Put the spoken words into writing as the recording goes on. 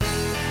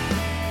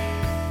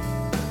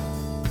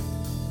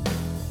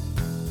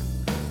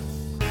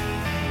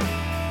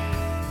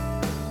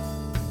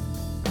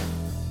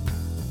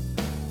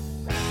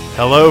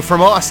Hello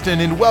from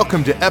Austin, and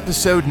welcome to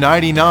episode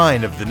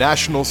 99 of the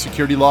National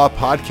Security Law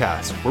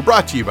Podcast. We're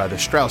brought to you by the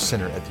Strauss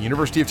Center at the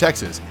University of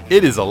Texas.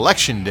 It is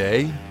Election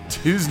Day,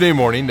 Tuesday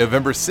morning,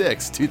 November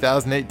 6,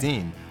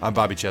 2018. I'm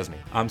Bobby Chesney.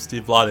 I'm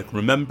Steve Loddick.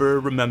 Remember,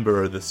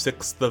 the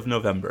 6th of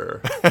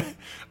November. I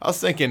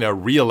was thinking a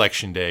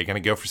re-election day,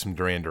 gonna go for some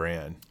Duran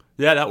Duran.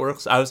 Yeah, that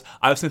works. I was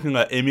thinking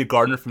Amy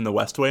Gardner from The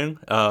West Wing.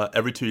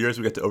 Every 2 years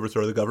we get to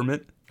overthrow the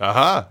government.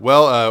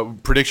 Well,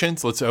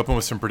 predictions. Let's open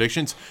with some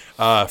predictions.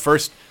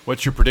 First,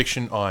 what's your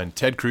prediction on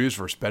Ted Cruz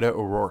versus Beto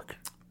O'Rourke?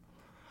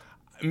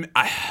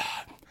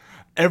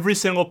 Every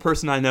single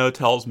person I know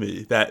tells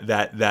me that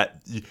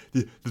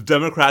the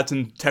Democrats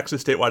in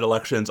Texas statewide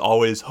elections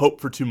always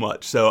hope for too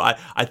much. So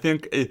I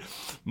think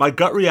my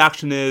gut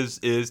reaction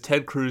is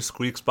Ted Cruz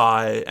squeaks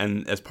by,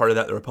 and as part of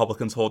that, the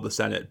Republicans hold the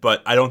Senate.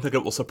 But I don't think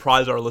it will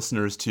surprise our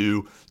listeners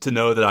to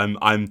know that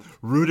I'm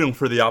rooting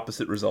for the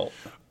opposite result.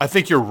 I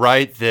think you're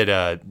right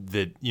that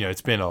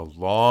it's been a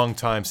long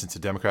time since a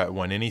Democrat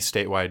won any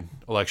statewide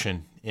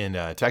election in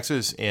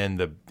Texas,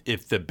 and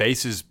if the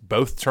bases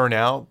both turn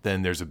out,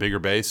 then there's a bigger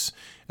base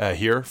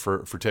here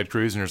for Ted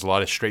Cruz, and there's a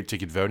lot of straight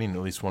ticket voting,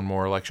 at least one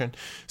more election.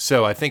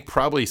 So I think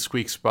probably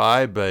squeaks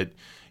by, but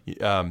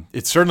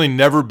it's certainly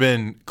never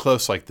been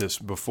close like this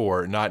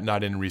before,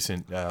 not in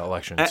recent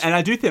elections. And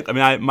I do think,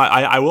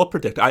 I will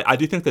predict, I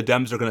do think the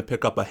Dems are going to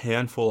pick up a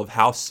handful of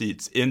House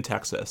seats in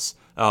Texas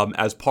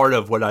as part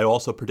of what I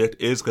also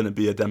predict is going to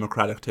be a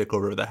Democratic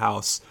takeover of the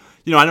House.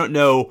 I don't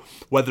know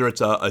whether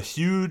it's a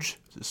huge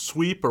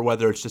sweep or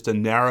whether it's just a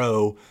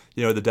narrow,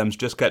 the Dems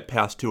just get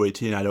past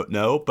 218. I don't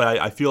know. But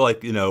I feel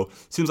like,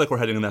 seems like we're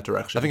heading in that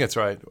direction. I think that's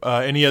right.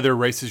 Any other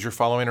races you're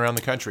following around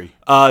the country?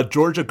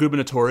 Georgia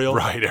gubernatorial.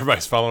 Right.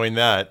 Everybody's following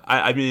that.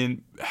 I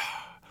mean,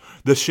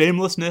 the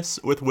shamelessness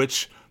with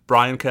which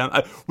Brian Kemp,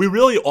 we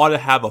really ought to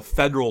have a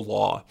federal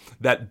law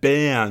that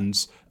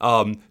bans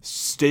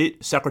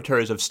state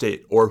secretaries of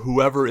state or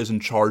whoever is in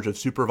charge of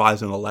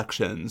supervising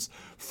elections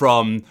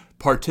from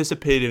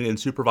participating in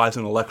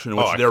supervising an election in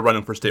which they're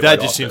running for statewide That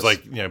just office. seems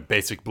like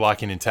blocking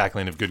blocking and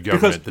tackling of good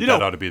government. Because,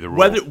 that ought to be the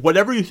rule.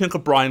 Whatever you think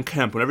of Brian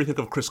Kemp, whenever you think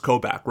of Chris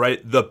Kobach,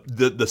 right?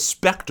 The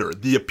specter,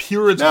 the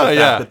appearance of the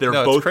fact that they're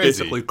both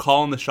basically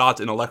calling the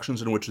shots in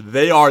elections in which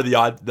they are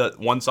the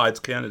one side's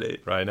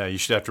candidate. Right. Now you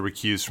should have to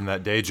recuse from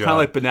that day job. Kind of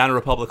like Banana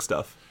Republic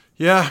stuff.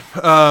 Yeah,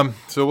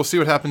 so we'll see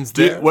what happens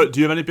there. Do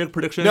you have any big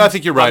predictions? No, I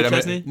think you're right.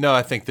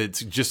 I think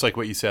that's just like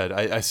what you said.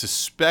 I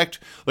suspect,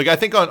 I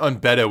think on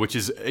Beto, which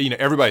is,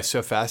 everybody's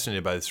so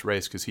fascinated by this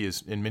race because he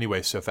is in many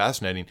ways so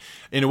fascinating.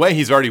 In a way,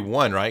 he's already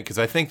won, right? Because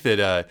I think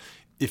that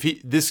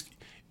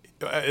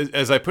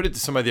as I put it to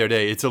somebody the other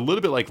day, it's a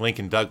little bit like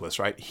Lincoln Douglas,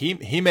 right?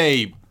 He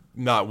may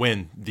not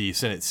win the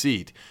Senate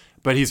seat,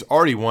 but he's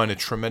already won a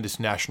tremendous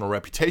national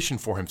reputation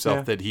for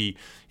himself that he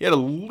had a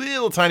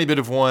little tiny bit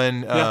of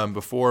one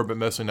before, but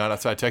mostly not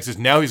outside Texas.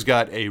 Now he's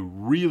got a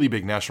really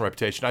big national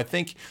reputation. I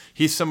think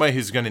he's somebody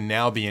who's going to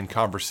now be in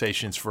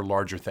conversations for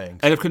larger things.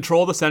 And if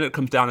control of the Senate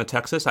comes down to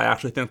Texas, I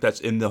actually think that's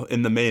in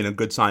the main a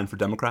good sign for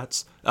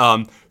Democrats.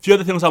 A few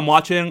other things I'm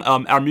watching.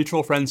 Our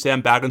mutual friend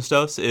Sam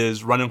Bagenstos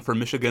is running for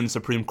Michigan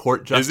Supreme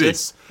Court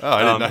Justice. Is he? Oh, I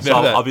did not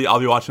know that. I'll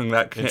be watching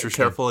that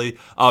carefully.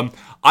 I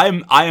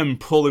am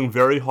pulling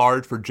very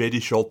hard for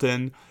J.D.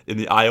 Scholten in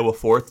the Iowa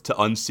 4th to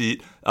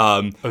unseat.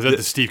 Was that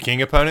the Steve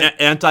King opponent?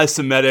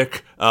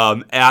 Anti-Semitic,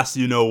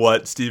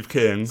 ass-you-know-what, Steve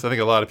King. So I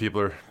think a lot of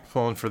people are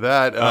pulling for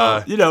that.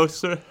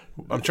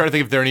 I'm trying to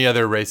think if there are any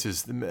other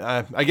races.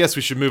 I guess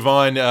we should move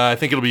on. I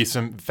think it'll be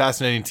some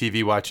fascinating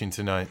TV watching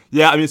tonight.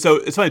 Yeah, so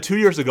it's funny. 2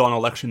 years ago on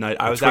election night,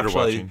 I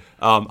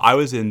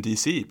was in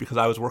D.C. because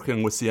I was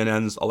working with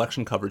CNN's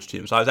election coverage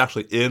team. So I was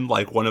actually in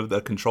one of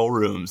the control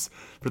rooms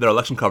for their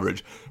election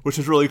coverage, which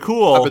was really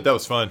cool. I bet that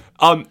was fun.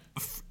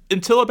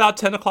 Until about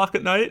 10 o'clock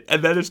at night,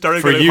 and then it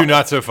started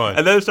not so fun.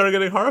 And then it started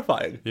getting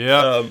horrifying.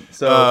 Yeah.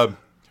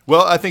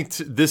 Well, I think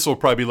this will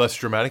probably be less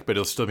dramatic, but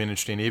it'll still be an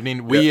interesting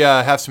evening. We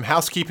have some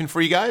housekeeping for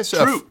you guys.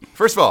 True.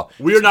 First of all,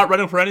 we are not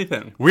running for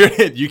anything.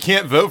 You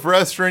can't vote for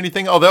us for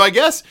anything. Although I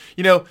guess,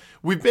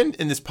 we've been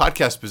in this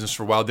podcast business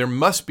for a while.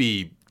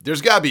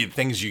 There's got to be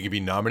things you could be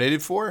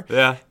nominated for.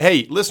 Yeah.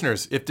 Hey,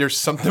 listeners, if there's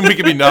something we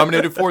could be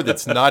nominated for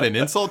that's not an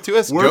insult to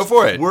us, go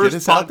for it. Worst Get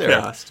us podcast. Out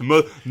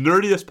there.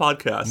 Nerdiest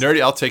podcast. Nerdy,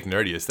 I'll take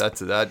nerdiest.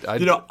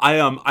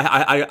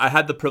 I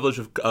had the privilege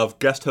of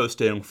guest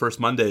hosting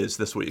First Mondays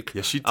this week.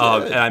 Yes, you did.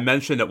 And I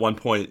mentioned at one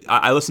point,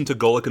 I listened to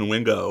Golick and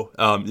Wingo,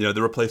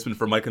 the replacement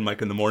for Mike and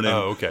Mike in the Morning.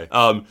 Oh, okay.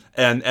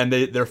 And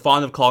they're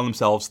fond of calling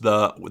themselves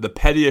the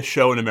pettiest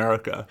show in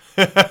America.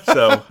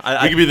 So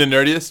we could be the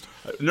nerdiest.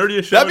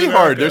 Nerdiest show. That'd be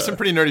hard. There's some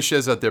pretty nerdy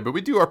shows out there, but we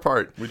do our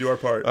part.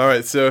 All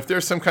right. So if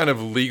there's some kind of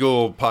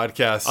legal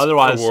podcast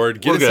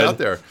award, get us out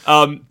there.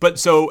 But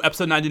so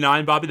episode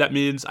 99, Bobby, that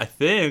means, I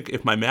think,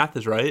 if my math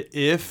is right,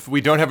 if we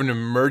don't have an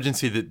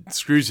emergency that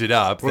screws it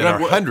up, then our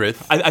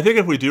 100th. I think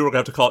if we do, we're going to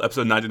have to call it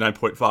episode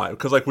 99.5.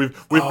 Because we've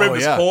framed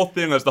this whole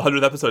thing as the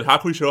 100th episode. How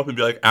can we show up and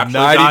be like, actually,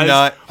 99,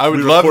 guys,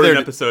 we recorded an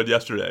episode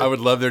yesterday. I would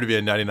love there to be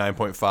a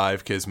 99.5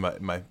 because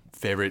my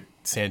favorite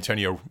San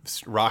Antonio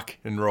rock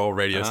and roll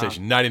radio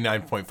station,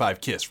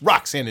 99.5 KISS,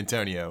 Rock San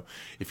Antonio.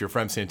 If you're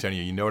from San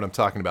Antonio, you know what I'm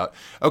talking about.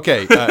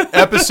 Okay,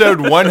 episode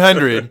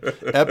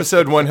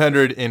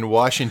 100 in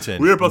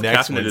Washington. We were both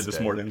next caffeinated Wednesday. this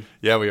morning.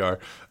 Yeah, we are.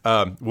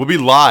 We'll be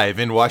live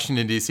in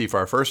Washington, D.C. for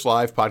our first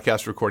live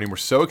podcast recording. We're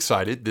so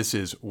excited. This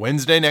is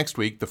Wednesday next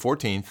week, the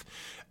 14th,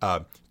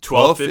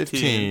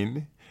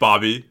 12:15.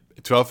 Bobby.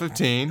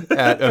 12:15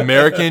 at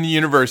American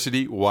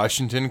University,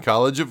 Washington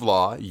College of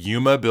Law,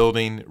 Yuma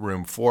Building,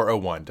 room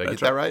 401. Did I get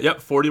that right?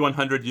 Yep,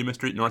 4100 Yuma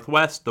Street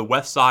Northwest, the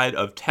west side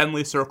of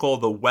Tenley Circle,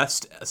 the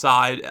west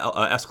side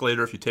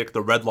escalator if you take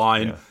the red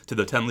line to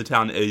the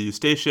Tenleytown AU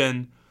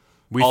station.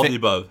 All the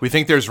above. We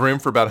think there's room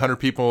for about 100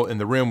 people in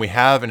the room. We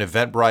have an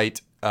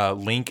Eventbrite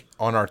link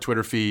on our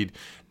Twitter feed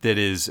that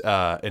is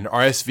an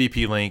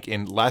RSVP link,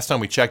 and last time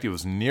we checked, it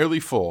was nearly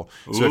full.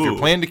 So if you're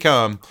planning to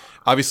come,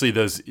 obviously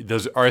those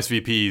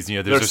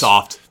RSVPs, they're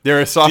soft.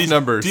 They're soft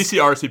numbers.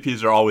 DC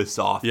RSVPs are always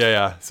soft.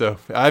 Yeah. So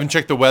I haven't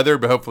checked the weather,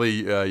 but hopefully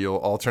you'll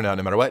all turn out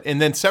no matter what.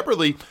 And then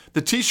separately,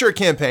 the T-shirt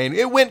campaign,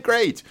 it went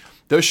great.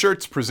 Those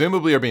shirts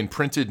presumably are being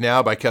printed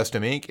now by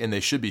Custom Ink, and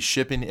they should be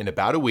shipping in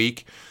about a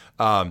week.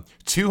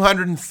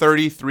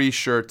 233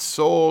 shirts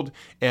sold,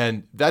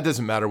 and that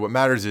doesn't matter. What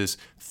matters is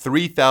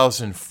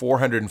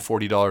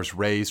 $3,440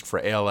 raised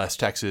for ALS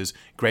Texas.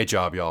 Great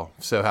job, y'all.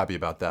 So happy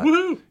about that.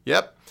 Woohoo!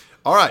 Yep.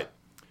 All right.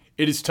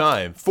 It is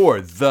time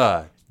for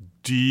the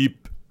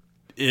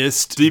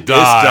deepest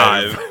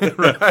dive. Wait,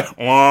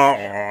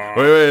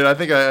 Wait. I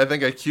think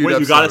I queued up.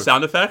 you got a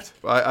sound effect?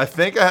 I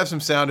think I have some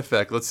sound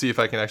effect. Let's see if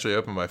I can actually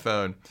open my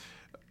phone.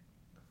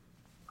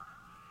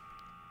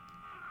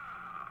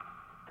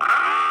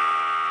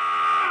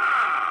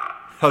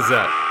 How's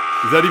that?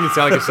 Does that even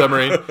sound like a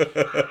submarine?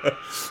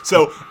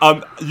 So,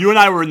 you and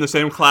I were in the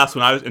same class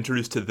when I was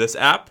introduced to this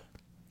app.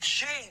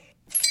 Shame.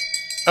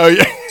 Oh,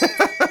 yeah.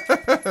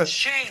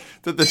 Shame.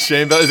 Is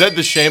that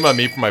the shame on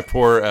me for my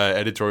poor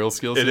editorial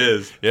skills? It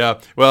is. Yeah.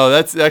 Well,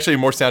 that's actually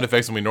more sound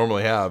effects than we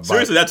normally have.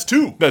 Seriously, that's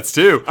two. That's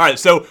two. All right,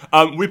 so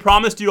we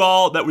promised you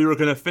all that we were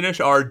going to finish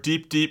our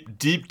deep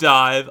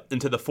dive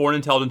into the Foreign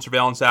Intelligence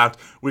Surveillance Act.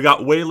 We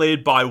got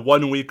waylaid by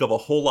 1 week of a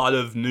whole lot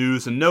of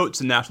news and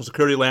notes in national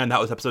security land. That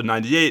was episode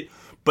 98.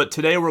 But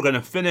today we're going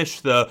to finish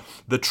the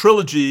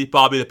trilogy,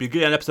 Bobby, that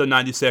began episode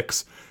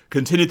 96,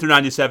 continued through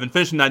 97,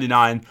 finished in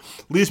 99.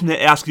 Leads me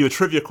to ask you a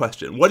trivia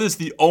question. What is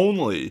the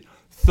only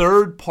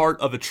third part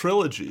of a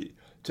trilogy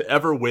to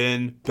ever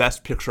win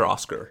Best Picture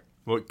Oscar?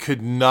 Well, it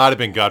could not have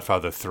been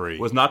Godfather 3.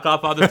 Was not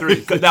Godfather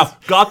 3. Now,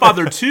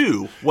 Godfather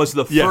 2 was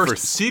the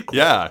first sequel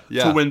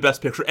to win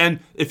Best Picture.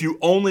 And if you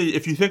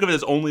think of it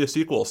as only a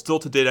sequel, still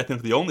to date, I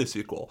think the only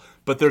sequel.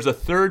 But there's a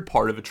third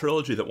part of a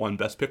trilogy that won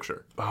Best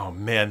Picture. Oh,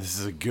 man, this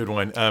is a good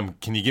one.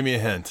 Can you give me a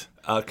hint?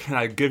 Can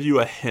I give you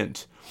a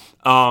hint?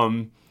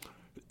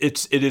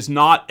 It's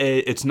not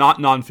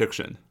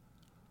nonfiction.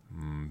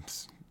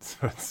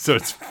 So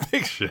it's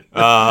fiction.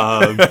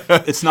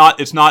 It's not.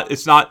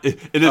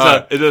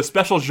 It is a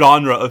special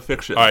genre of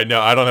fiction. All right, no,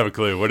 I don't have a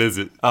clue. What is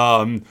it?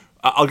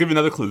 I'll give you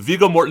another clue.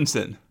 Viggo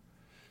Mortensen.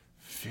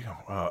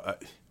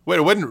 Wait,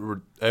 it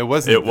wasn't. It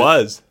wasn't. It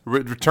was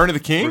Return of the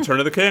King. Return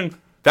of the King.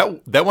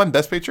 That won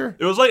Best Picture.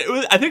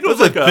 I think it was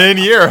like a thin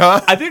year,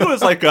 huh? I think it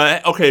was like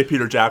okay,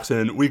 Peter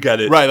Jackson, we get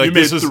it. Right, like you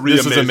made this was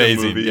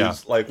amazing. Movies. Yeah.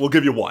 Like we'll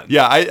give you one.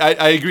 Yeah,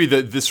 I agree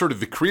that this sort of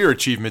the career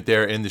achievement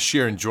there and the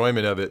sheer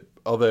enjoyment of it,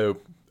 although.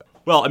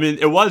 Well, I mean,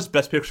 it was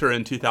Best Picture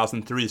in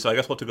 2003, so I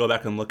guess we'll have to go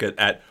back and look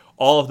at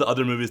all of the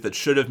other movies that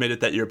should have made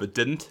it that year but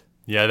didn't.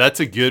 Yeah, that's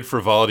a good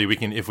frivolity. We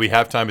can, if we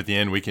have time at the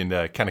end, we can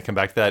kind of come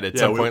back to that at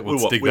some point.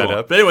 Let's dig that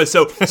up. But anyway,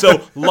 so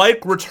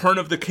like Return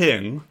of the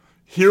King,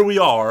 here we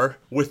are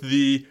with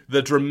the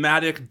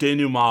dramatic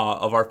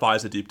denouement of our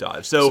FISA deep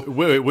dive. So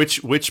wait,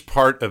 which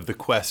part of the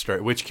quest?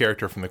 Which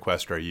character from the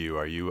quest are you?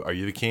 Are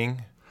you the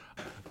king?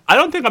 I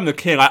don't think I'm the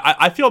king.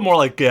 I feel more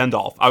like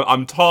Gandalf.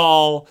 I'm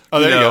tall. Oh,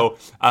 there you go.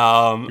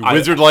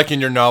 Wizard-like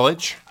in your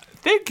knowledge.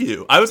 Thank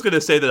you. I was going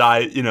to say that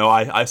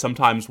I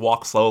sometimes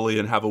walk slowly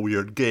and have a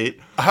weird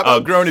gait. How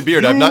about growing a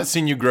beard? I've not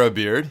seen you grow a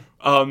beard.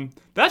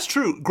 That's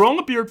true. Growing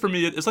a beard for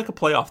me is like a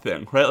playoff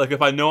thing, right? Like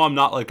if I know I'm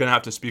not like going to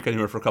have to speak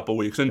anywhere for a couple of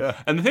weeks, and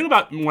the thing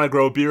about when I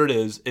grow a beard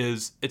is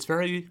it's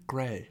very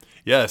gray.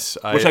 Yes,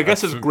 which I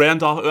guess is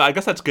Gandalf. I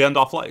guess that's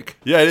Gandalf-like.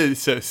 Yeah, it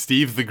is. So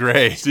Steve the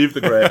Gray. Steve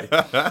the Gray.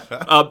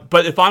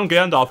 But if I'm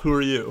Gandalf, who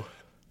are you?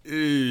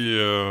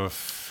 Are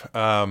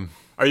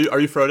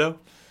you Frodo?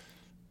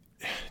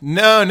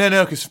 No,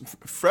 because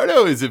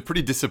Frodo is a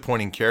pretty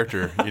disappointing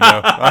character.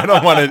 I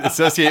don't want to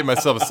associate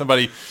myself with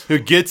somebody who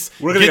gets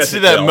to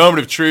that moment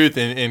of truth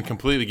and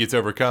completely gets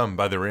overcome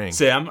by the ring.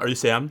 Sam, are you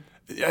Sam?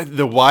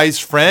 The wise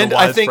friend.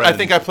 I think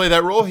I play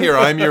that role here.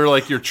 I'm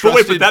your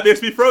trusted. But that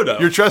makes me Frodo.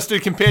 Your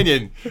trusted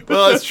companion.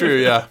 Well, that's true.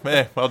 Yeah.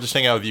 I'll just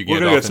hang out with you. We're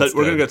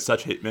gonna get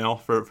such hate mail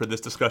for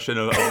this discussion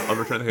of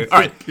Return of the King. All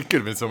right, it could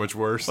have been so much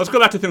worse. Let's go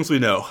back to things we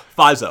know.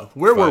 FISA.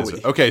 Where were we?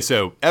 Okay,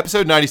 so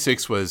episode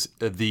 96 was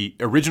the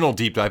original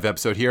deep dive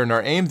episode here, and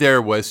our aim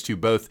there was to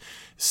both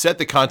set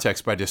the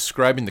context by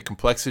describing the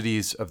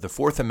complexities of the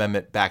Fourth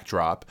Amendment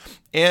backdrop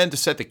and to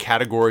set the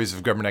categories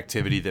of government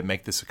activity that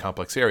make this a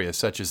complex area,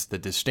 such as the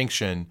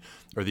distinction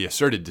or the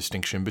asserted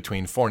distinction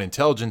between foreign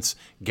intelligence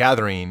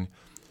gathering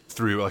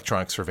through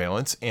electronic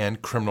surveillance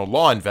and criminal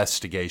law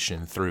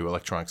investigation through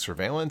electronic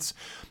surveillance.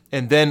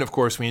 And then, of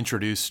course, we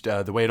introduced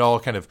the way it all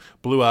kind of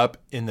blew up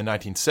in the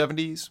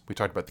 1970s. We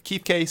talked about the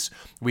Keith case.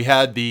 We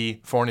had the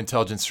Foreign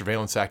Intelligence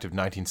Surveillance Act of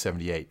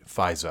 1978,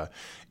 FISA.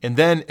 And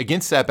then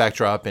against that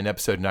backdrop in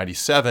episode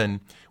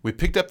 97, we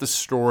picked up the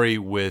story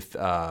with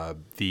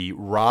the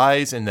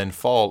rise and then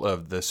fall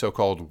of the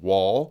so-called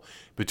wall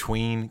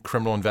between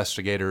criminal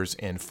investigators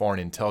and foreign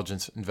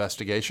intelligence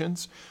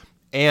investigations,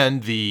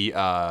 and the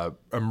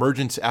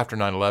emergence after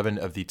 9/11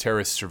 of the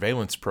terrorist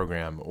surveillance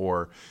program,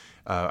 or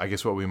I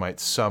guess what we might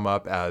sum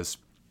up as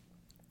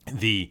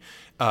the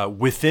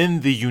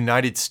within the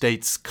United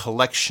States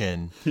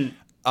collection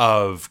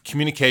of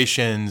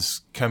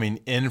communications coming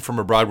in from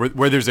abroad,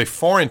 where there's a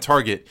foreign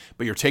target,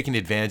 but you're taking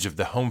advantage of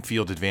the home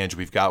field advantage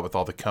we've got with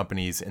all the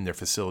companies and their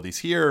facilities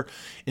here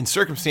in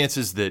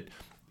circumstances that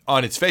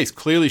on its face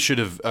clearly should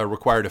have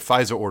required a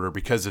FISA order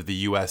because of the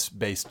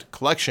U.S.-based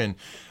collection.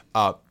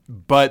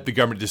 But the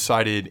government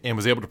decided and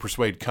was able to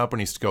persuade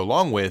companies to go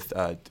along with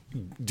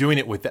doing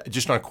it with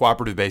just on a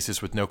cooperative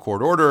basis with no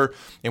court order.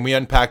 And we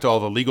unpacked all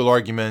the legal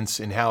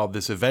arguments and how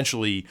this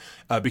eventually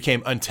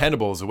became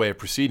untenable as a way of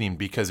proceeding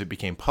because it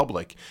became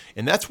public.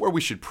 And that's where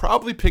we should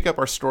probably pick up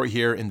our story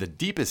here in the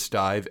deepest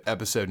dive,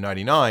 episode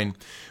 99,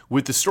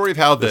 with the story of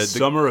how the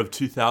summer of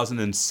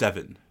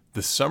 2007.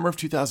 The summer of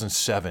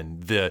 2007,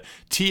 the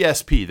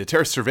TSP, the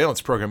Terrorist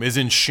Surveillance Program, is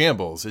in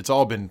shambles. It's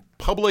all been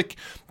public.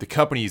 The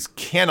companies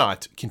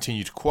cannot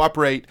continue to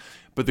cooperate,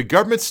 but the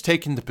government's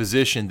taken the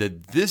position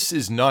that this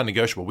is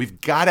non-negotiable.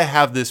 We've got to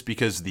have this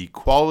because the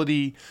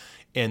quality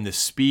and the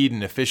speed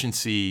and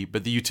efficiency,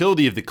 but the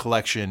utility of the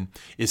collection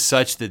is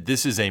such that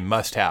this is a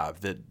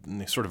must-have, that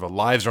sort of a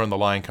lives are on the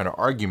line kind of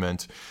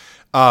argument.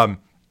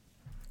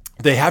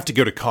 They have to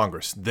go to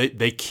Congress.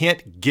 They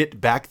can't get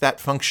back that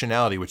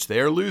functionality, which they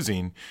are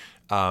losing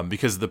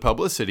because of the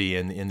publicity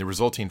and the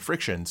resulting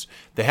frictions.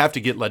 They have to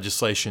get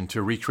legislation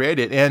to recreate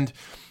it. And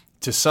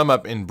to sum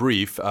up in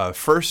brief,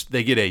 first,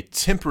 they get a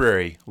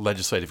temporary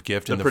legislative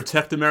gift. The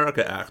Protect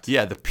America Act.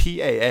 Yeah, the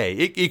PAA.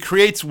 It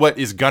creates what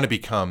is going to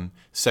become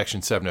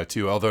Section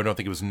 702, although I don't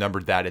think it was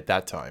numbered that at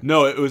that time.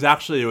 No, it was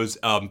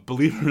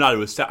believe it or not,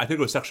 I think it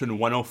was Section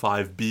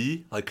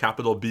 105B, like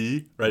capital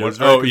B, right? It was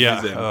very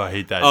confusing. Oh, I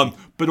hate that.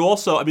 But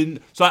also,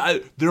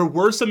 there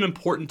were some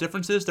important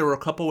differences. There were a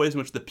couple ways in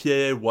which the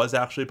PAA was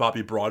actually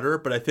probably broader,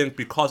 but I think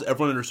because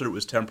everyone understood it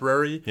was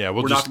temporary,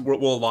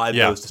 we'll alive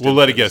those distinctions. We'll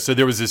let it go. So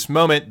there was this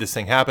moment, this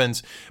thing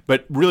happens,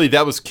 but really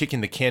that was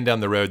kicking the can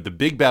down the road. The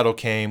big battle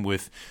came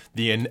with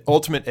the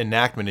ultimate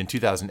enactment in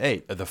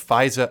 2008 of the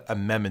FISA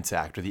Amendments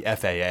Act, or the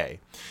FAA.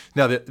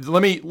 Now,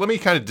 let me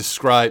kind of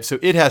describe. So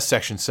it has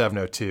Section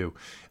 702.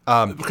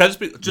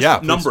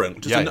 Numbering.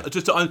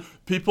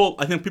 People,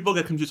 I think people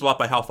get confused a lot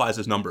by how FISA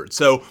is numbered.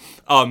 So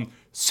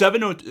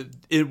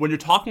 702, when you're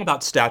talking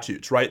about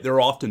statutes, right, there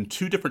are often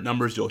two different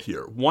numbers you'll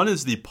hear. One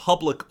is the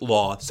public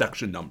law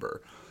section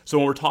number. So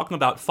when we're talking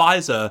about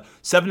FISA,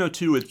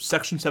 702 is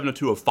Section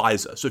 702 of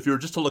FISA. So if you were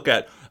just to look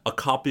at a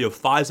copy of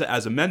FISA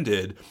as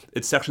amended,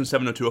 it's Section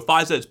 702 of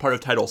FISA. It's part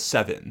of Title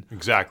VII.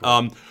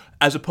 Exactly.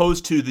 As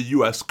opposed to the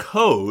U.S.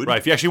 Code. Right.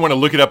 If you actually want to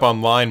look it up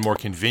online more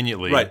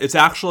conveniently. Right. It's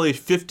actually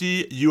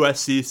 50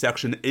 U.S.C.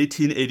 Section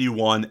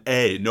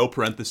 1881A, no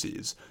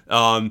parentheses.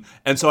 And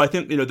so I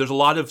think, there's a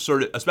lot of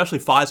sort of, especially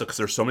FISA, because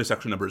there's so many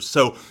section numbers.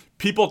 So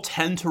people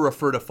tend to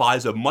refer to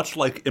FISA much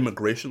like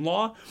immigration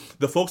law.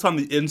 The folks on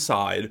the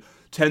inside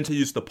tend to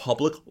use the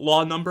public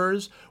law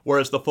numbers,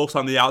 whereas the folks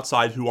on the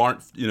outside who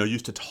aren't,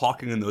 used to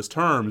talking in those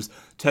terms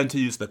tend to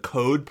use the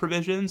code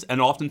provisions, and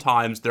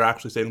oftentimes they're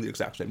actually saying the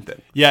exact same thing.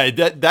 Yeah,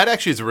 that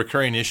actually is a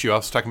recurring issue. I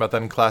was talking about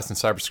that in class in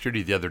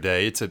cybersecurity the other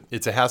day.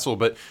 It's a hassle,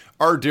 but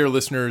our dear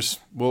listeners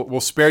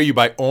will spare you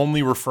by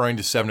only referring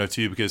to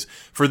 702, because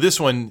for this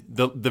one,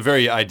 the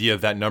very idea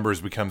of that number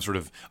has become sort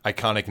of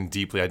iconic and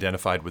deeply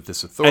identified with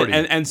this authority.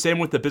 And same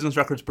with the business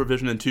records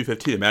provision in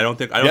 215. I don't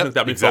think that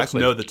many folks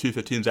know that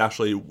 215 is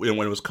actually,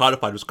 when it was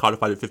codified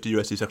at 50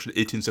 U.S.C. Section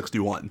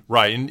 1861.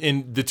 Right,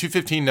 and the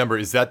 215 number,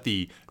 is that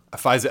the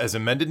FISA as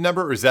amended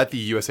number, or is that the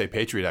USA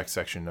Patriot Act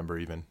section number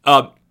even?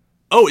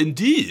 Oh,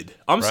 indeed.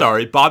 I'm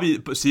sorry,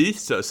 Bobby. See,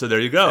 so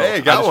there you go.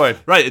 Hey, got one.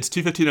 Right, it's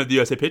 215 of the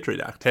USA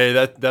Patriot Act. Hey,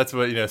 that's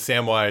what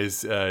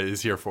Samwise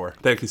is here for.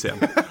 Thank you, Sam.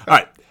 All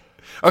right.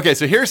 Okay,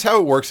 so here's how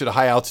it works at a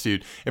high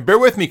altitude. And bear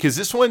with me, because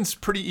this one's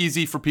pretty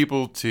easy for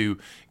people to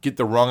get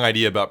the wrong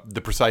idea about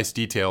the precise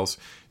details.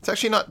 It's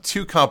actually not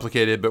too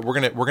complicated, but we're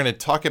gonna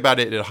talk about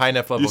it at a high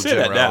enough level of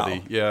generality.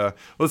 That now. Yeah,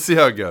 let's see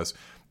how it goes.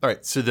 All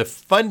right, so the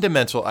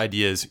fundamental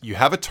idea is you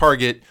have a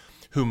target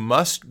who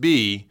must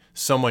be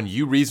someone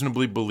you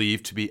reasonably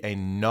believe to be a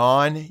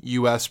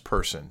non-U.S.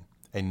 person,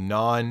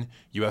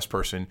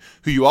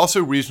 who you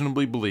also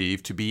reasonably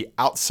believe to be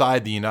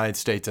outside the United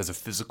States as a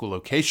physical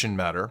location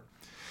matter,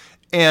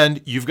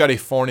 and you've got a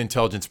foreign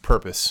intelligence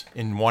purpose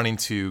in wanting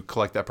to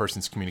collect that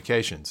person's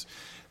communications.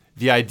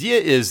 The idea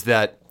is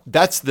that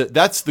that's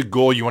the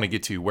goal you want to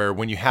get to, where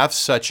when you have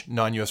such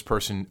non-U.S.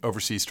 person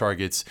overseas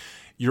targets,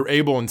 you're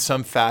able in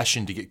some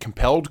fashion to get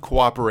compelled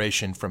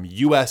cooperation from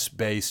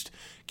U.S.-based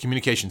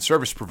communication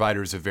service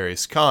providers of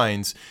various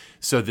kinds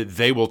so that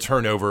they will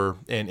turn over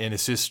and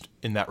assist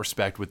in that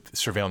respect with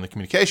surveilling the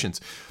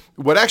communications.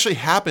 What actually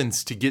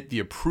happens to get the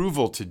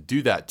approval to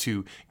do that,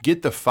 to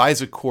get the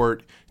FISA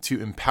court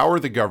to empower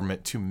the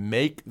government to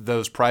make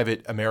those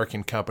private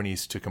American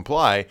companies to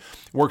comply,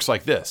 works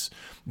like this.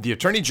 The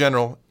Attorney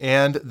General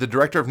and the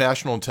Director of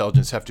National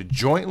Intelligence have to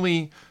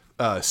jointly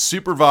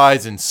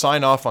supervise and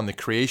sign off on the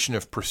creation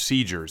of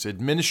procedures,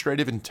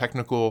 administrative and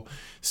technical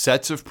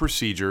sets of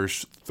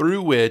procedures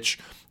through which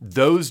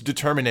those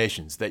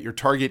determinations that your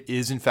target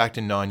is in fact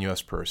a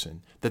non-U.S.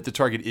 person, that the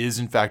target is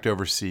in fact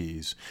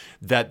overseas,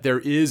 that there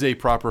is a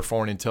proper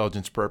foreign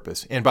intelligence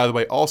purpose, and by the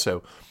way,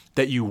 also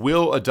that you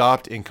will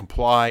adopt and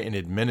comply and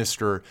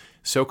administer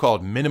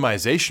so-called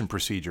minimization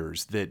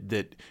procedures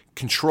that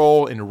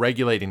control and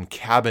regulate and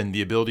cabin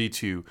the ability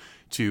to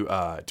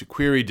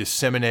query,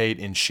 disseminate,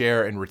 and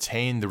share and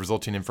retain the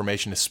resulting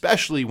information,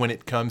 especially when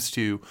it comes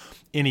to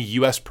any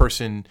U.S.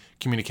 person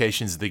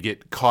communications that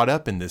get caught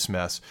up in this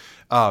mess.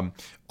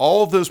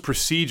 All of those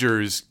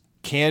procedures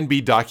can be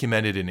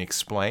documented and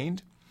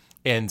explained.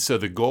 And so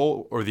the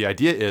goal or the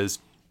idea is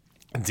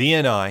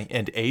DNI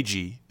and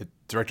AG, the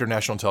Director of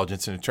National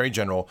Intelligence and Attorney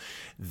General,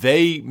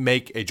 they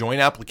make a joint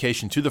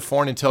application to the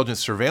Foreign Intelligence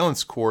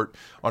Surveillance Court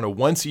on a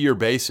once-a-year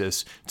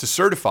basis to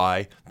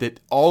certify that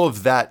all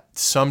of that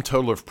sum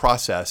total of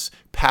process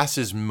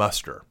passes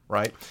muster,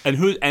 right?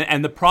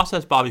 And the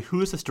process, Bobby, who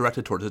is this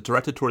directed toward? Is it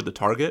directed toward the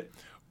target?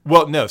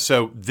 Well, no.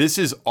 So this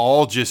is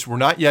all just, we're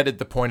not yet at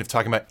the point of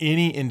talking about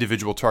any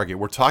individual target.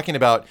 We're talking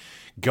about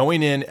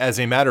going in as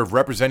a matter of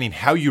representing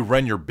how you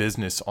run your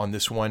business on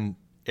this one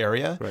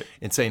area, right,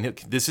 and saying, look,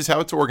 this is how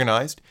it's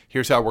organized.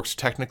 Here's how it works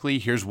technically.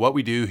 Here's what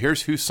we do.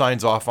 Here's who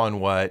signs off on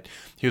what.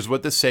 Here's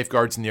what the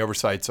safeguards and the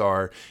oversights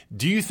are.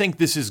 Do you think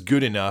this is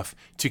good enough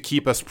to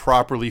keep us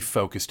properly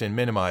focused and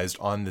minimized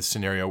on the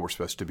scenario we're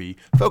supposed to be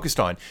focused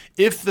on?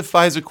 If the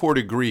FISA court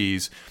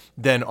agrees,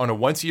 then on a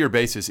once-a-year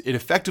basis, it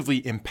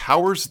effectively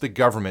empowers the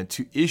government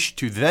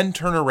to then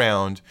turn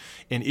around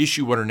and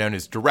issue what are known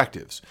as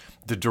directives.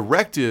 The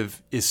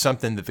directive is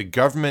something that the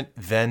government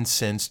then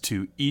sends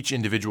to each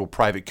individual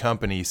private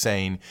company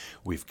saying,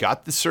 we've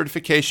got the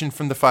certification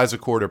from the FISA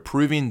court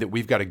approving that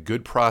we've got a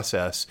good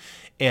process,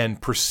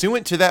 and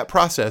pursuant to that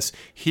process,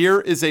 here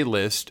is a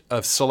list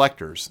of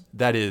selectors.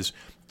 That is,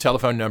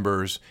 telephone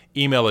numbers,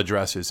 email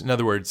addresses, in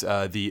other words,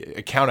 the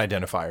account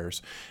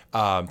identifiers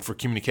for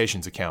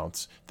communications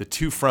accounts, the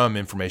to-from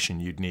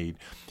information you'd need.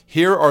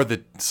 Here are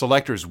the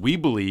selectors we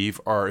believe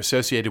are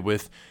associated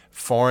with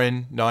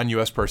foreign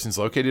non-U.S. persons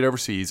located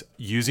overseas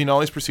using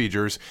all these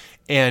procedures,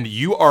 and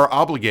you are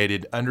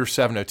obligated under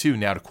 702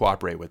 now to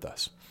cooperate with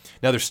us.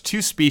 Now, there's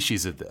two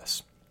species of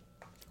this.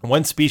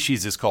 One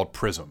species is called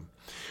PRISM.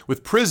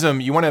 With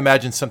PRISM, you want to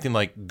imagine something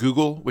like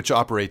Google, which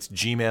operates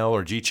Gmail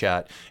or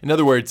GChat. In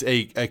other words,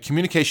 a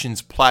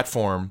communications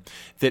platform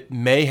that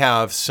may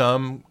have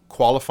some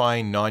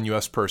qualifying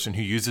non-U.S. person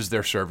who uses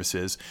their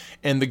services,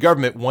 and the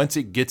government, once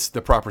it gets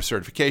the proper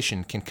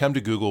certification, can come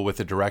to Google with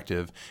a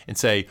directive and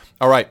say,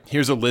 all right,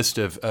 here's a list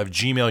of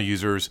Gmail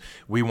users.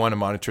 We want to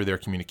monitor their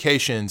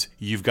communications.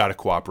 You've got to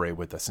cooperate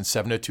with us. And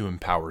 702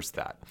 empowers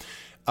that.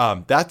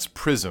 That's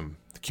PRISM.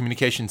 The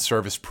communication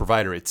service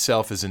provider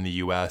itself is in the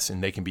U.S.,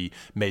 and they can be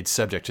made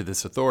subject to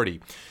this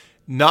authority.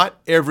 Not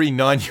every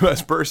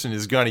non-U.S. person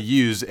is going to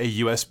use a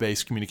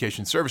U.S.-based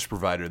communication service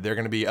provider. There are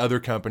going to be other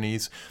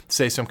companies,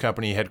 say some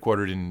company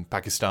headquartered in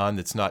Pakistan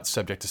that's not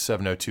subject to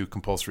 702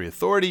 compulsory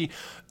authority.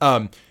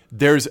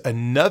 There's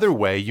another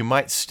way you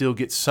might still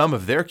get some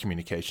of their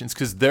communications,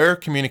 because their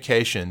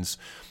communications,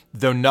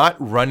 though not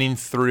running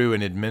through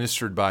and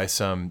administered by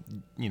some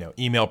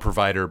email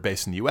provider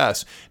based in the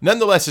U.S.,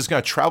 nonetheless is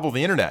going to travel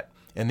the internet.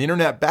 And the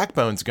internet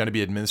backbone is going to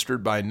be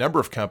administered by a number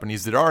of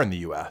companies that are in the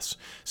U.S.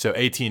 So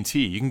AT&T,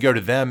 you can go to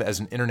them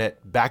as an internet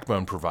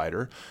backbone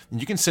provider,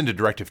 and you can send a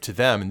directive to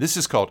them. And this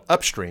is called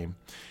Upstream.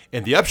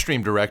 And the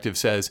Upstream directive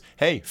says,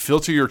 hey,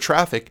 filter your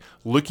traffic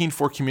looking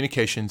for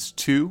communications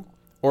to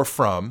or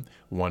from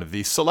one of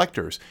these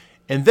selectors.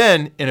 And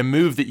then in a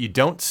move that you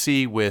don't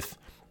see with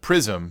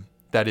PRISM,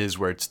 that is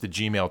where it's the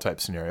Gmail type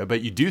scenario,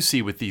 but you do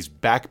see with these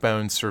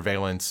backbone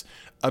surveillance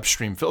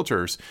upstream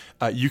filters,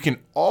 you can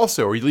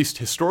also, or at least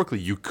historically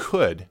you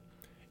could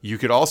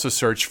also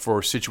search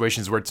for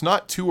situations where it's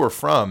not to or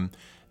from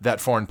that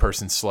foreign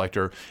person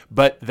selector,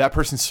 but that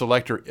person's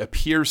selector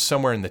appears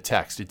somewhere in the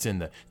text. It's in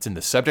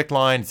the subject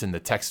line, it's in the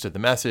text of the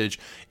message,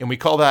 and we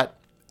call that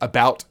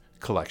about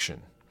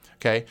collection.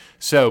 Okay,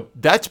 so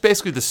that's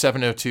basically the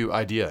 702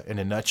 idea in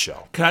a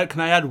nutshell. Can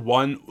I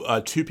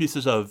add two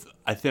pieces of,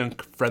 I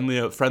think,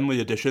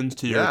 friendly additions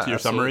to your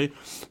summary?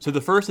 So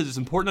the first is it's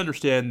important to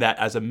understand that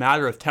as a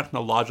matter of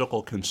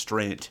technological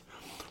constraint,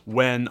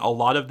 when a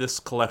lot of this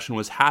collection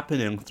was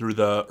happening through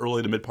the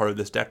early to mid part of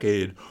this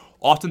decade,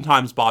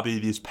 oftentimes, Bobby,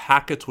 these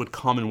packets would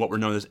come in what were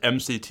known as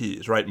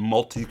MCTs, right?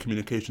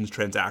 Multi-communications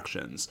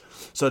transactions,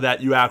 so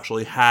that you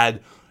actually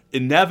had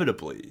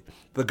inevitably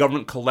the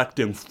government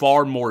collecting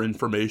far more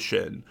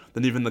information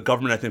than even the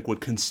government, I think,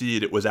 would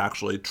concede it was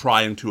actually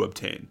trying to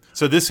obtain.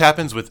 So this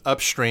happens with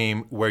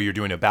Upstream, where you're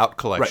doing about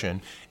collection.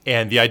 Right.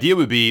 And the idea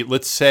would be,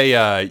 let's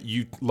say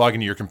you log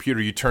into your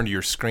computer, you turn to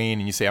your screen,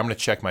 and you say, I'm going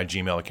to check my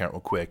Gmail account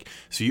real quick.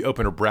 So you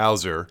open a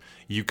browser,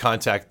 you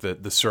contact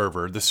the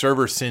server. The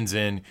server sends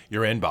in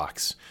your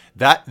inbox.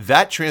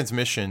 That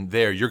transmission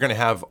there, you're going to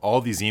have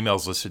all these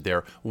emails listed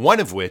there, one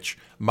of which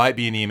might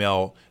be an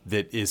email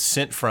that is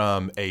sent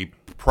from a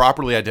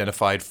properly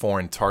identified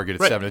foreign target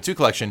of 702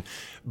 collection.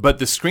 But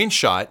the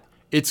screenshot,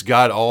 it's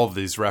got all of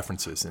these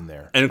references in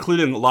there. And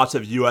including lots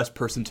of U.S.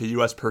 person to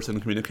U.S. person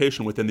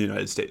communication within the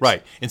United States.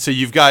 Right. And so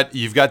you've got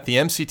the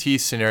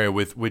MCT scenario,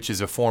 which is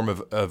a form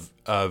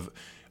of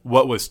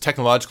what was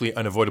technologically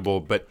unavoidable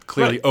but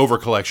clearly over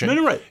collection.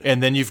 No, right.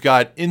 And then you've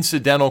got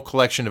incidental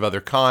collection of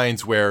other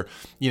kinds where,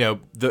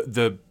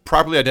 the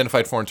properly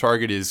identified foreign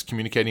target is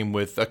communicating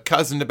with a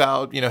cousin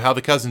about, how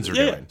the cousins are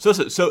doing.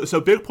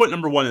 So big point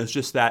number one is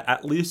just that,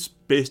 at least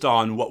based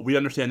on what we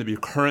understand to be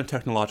current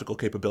technological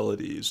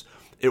capabilities,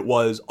 it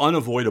was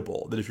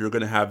unavoidable that if you're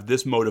going to have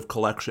this mode of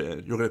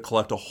collection, you're going to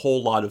collect a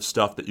whole lot of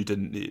stuff that you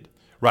didn't need.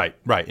 Right.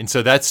 And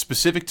so that's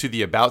specific to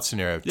the about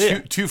scenario.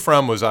 To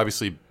from was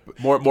obviously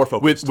more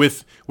focused.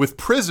 With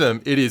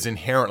PRISM, it is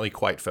inherently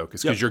quite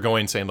focused because you're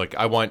going and saying, look,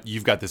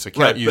 you've got this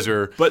account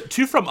user. But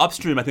to from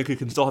Upstream, I think you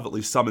can still have at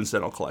least some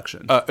incidental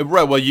collection.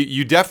 Right. Well,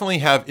 you definitely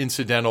have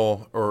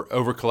incidental or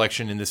over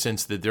collection in the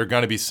sense that there are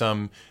going to be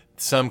some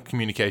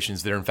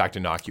communications that are in fact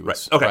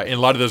innocuous. Right. Okay. Right? And a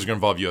lot of those are going to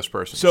involve U.S.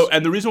 persons. So,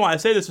 and the reason why I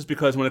say this is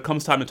because when it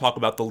comes time to talk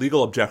about the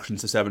legal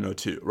objections to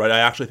 702, right, I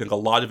actually think a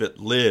lot of it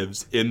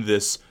lives in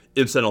this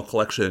incidental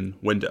collection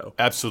window.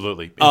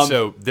 Absolutely. And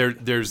so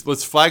there's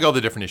let's flag all the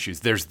different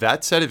issues. There's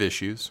that set of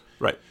issues.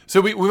 Right. So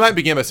we might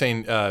begin by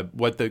saying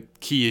what the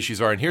key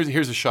issues are. And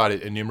here's a shot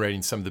at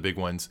enumerating some of the big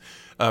ones.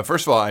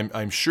 First of all,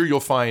 I'm sure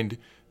you'll find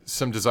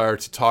some desire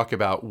to talk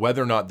about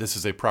whether or not this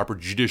is a proper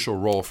judicial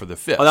role for the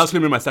FISP. Oh, that was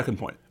going to be my second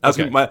point.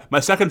 Okay. My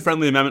second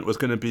friendly amendment was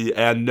going to be,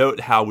 and note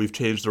how we've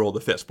changed the role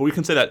of the FISP. But we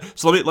can say that.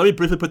 So let me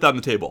briefly put that on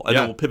the table, and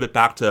then we'll pivot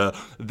back to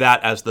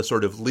that as the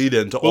sort of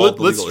lead-in to all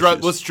the legal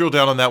issues. Let's drill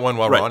down on that one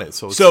while we're on it.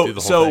 So let's do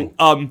the whole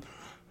thing.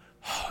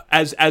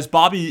 As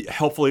Bobby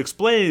helpfully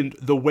explained,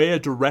 the way a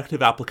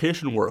directive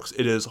application works,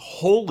 it is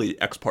wholly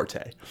ex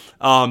parte.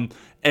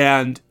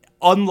 And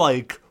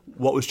unlike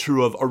what was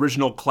true of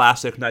original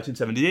classic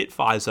 1978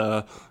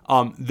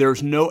 FISA,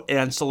 there's no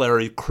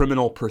ancillary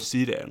criminal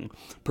proceeding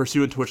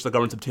pursuant to which the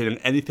government's obtaining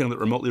anything that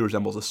remotely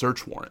resembles a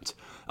search warrant.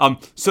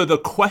 So the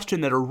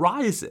question that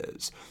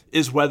arises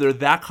is whether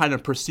that kind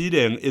of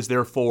proceeding is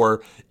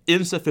therefore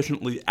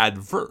insufficiently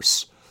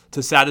adverse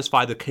to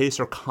satisfy the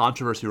case or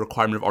controversy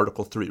requirement of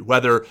Article 3,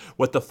 whether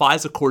what the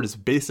FISA court is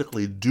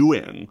basically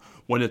doing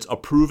when it's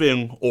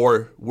approving,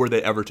 or were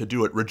they ever to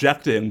do it,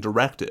 rejecting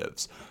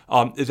directives,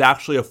 is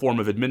actually a form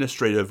of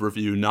administrative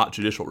review, not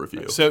judicial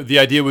review. So the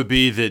idea would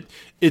be that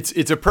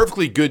it's a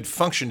perfectly good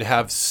function to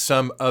have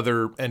some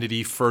other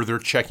entity further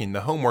checking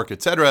the homework,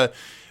 et cetera,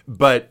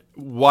 but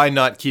why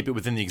not keep it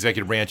within the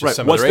executive branch of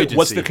some other agency?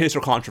 What's the case or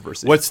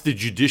controversy? What's the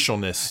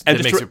judicialness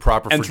that makes it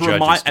proper for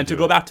judges to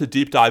go back to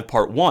deep dive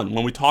part one,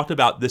 when we talked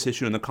about this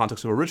issue in the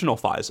context of original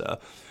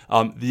FISA,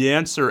 the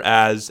answer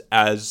as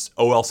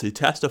OLC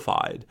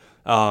testified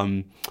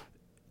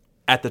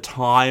at the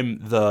time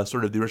the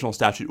original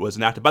statute was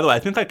enacted. By the way, I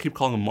think I keep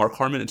calling him Mark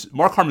Harmon.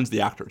 Mark Harmon's the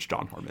actor. It's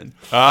John Harmon.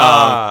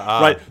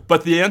 Right.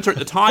 But the answer at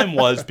the time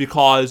was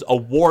because a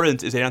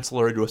warrant is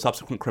ancillary to a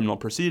subsequent criminal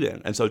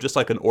proceeding. And so just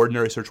like an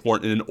ordinary search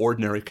warrant in an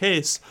ordinary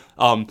case,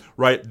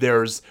 right,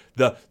 there's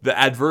the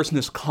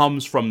adverseness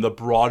comes from the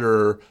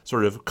broader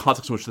sort of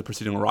context in which the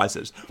proceeding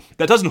arises.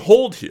 That doesn't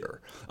hold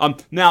here.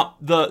 Now,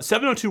 the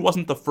 702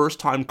 wasn't the first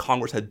time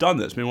Congress had done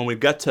this. I mean, when we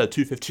get to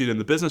 215 in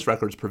the business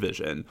records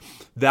provision,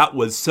 that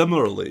was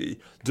similarly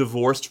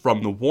divorced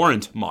from the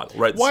warrant model,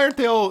 right? Why aren't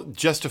they all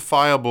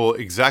justifiable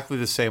exactly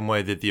the same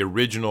way that the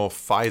original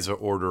FISA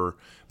order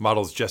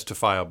model is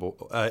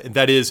justifiable?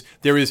 That is,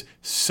 there is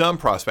some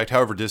prospect,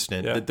 however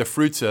distant, that the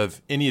fruits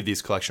of any of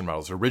these collection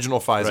models, original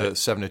FISA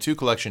 702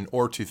 collection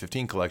or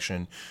 215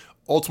 collection,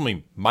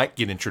 ultimately might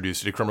get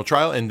introduced at a criminal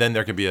trial, and then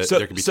there could be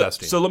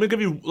testing. So let me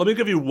give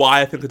you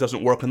why I think it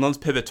doesn't work, and let's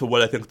pivot to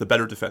what I think the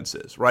better defense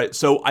is, right?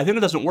 So I think it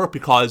doesn't work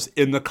because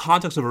in the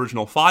context of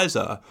original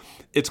FISA,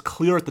 it's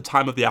clear at the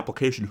time of the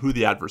application who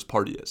the adverse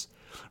party is,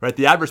 right?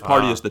 The adverse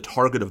party is the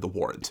target of the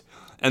warrant.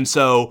 And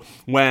so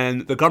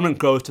when the government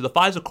goes to the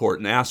FISA court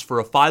and asks for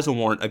a FISA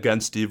warrant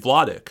against Steve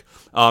Vladeck,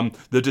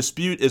 the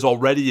dispute is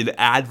already an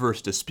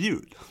adverse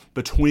dispute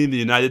between the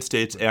United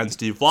States and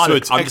Steve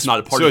Vladeck. So it's not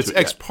a party to it So it's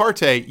ex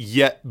parte,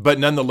 yet, but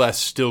nonetheless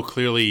still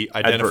clearly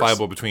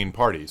identifiable adverse between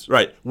parties.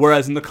 Right.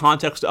 Whereas in the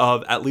context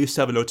of at least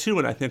 702,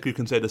 and I think you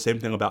can say the same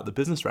thing about the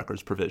business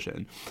records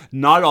provision,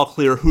 not at all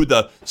clear who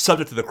the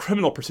subject of the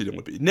criminal proceeding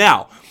would be.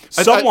 Now,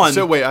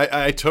 So wait,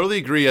 I totally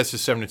agree as to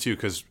versus 702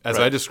 because, as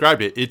I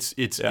described it,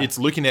 it's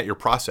looking at your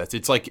process.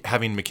 It's like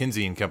having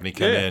McKinsey and Company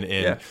come in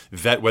and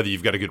vet whether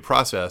you've got a good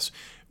process.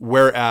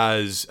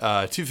 Whereas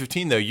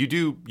 215, though, you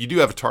do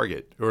have a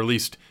target, or at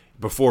least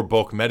before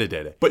bulk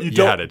metadata, but you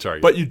had a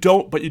target. But you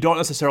don't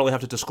necessarily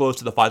have to disclose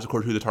to the FISA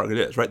court who the target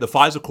is, right? The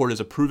FISA court is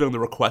approving the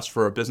request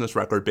for a business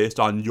record based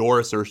on your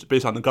assertion,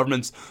 based on the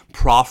government's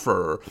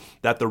proffer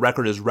that the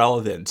record is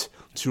relevant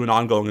to an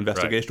ongoing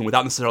investigation,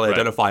 without necessarily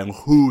identifying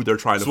who they're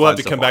trying to. So we'll find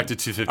have to come back to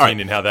 215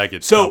 and how that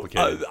gets so,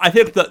 complicated. I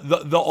think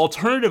the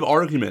alternative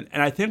argument,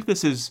 and I think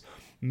this is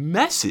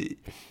messy.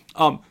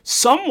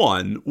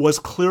 Someone was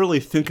clearly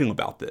thinking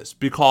about this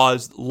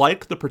because,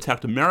 like the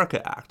Protect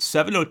America Act,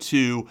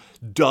 702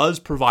 does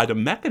provide a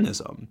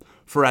mechanism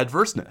for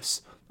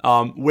adverseness,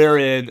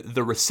 wherein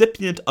the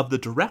recipient of the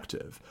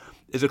directive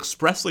is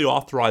expressly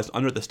authorized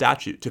under the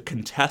statute to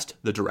contest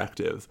the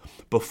directive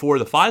before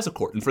the FISA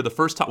court. And for the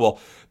first time,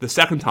 well, the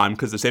second time,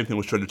 because the same thing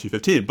was true under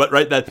 215, but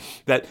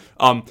that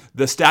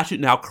the statute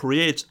now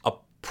creates a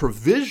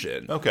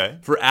provision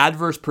for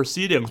adverse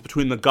proceedings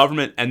between the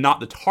government and not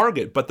the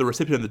target, but the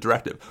recipient of the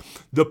directive.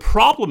 The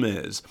problem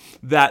is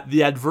that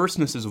the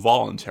adverseness is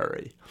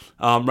voluntary,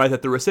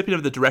 that the recipient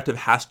of the directive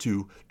has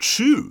to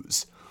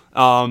choose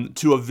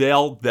to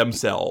avail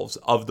themselves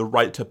of the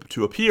right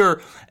to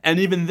appear. And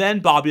even then,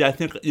 Bobby, I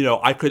think,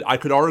 I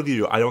could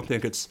argue, I don't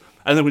think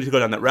we need to go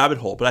down that rabbit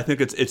hole, but I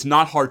think it's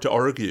not hard to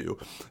argue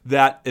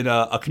that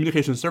a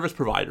communication service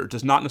provider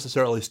does not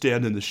necessarily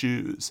stand in the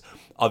shoes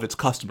of its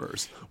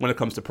customers when it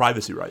comes to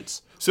privacy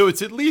rights. So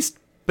it's at least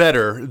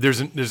better.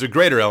 There's a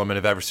greater element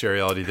of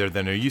adversariality there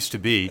than there used to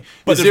be.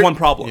 But there's one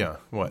problem. Yeah,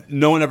 what?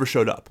 No one ever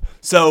showed up.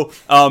 So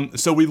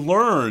we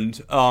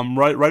learned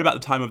right about the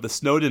time of the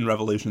Snowden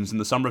revelations in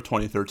the summer of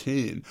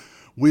 2013,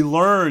 we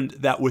learned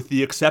that with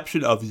the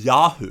exception of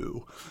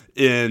Yahoo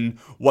in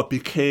what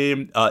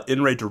became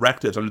in-ray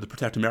directives under the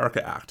Protect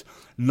America Act,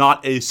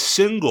 not a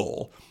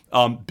single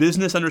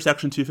business under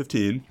Section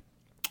 215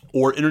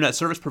 or internet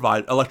service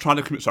provider,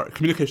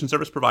 communication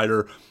service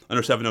provider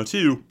under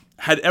 702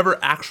 had ever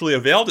actually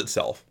availed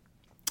itself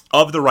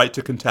of the right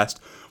to contest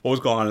what was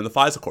going on in the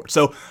FISA court.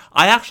 So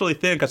I actually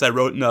think, as I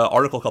wrote in an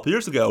article a couple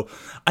years ago,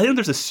 I think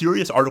there's a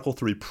serious Article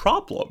 3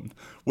 problem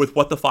with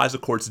what the FISA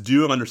court's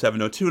doing under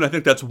 702, and I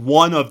think that's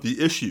one of the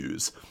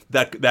issues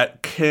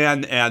that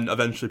can and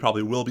eventually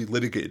probably will be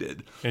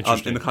litigated in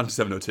the context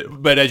of 702.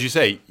 But as you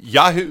say,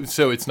 Yahoo,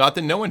 so it's not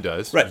that no one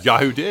does. Right.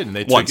 Yahoo did, and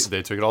they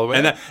took it all the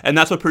way. And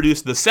that's what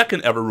produced the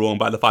second ever ruling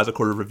by the FISA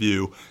Court of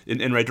Review in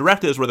in-ray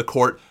directives, where the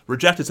court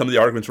rejected some of the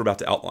arguments we're about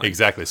to outline.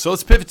 Exactly. So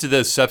let's pivot to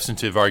those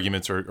substantive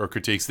arguments or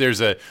critiques. There's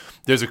a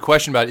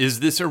question about,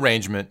 is this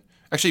arrangement...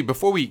 Actually,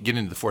 before we get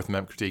into the Fourth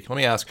Amendment critique, let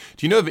me ask,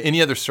 do you know of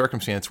any other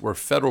circumstance where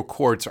federal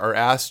courts are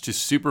asked to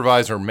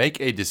supervise or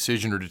make a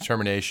decision or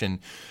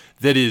determination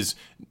that is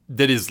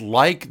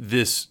like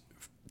this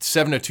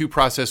 702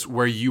 process,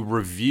 where you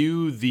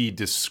review the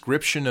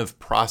description of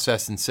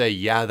process and say,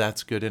 yeah,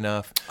 that's good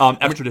enough?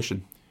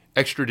 Extradition.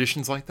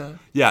 Extraditions like that?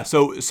 Yeah,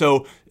 so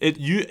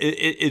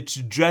it's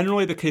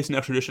generally the case in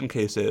extradition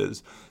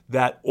cases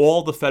that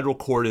all the federal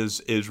court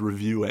is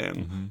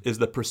reviewing is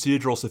the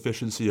procedural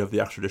sufficiency of the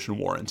extradition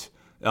warrant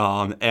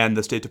and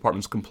the State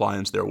Department's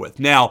compliance therewith.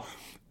 Now,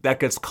 that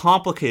gets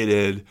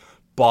complicated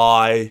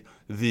by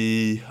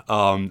the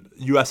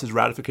U.S.'s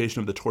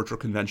ratification of the Torture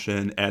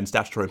Convention and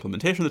statutory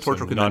implementation of the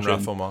Torture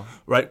Convention,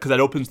 right? Because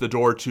that opens the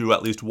door to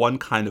at least one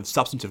kind of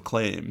substantive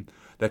claim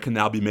that can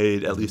now be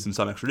made, at least in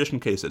some extradition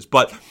cases.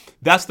 But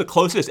that's the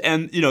closest.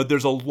 And,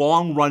 there's a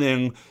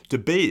long-running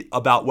debate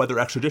about whether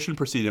extradition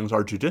proceedings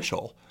are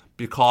judicial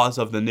because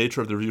of the nature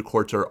of the review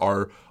courts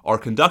are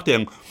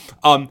conducting.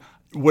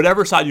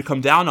 Whatever side you come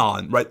down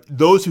on, right,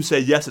 those who say,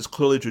 yes, it's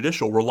clearly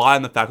judicial, rely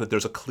on the fact that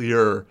there's a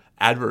clear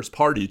adverse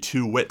party,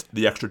 to wit,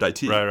 the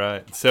extraditee.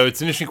 Right. So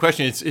it's an interesting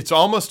question. It's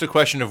almost a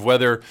question of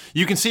whether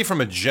you can see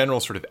from a general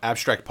sort of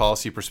abstract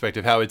policy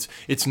perspective how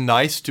it's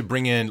nice to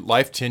bring in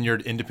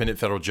life-tenured independent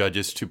federal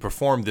judges to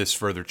perform this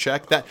further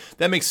check.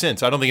 That makes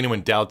sense. I don't think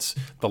anyone doubts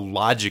the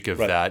logic of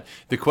that.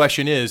 The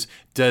question is,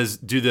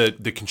 do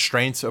the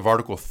constraints of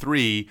Article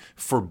 3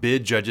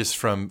 forbid judges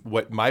from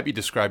what might be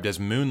described as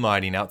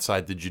moonlighting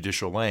outside the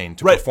judicial lane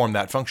to perform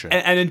that function?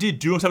 And indeed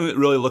doing something that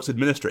really looks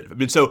administrative. I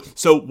mean, so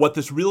what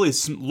this really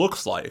looks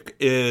like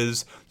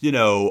is,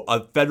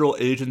 a federal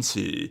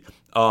agency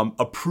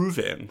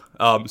approving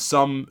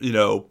some,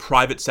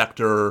 private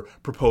sector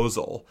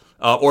proposal,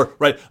 or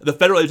the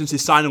federal agency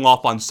signing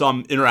off on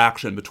some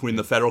interaction between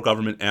the federal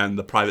government and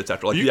the private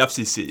sector, like the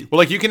FCC.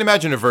 Well, you can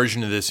imagine a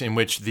version of this in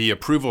which the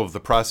approval of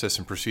the process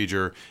and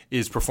procedure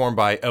is performed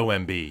by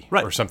OMB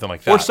or something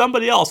like that. Or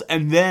somebody else,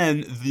 and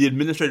then the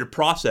administrative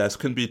process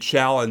can be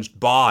challenged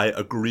by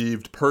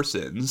aggrieved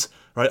persons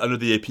right, under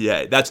the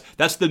APA.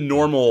 That's the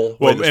normal way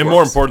Well, this and works.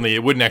 more importantly,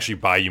 it wouldn't actually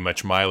buy you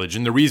much mileage.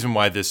 And the reason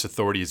why this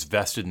authority is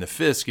vested in the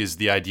FISC is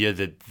the idea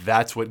that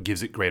that's what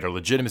gives it greater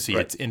legitimacy.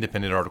 Right. It's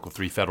independent Article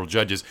 3 federal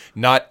judges,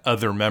 not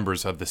other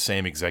members of the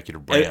same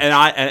executive branch.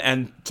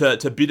 And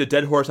to beat a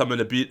dead horse, I'm going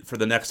to beat for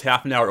the next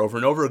half an hour over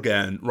and over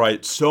again,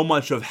 right? So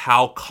much of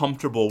how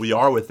comfortable we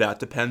are with that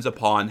depends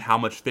upon how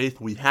much faith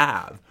we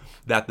have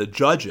that the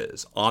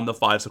judges on the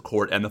FISA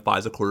court and the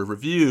FISA Court of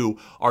Review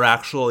are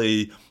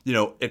actually,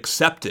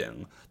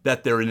 accepting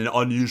that they're in an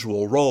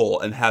unusual role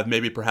and have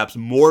maybe perhaps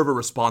more of a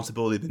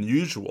responsibility than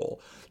usual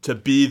to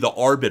be the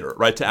arbiter,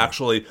 right? To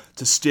actually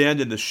to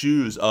stand in the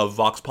shoes of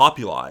Vox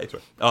Populi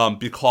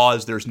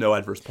because there's no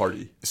adverse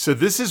party. So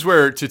this is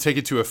where, to take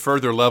it to a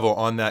further level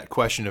on that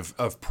question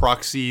of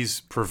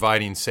proxies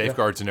providing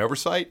safeguards and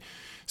oversight.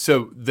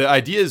 So the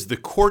idea is the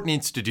court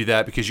needs to do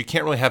that because you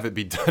can't really have it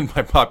be done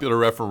by popular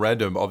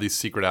referendum, all these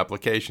secret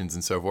applications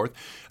and so forth.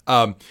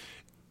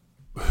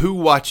 Who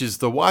watches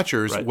the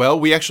watchers? Right. Well,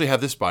 we actually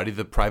have this body,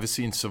 the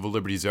Privacy and Civil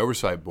Liberties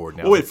Oversight Board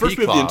now. Oh, wait, the first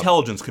we have the PCLOB.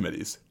 intelligence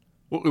committees.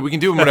 Well, we can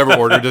do them in whatever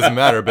order, it doesn't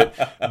matter. But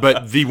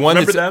the one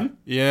Remember that's them?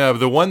 Yeah,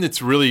 the one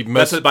that's really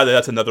most. By the way,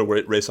 that's another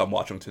race I'm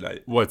watching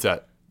tonight. What's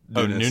that?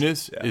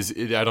 Nunes.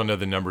 Yeah. I don't know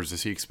the numbers.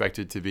 Is he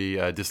expected to be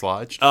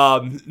dislodged?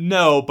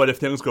 No, but if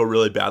things go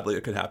really badly,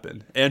 it could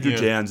happen. Andrew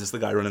Jans is the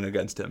guy running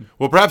against him.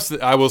 Well, perhaps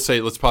I will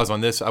say, let's pause on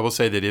this. I will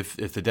say that if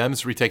the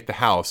Dems retake the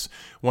House,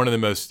 one of the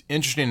most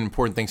interesting and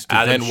important things to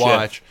Adam then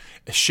watch,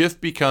 Schiff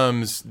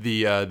becomes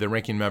the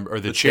ranking member or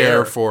the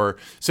chair chair. for.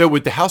 So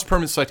with the House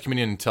Permanent Select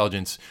Committee on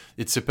Intelligence,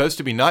 it's supposed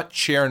to be not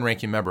chair and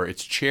ranking member.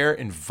 It's chair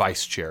and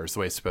vice chair is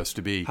the way it's supposed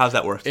to be. How's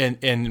that work?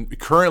 And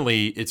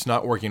currently, it's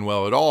not working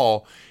well at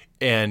all.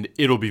 And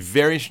it'll be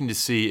very interesting to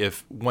see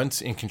if,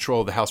 once in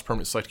control of the House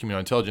Permanent Select Committee on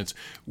Intelligence,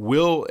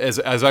 will, as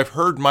I've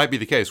heard might be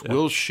the case,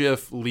 will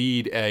Schiff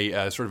lead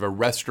a sort of a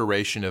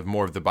restoration of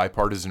more of the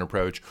bipartisan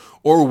approach,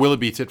 or will it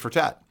be tit for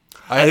tat?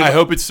 I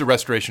hope it's the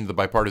restoration of the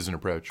bipartisan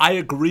approach. I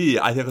agree.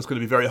 I think it's going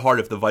to be very hard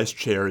if the vice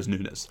chair is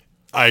Nunes.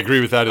 I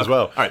agree with that as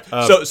well. All right.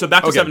 So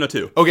back to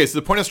 702. Okay, so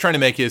the point I was trying to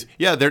make is,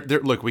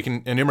 look, we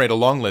can enumerate a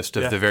long list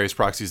of the various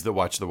proxies that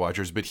watch the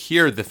watchers, but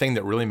here the thing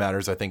that really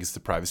matters, I think, is the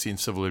Privacy and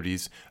Civil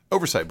Liberties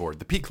Oversight Board,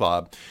 the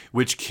PCLOB,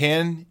 which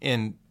can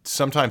and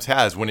sometimes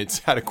has, when it's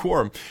had a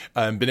quorum,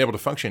 been able to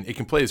function. It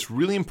can play this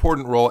really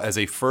important role as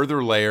a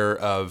further layer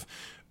of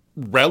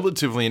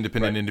relatively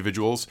independent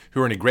individuals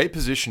who are in a great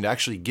position to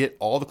actually get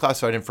all the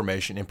classified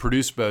information and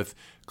produce both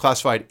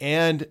classified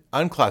and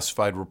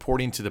unclassified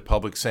reporting to the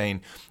public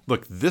saying,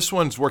 look, this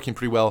one's working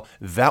pretty well,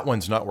 that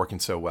one's not working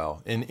so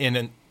well.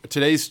 In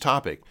today's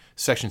topic,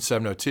 Section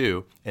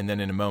 702, and then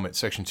in a moment,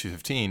 Section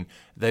 215,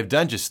 they've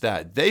done just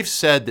that. They've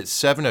said that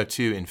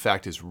 702, in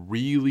fact, is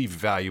really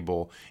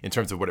valuable in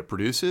terms of what it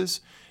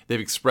produces. They've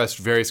expressed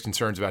various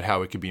concerns about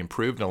how it could be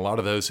improved, and a lot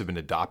of those have been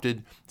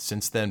adopted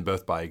since then,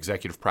 both by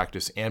executive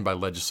practice and by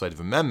legislative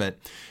amendment.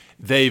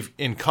 They've,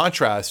 in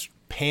contrast,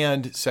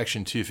 panned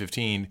Section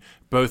 215,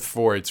 both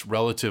for its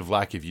relative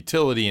lack of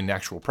utility in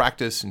actual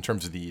practice in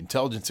terms of the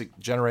intelligence it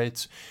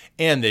generates,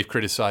 and they've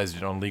criticized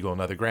it on legal and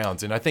other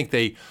grounds. And I think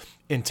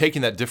in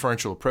taking that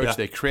differential approach,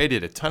 they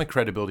created a ton of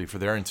credibility for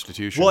their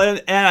institution. Well,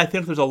 and I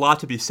think there's a lot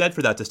to be said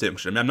for that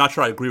distinction. I mean, I'm not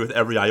sure I agree with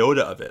every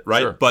iota of it,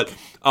 right? Sure. But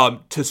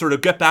to sort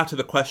of get back to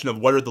the question of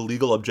what are the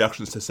legal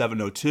objections to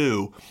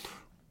 702,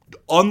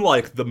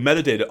 unlike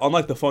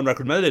the phone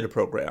record metadata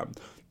program,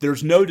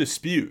 there's no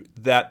dispute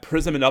that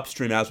PRISM and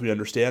Upstream, as we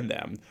understand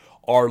them,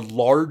 are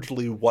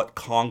largely what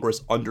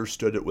Congress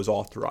understood it was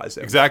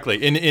authorizing.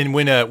 Exactly. And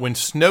when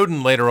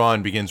Snowden later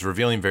on begins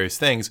revealing various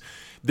things,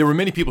 there were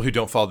many people who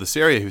don't follow this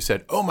area who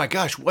said, oh my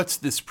gosh, what's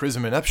this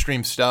PRISM and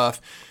Upstream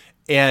stuff?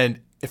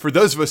 And for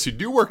those of us who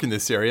do work in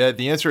this area,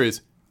 the answer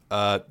is,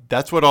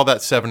 that's what all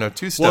that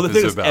 702 stuff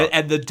is about.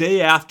 And the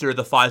day after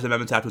the FISA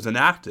Amendments Act was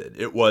enacted,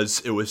 it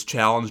was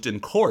challenged in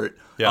court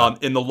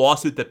in the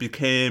lawsuit that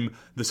became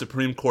the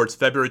Supreme Court's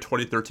February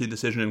 2013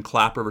 decision in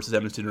Clapper versus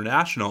Amnesty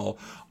International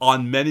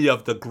on many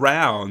of the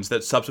grounds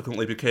that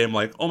subsequently became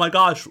like, oh my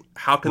gosh,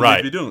 how can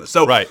we be doing this?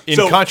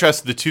 In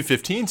contrast to the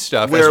 215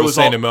 stuff, as we'll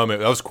say in a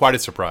moment, that was quite a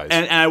surprise.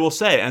 And I will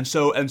say, and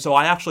so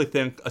I actually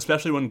think,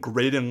 especially when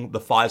grading the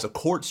FISA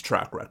court's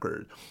track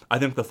record, I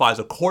think the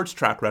FISA court's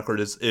track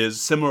record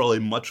is similarly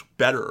much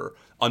better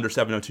under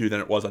 702 than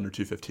it was under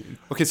 215.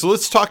 Okay, so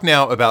let's talk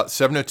now about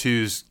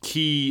 702's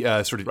key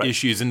sort of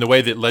issues and the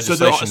way that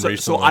legislation recently...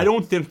 So I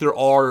don't think there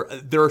are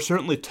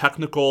certainly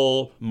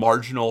technical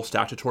marginal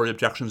statutory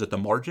objections at the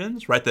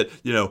margins, right? That,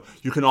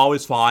 you can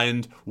always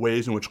find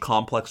ways in which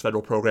complex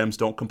federal programs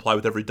don't comply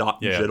with every dot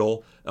and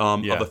jittle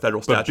of a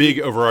federal statute. But big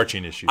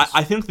overarching issues.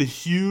 I think the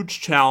huge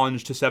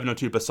challenge to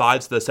 702,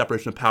 besides the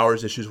separation of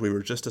powers issues we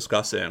were just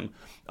discussing,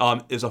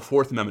 is a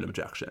Fourth Amendment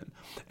objection.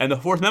 And the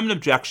Fourth Amendment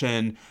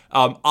objection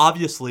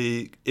obviously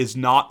is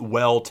not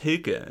well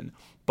taken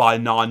by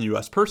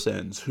non-U.S.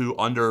 persons who,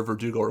 under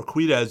Verdugo or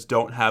Quides,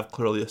 don't have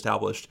clearly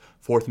established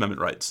Fourth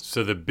Amendment rights.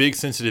 So the big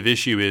sensitive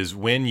issue is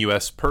when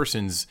U.S.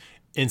 persons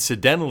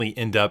incidentally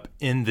end up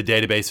in the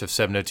database of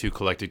 702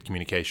 collected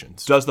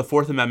communications. Does the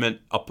Fourth Amendment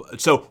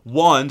does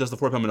the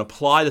Fourth Amendment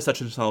apply to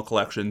such incidental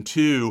collection?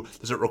 2,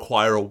 does it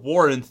require a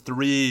warrant?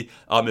 3,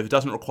 if it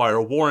doesn't require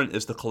a warrant,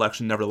 is the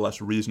collection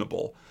nevertheless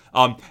reasonable?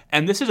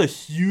 And this is a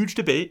huge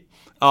debate.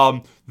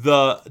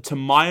 To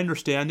my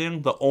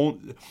understanding,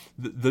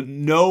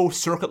 no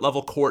circuit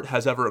level court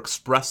has ever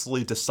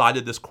expressly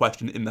decided this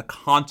question in the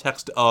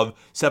context of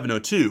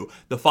 702.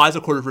 The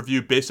FISA Court of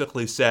Review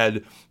basically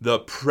said the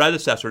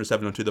predecessor to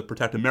 702, the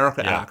Protect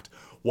America Act,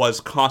 was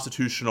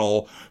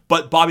constitutional.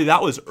 But Bobby,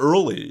 that was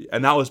early,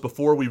 and that was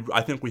before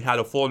I think we had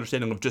a full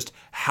understanding of just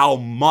how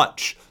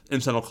much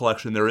incidental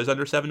collection there is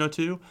under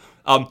 702.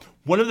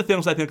 One of the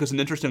things I think is an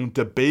interesting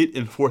debate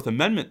in Fourth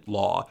Amendment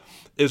law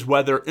is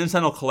whether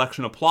incidental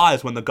collection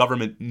applies when the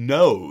government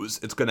knows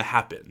it's going to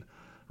happen,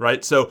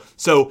 right? So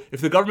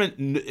if the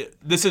government,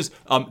 this is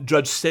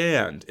Judge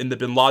Sand in the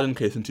Bin Laden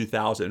case in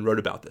 2000 wrote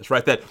about this,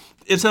 right? That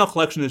incidental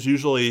collection is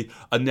usually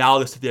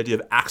analogous to the idea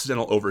of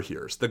accidental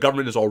overhears. The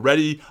government is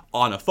already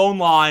on a phone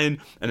line,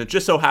 and it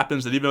just so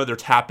happens that even though they're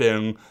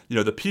tapping,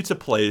 the pizza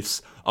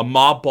place, a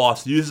mob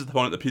boss uses the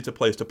phone at the pizza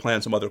place to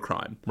plan some other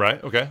crime.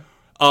 Right. Okay.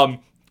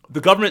 The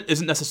government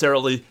isn't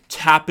necessarily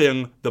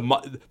tapping the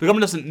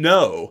government doesn't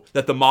know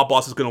that the mob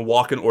boss is going to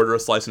walk in, order a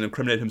slice, and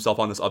incriminate himself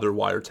on this other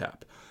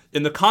wiretap.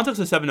 In the context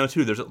of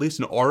 702, there's at least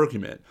an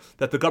argument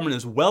that the government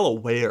is well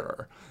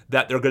aware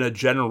that they're going to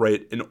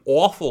generate an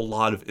awful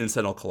lot of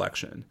incidental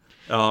collection,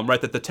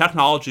 right? That the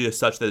technology is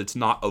such that it's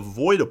not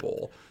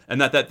avoidable,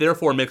 and that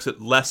therefore makes it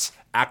less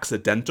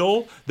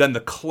accidental than the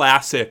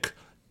classic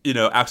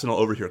accidental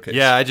overhear case.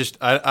 Yeah,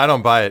 I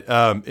don't buy it.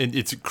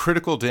 It's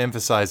critical to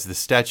emphasize the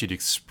statute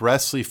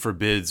expressly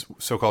forbids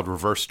so-called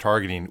reverse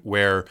targeting,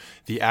 where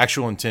the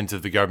actual intent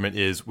of the government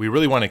is we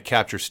really want to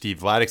capture Steve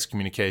Vladek's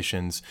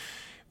communications.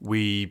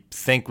 We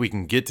think we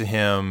can get to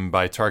him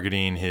by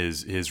targeting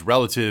his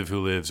relative who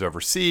lives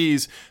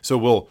overseas. So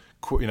we'll,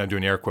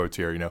 doing air quotes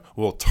here,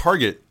 we'll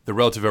target the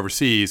relative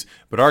overseas,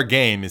 but our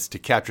game is to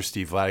capture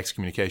Steve Vladek's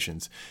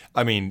communications.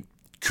 I mean,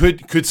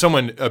 Could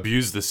someone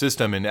abuse the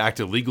system and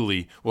act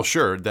illegally? Well,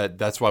 sure.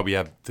 That's why we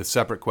have the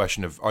separate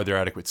question of are there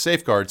adequate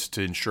safeguards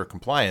to ensure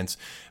compliance?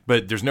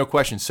 But there's no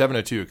question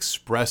 702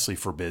 expressly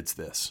forbids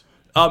this.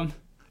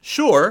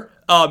 Sure.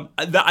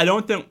 I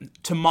don't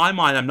think, to my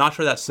mind, I'm not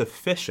sure that's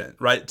sufficient,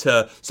 right?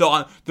 The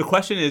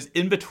question is,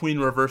 in between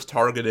reverse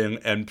targeting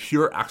and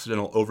pure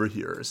accidental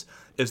overhears,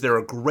 is there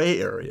a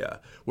gray area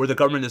where the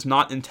government is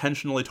not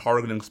intentionally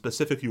targeting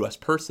specific U.S.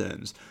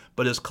 persons,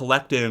 but is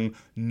collecting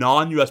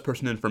non-U.S.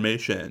 person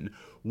information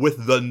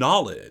with the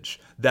knowledge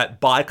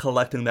that by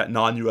collecting that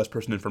non-U.S.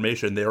 person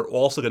information, they are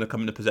also going to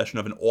come into possession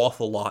of an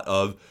awful lot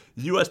of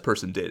U.S.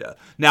 person data.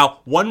 Now,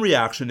 one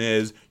reaction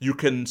is you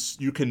can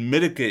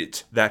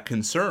mitigate that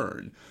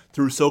concern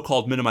through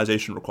so-called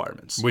minimization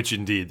requirements, which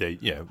indeed they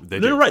do.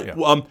 No, right.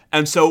 Yeah.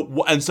 And so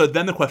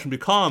then the question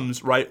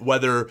becomes, right,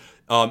 whether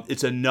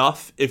it's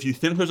enough if you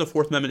think there's a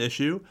Fourth Amendment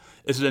issue.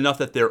 Is it enough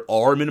that there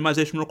are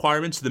minimization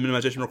requirements? The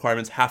minimization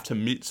requirements have to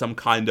meet some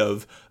kind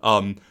of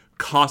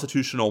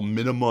constitutional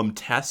minimum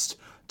test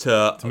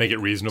to make it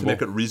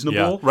reasonable.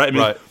 Yeah, right? I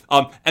mean, right.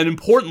 And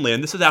importantly,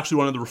 and this is actually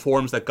one of the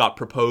reforms that got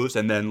proposed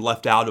and then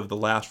left out of the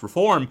last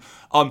reform,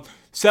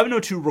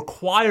 702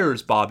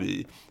 requires,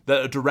 Bobby,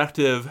 that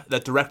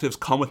directives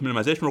come with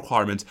minimization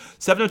requirements.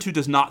 702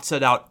 does not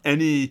set out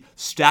any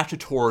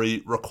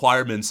statutory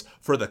requirements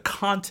for the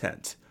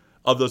content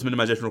of those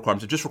minimization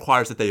requirements. It just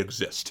requires that they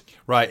exist.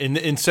 Right,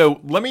 and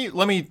so let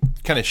me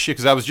kind of shift,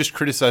 because I was just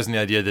criticizing the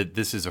idea that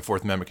this is a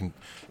Fourth Amendment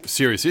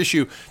serious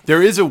issue.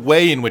 There is a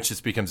way in which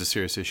this becomes a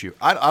serious issue.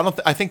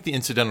 I think the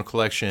incidental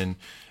collection.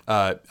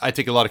 I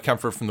take a lot of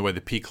comfort from the way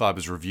the P Club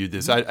has reviewed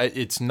this.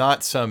 It's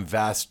not some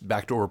vast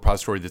backdoor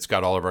repository that's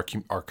got all of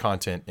our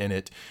content in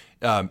it.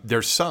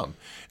 There's some,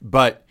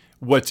 but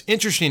what's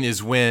interesting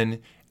is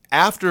when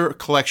after a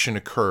collection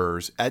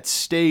occurs at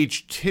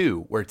stage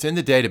 2, where it's in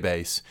the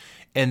database.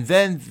 And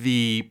then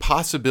the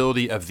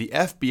possibility of the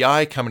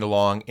FBI coming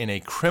along in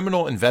a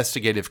criminal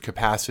investigative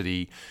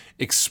capacity,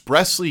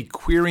 expressly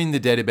querying the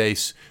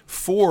database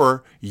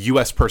for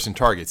U.S. person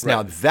targets. Right.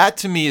 Now, that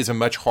to me is a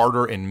much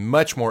harder and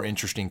much more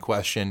interesting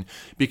question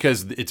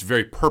because it's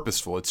very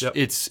purposeful.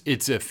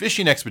 It's a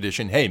fishing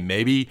expedition. Hey,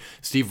 maybe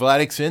Steve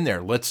Vladek's in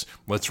there. Let's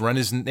run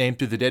his name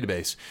through the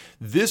database.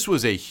 This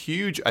was a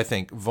huge, I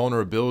think,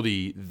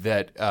 vulnerability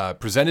that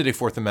presented a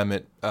Fourth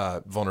Amendment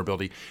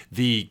vulnerability.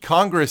 The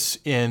Congress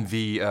in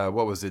the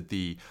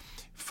the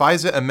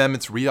FISA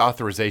Amendments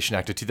Reauthorization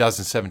Act of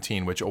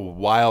 2017, which a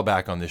while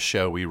back on this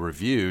show we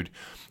reviewed,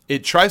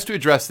 it tries to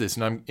address this,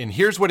 and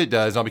here's what it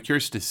does. I'll be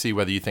curious to see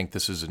whether you think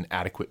this is an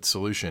adequate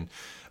solution.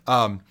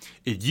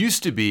 It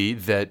used to be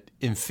that,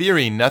 in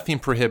theory, nothing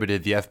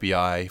prohibited the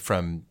FBI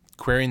from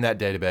querying that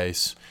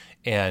database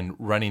and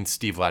running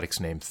Steve Vladek's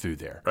name through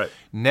there. Right.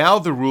 Now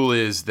the rule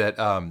is that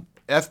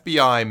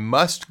FBI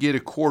must get a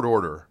court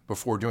order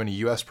before doing a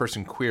U.S.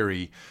 person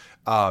query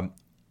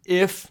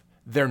if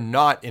they're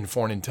not in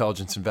foreign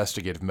intelligence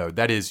investigative mode.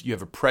 That is, you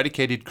have a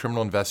predicated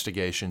criminal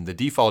investigation. The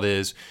default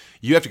is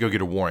you have to go get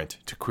a warrant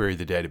to query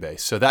the database.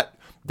 So that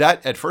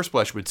that at first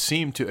blush would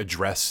seem to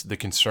address the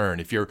concern.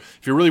 If you're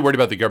really worried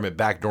about the government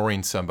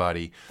backdooring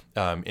somebody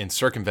and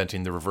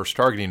circumventing the reverse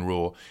targeting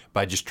rule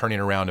by just turning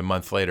around a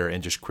month later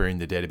and just querying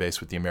the database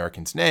with the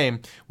American's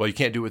name, well, you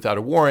can't do it without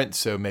a warrant,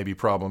 so maybe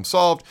problem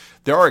solved.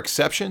 There are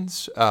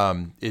exceptions.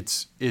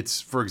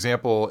 It's for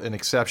example an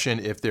exception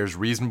if there's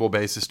reasonable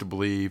basis to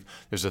believe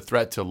there's a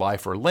threat to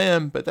life or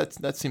limb, but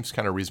that seems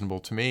kind of reasonable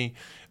to me.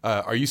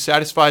 Are you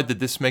satisfied that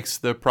this makes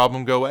the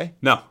problem go away?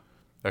 No.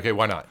 Okay,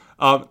 why not?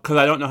 Because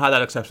I don't know how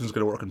that exception is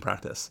going to work in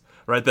practice,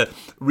 right? A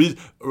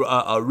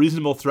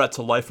reasonable threat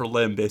to life or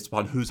limb based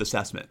upon whose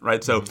assessment,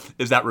 right? So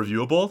is that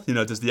reviewable?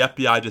 Does the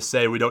FBI just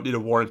say we don't need a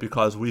warrant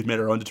because we've made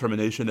our own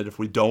determination that if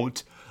we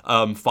don't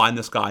find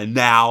this guy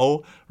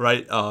now,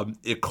 right,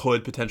 it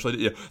could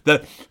potentially.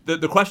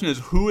 The question is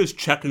who is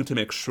checking to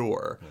make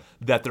sure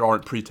that there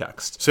aren't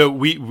pretexts. So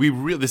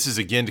this is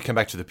again to come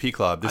back to the P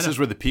Club. This is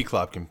where the P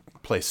Club can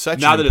play such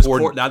now an that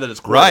important. Now that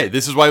it's court. Right.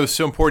 This is why it was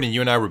so important.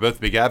 You and I were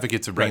both big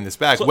advocates of bringing this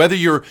back. So, whether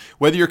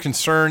your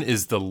concern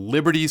is the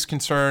liberties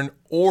concern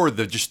or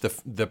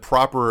the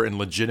proper and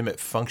legitimate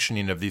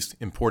functioning of these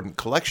important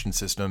collection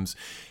systems,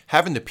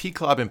 having the P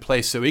Club in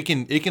place so it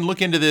can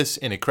look into this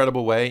in a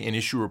credible way and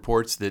issue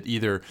reports that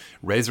either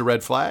raise a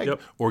red flag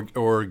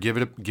or give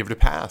it a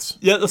pass.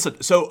 Yeah,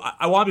 listen. So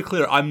I want to be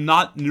clear. I'm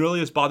not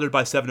nearly as bothered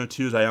by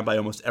 702 as I am by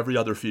almost every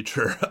other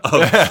feature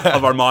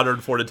of our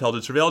modern foreign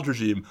intelligence surveillance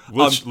regime.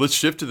 Let's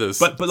shift to this.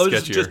 But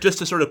just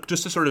to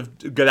sort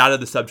of get out of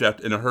the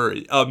subject in a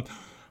hurry.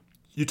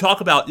 You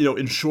talk about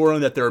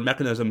ensuring that there are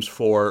mechanisms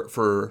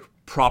for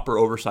proper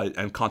oversight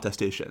and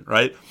contestation,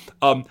 right?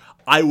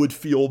 I would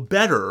feel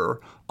better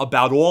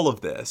about all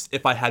of this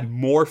if I had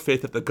more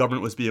faith that the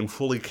government was being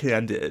fully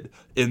candid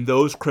in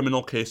those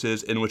criminal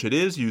cases in which it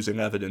is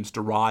using evidence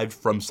derived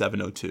from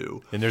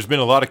 702. And there's been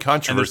a lot of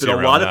controversy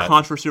around that.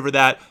 Controversy over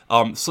that.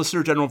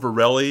 Solicitor General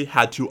Varelli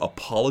had to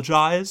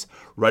apologize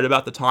right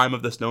about the time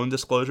of the Snowden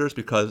disclosures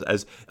because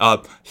as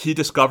he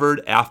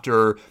discovered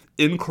after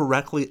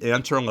incorrectly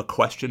answering a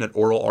question at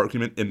oral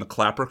argument in the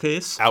Clapper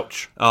case.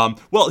 Ouch.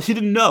 Well, he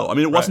didn't know. I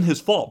mean, it wasn't his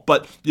fault.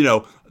 But,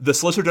 the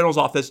Solicitor General's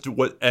office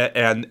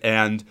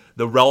and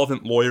the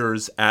relevant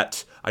lawyers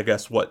at, I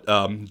guess,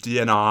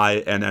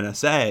 DNI and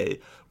NSA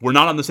were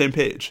not on the same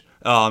page.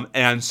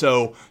 And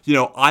so,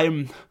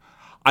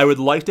 I would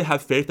like to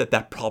have faith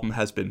that problem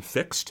has been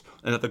fixed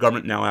and that the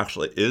government now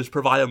actually is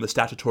providing the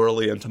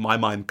statutorily and, to my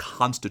mind,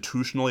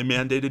 constitutionally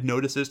mandated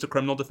notices to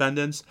criminal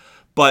defendants.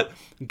 But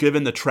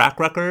given the track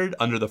record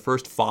under the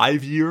first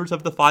 5 years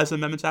of the FISA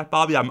Amendments Act,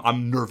 Bobby,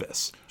 I'm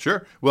nervous.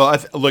 Sure. Well,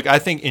 I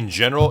think in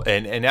general,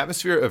 an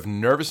atmosphere of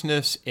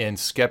nervousness and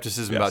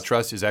skepticism about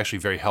trust is actually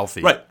very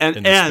healthy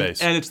in this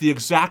space. And it's the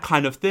exact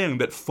kind of thing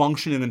that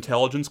functioning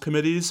intelligence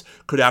committees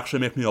could actually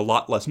make me a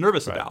lot less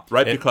nervous about,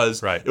 right?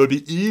 Because it would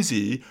be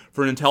easy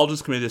for an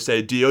intelligence committee to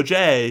say,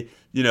 DOJ,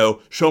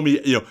 show me,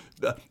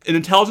 an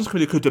intelligence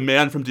committee could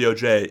demand from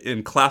DOJ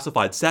in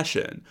classified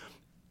session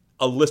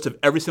a list of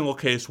every single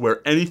case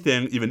where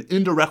anything, even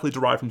indirectly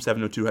derived from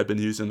 702, had been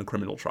used in the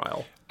criminal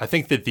trial. I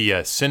think that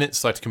the Senate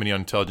Select Committee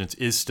on Intelligence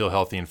is still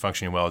healthy and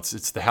functioning well.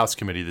 It's the House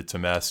committee that's a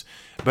mess.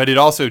 But it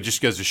also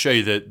just goes to show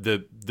you that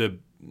the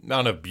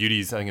amount of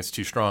beauties, I think it's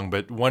too strong,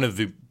 but one of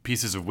the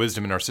pieces of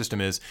wisdom in our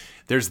system is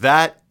there's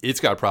that,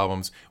 it's got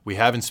problems. We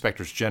have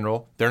inspectors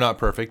general. They're not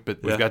perfect,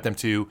 but we've got them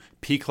too.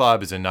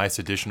 P-Club is a nice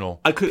additional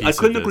piece I couldn't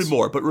of this. agree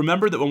more. But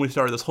remember that when we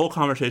started this whole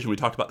conversation, we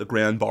talked about the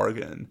grand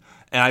bargain.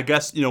 And I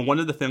guess, one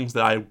of the things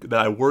that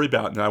I worry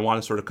about and I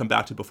want to sort of come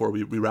back to before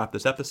we wrap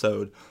this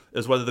episode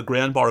is whether the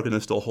grand bargain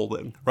is still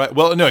holding. Right.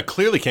 Well, no, it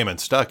clearly came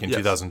unstuck in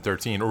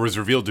 2013 or was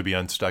revealed to be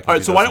unstuck in 2013. All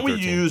right, so why don't we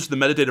use the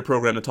metadata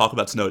program to talk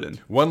about Snowden?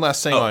 One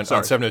last thing on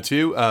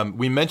 702.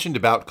 We mentioned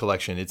about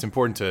collection. It's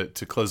important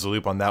to close the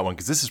loop on that one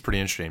because this is pretty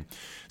interesting.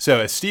 So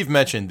as Steve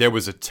mentioned, there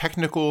was a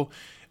technical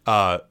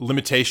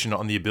limitation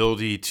on the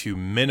ability to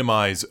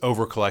minimize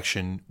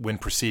overcollection when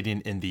proceeding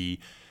in the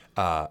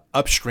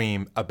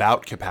upstream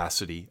about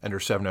capacity under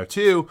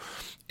 702.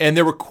 And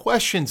there were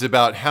questions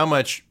about how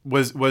much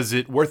was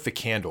it worth the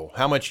candle?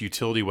 How much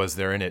utility was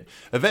there in it?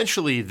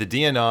 Eventually, the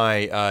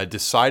DNI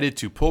decided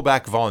to pull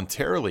back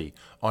voluntarily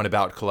on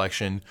about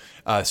collection,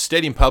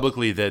 stating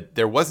publicly that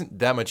there wasn't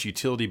that much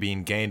utility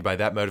being gained by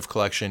that mode of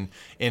collection.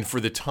 And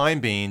for the time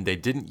being, they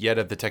didn't yet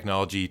have the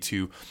technology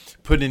to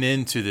put an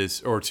end to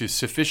this or to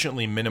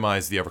sufficiently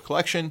minimize the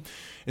overcollection.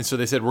 And so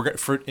they said,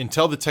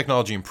 until the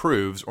technology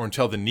improves or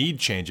until the need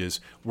changes,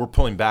 we're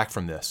pulling back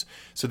from this.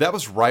 So that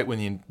was right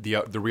when the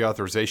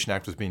Reauthorization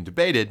Act was being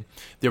debated.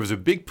 There was a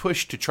big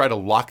push to try to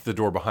lock the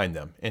door behind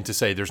them and to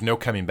say there's no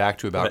coming back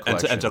to about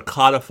collection. And to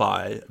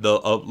codify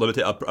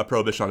a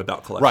prohibition on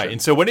about collection. Right.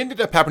 And so what ended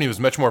up happening was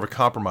much more of a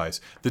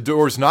compromise. The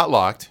door is not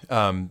locked.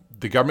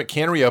 The government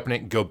can reopen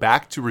it and go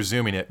back to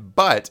resuming it.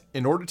 But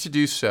in order to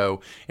do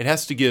so, it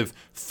has to give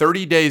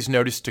 30 days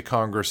notice to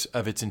Congress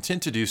of its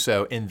intent to do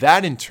so. And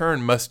that in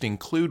turn must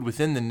include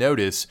within the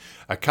notice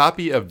a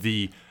copy of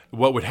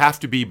what would have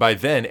to be by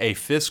then a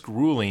FISC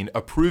ruling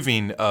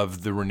approving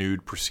of the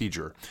renewed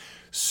procedure.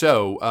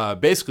 So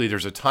basically,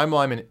 there's a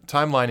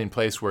timeline in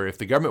place where if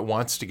the government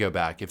wants to go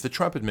back, if the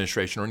Trump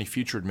administration or any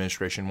future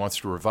administration wants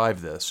to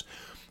revive this,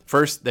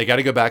 first, they got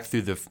to go back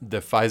through the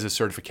FISA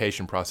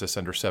certification process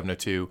under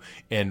 702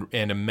 and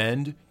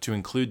amend to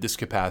include this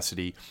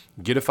capacity,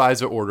 get a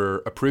FISA order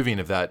approving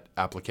of that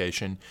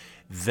application,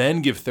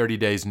 then give 30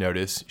 days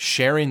notice,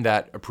 sharing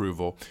that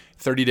approval,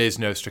 30 days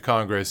notice to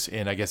Congress,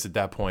 and I guess at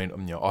that point,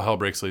 all hell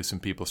breaks loose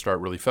and people start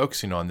really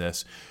focusing on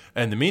this.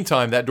 And in the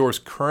meantime, that door is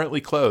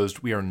currently closed.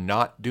 We are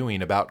not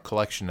doing about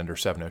collection under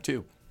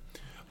 702.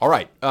 All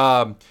right.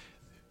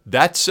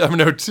 That's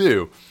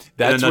 702.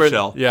 That's in a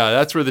nutshell.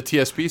 That's where the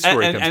TSP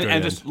story comes to an and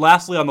end. just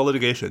lastly on the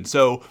litigation.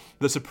 So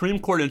the Supreme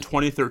Court in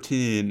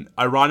 2013,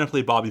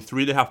 ironically, Bobby,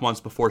 3.5 months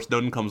before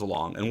Snowden comes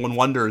along, and one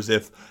wonders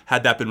if,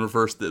 had that been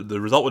reversed,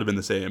 the result would have been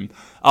the same.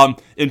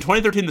 In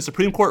 2013, the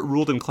Supreme Court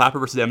ruled in Clapper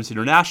versus Amnesty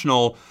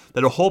International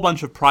that a whole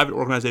bunch of private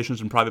organizations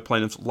and private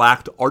plaintiffs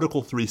lacked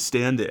Article III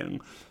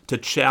standing to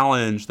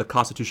challenge the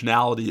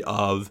constitutionality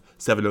of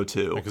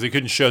 702. Because they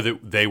couldn't show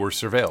that they were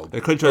surveilled.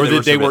 They couldn't show or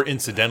that they were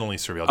incidentally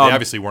surveilled. They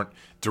obviously weren't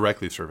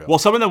directly surveilled. Well,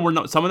 some of them were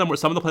not. Some of the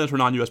plaintiffs were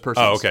non-U.S.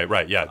 persons. Oh, okay,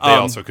 right, yeah. They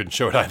also couldn't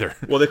show it either.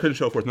 Well, they couldn't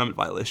show a Fourth Amendment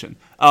violation.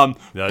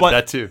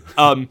 That too.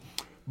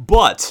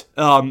 But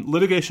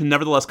litigation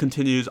nevertheless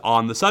continues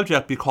on the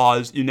subject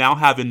because you now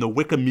have in the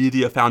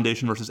Wikimedia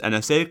Foundation versus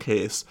NSA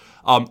case,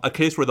 a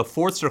case where the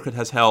Fourth Circuit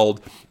has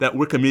held that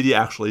Wikimedia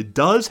actually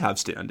does have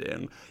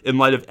standing in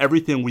light of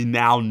everything we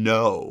now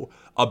know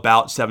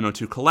about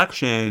 702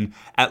 collection,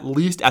 at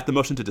least at the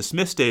motion to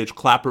dismiss stage,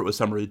 Clapper it was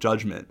summary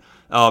judgment,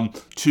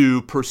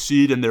 to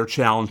proceed in their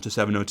challenge to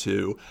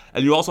 702.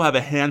 And you also have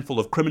a handful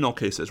of criminal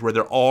cases where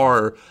there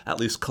are at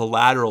least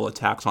collateral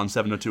attacks on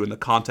 702 in the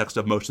context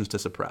of motions to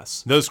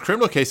suppress. Those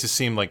criminal cases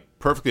seem like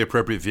perfectly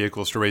appropriate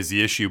vehicles to raise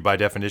the issue. By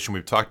definition,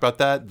 we've talked about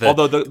that.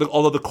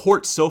 Although the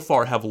courts so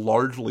far have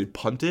largely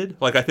punted.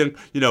 Like, I think,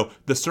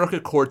 the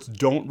circuit courts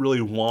don't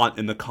really want,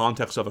 in the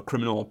context of a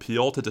criminal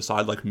appeal, to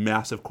decide like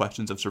massive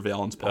questions of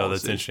surveillance policy. Oh,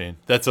 that's interesting.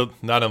 That's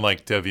not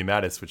unlike Doe v.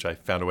 Mattis, which I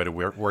found a way to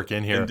work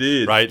in here.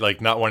 Indeed. Right?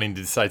 Like not wanting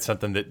to decide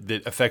something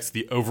that affects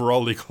the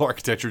overall legal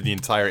architecture of the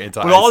entire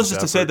anti-ISIS But all this is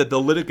effort. to say that the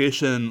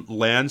litigation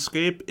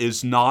landscape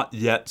is not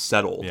yet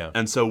settled. Yeah.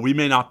 And so we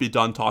may not be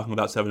done talking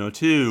about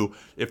 702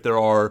 if there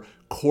are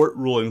court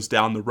rulings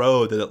down the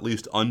road that at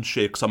least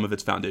unshake some of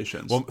its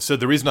foundations. Well, so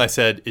the reason I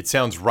said it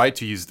sounds right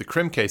to use the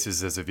crim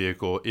cases as a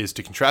vehicle is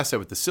to contrast that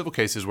with the civil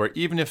cases where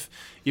even if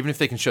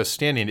they can show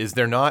standing, is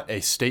there not a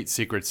state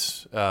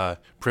secrets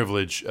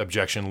privilege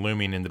objection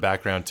looming in the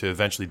background to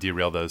eventually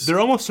derail those? There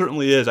almost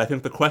certainly is. I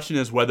think the question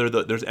is whether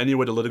there's any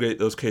way to litigate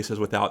those cases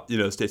without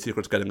state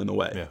secrets getting in the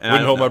way. Yeah. And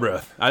Wouldn't hold my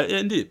breath.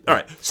 Indeed. All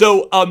right.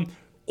 So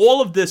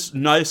all of this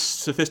nice,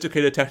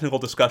 sophisticated technical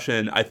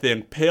discussion, I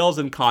think, pales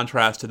in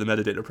contrast to the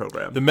metadata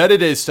program. The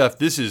metadata stuff,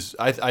 this is,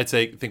 I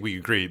think we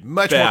agree,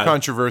 much Bad. more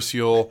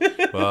controversial.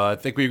 I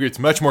think we agree it's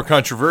much more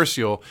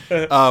controversial.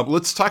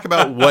 Let's talk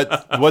about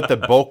what the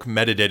bulk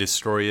metadata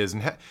story is.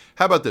 And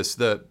how about this?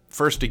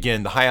 First,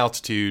 again, the high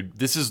altitude,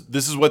 this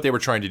is what they were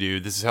trying to do.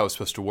 This is how it's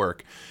supposed to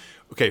work.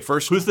 Okay,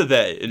 first. Who's the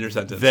they in your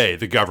sentence? They,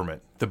 the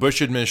government, the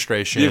Bush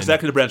administration. The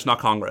executive branch, not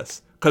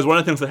Congress. Because one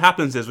of the things that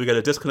happens is we get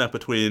a disconnect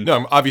between. No,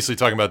 I'm obviously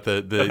talking about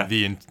the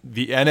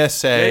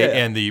NSA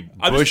and the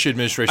Bush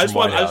administration. I just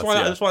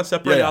want to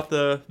separate out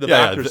the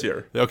actors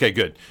here. Okay,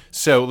 good.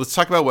 So let's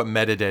talk about what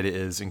metadata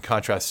is in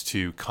contrast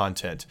to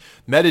content.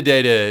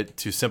 Metadata,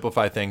 to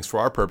simplify things for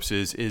our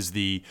purposes, is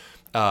the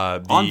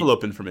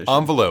envelope information.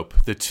 Envelope,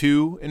 the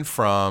to and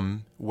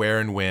from, where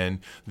and when,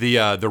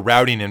 the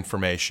routing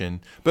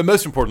information, but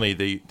most importantly,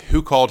 the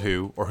who called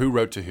who or who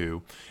wrote to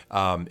who,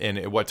 and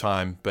at what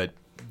time, but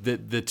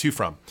the to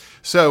from.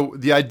 So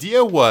the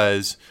idea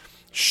was,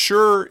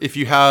 sure, if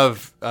you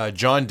have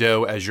John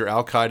Doe as your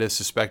Al-Qaeda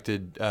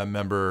suspected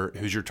member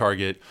who's your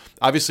target,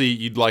 obviously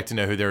you'd like to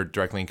know who they're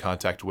directly in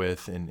contact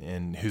with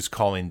and who's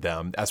calling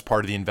them as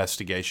part of the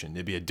investigation.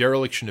 It'd be a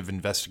dereliction of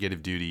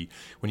investigative duty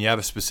when you have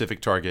a specific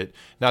target,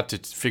 not to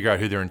figure out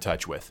who they're in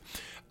touch with.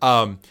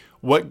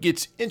 What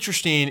gets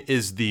interesting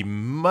is the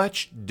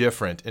much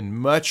different and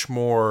much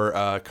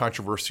more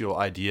controversial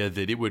idea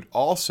that it would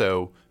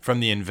also,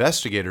 from the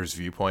investigator's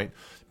viewpoint,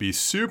 be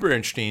super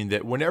interesting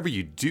that whenever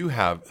you do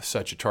have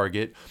such a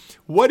target,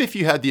 what if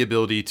you had the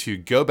ability to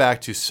go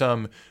back to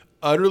some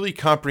utterly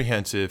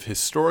comprehensive,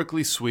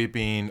 historically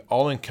sweeping,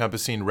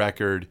 all-encompassing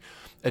record,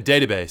 a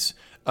database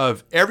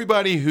of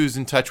everybody who's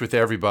in touch with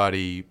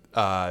everybody,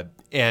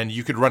 and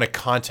you could run a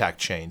contact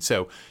chain.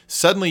 So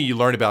suddenly you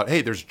learn about,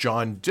 hey, there's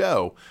John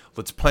Doe.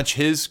 Let's punch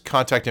his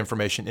contact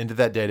information into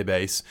that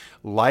database,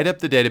 light up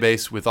the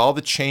database with all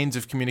the chains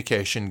of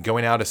communication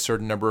going out a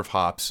certain number of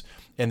hops,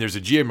 and there's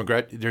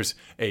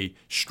a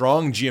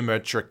strong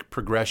geometric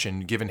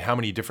progression given how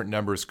many different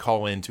numbers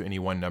call into any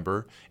one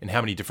number and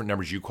how many different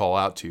numbers you call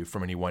out to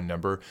from any one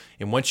number.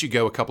 And once you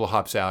go a couple of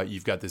hops out,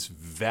 you've got this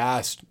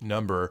vast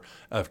number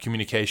of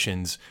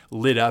communications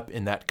lit up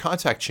in that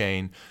contact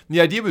chain. And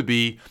the idea would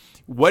be,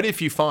 what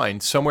if you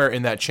find somewhere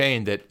in that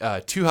chain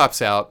that 2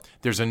 hops out,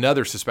 there's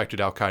another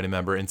suspected Al-Qaeda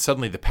member, and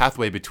suddenly the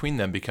pathway between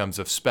them becomes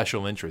of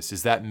special interest?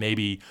 Is that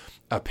maybe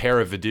a pair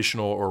of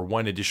additional or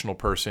one additional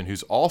person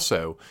who's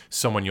also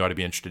someone you ought to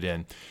be interested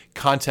in?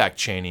 Contact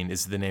chaining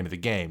is the name of the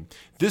game.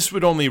 This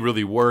would only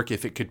really work,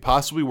 if it could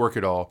possibly work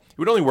at all, it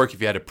would only work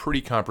if you had a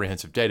pretty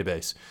comprehensive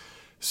database.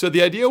 So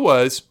the idea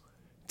was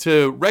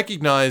to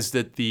recognize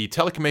that the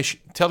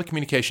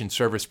telecommunication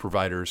service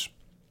providers,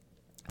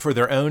 for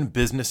their own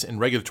business and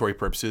regulatory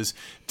purposes,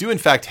 do in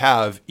fact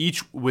have,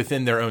 each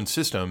within their own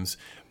systems,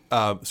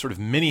 sort of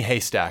mini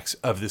haystacks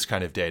of this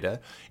kind of data.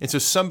 And so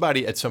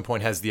somebody at some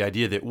point has the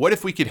idea that what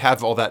if we could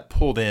have all that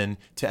pulled in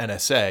to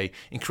NSA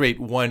and create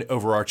one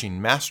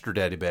overarching master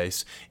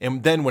database,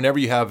 and then whenever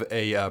you have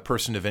a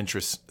person of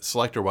interest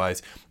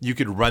selector-wise, you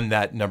could run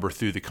that number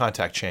through the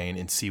contact chain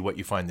and see what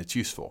you find that's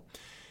useful.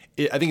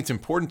 I think it's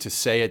important to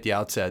say at the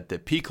outset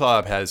that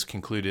PCLOB has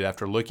concluded,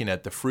 after looking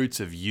at the fruits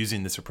of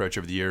using this approach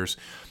over the years,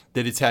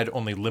 that it's had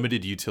only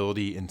limited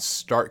utility, in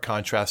stark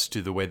contrast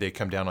to the way they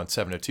come down on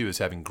 702 as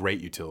having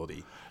great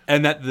utility.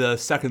 And that the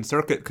Second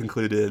Circuit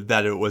concluded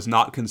that it was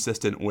not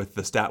consistent with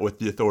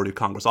the authority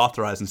Congress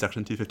authorized in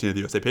Section 215 of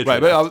the USA Patriot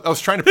Act. Right, but I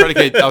was trying to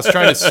predicate. I was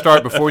trying to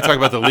start before we talk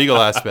about the legal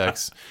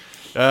aspects.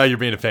 You're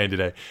being a pain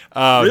today.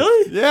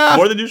 Really? Yeah.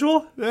 More than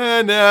usual?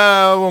 No,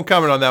 I won't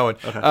comment on that one.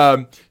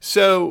 Okay.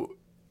 So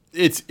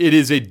it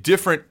is a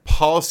different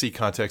policy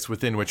context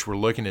within which we're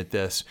looking at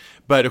this.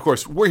 But of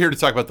course, we're here to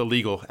talk about the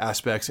legal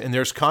aspects, and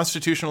there's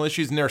constitutional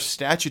issues and there are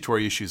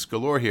statutory issues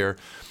galore here.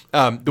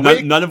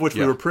 None of which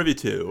we were privy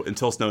to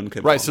until Snowden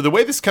came along. Right. So the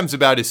way this comes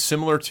about is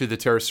similar to the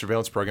terrorist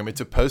surveillance program.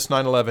 It's a post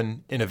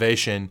 9/11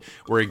 innovation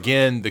where,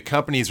 again, the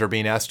companies are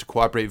being asked to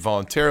cooperate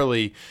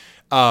voluntarily.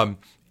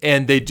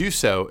 And they do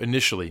so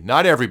initially.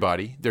 Not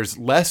everybody. There's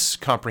less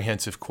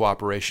comprehensive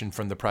cooperation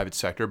from the private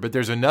sector, but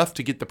there's enough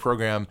to get the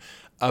program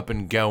up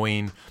and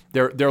going.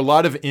 There are a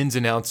lot of ins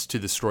and outs to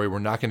the story. We're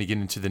not going to get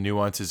into the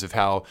nuances of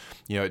how,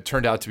 it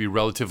turned out to be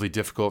relatively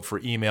difficult for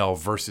email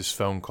versus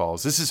phone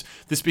calls.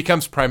 This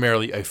becomes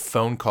primarily a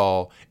phone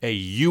call, a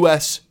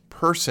U.S.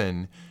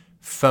 person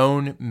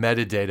phone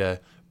metadata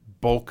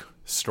bulk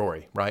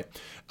story, right?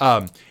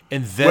 And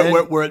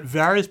then we're at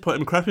various points.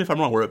 And correct me if I'm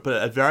wrong. But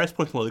at various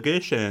points in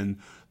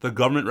litigation, the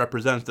government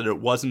represents that it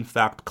was in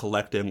fact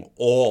collecting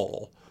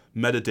all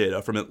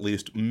metadata from at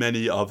least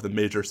many of the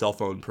major cell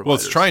phone providers. Well,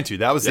 it's trying to.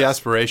 That was the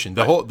aspiration.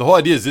 The whole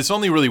idea is this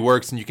only really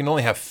works, and you can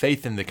only have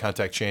faith in the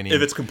contact chaining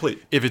if it's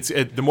complete.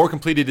 The more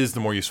complete it is, the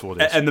more useful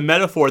it is. And the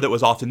metaphor that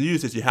was often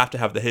used is you have to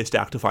have the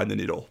haystack to find the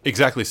needle.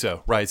 Exactly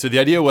so. Right. So the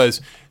idea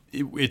was,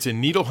 it's a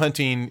needle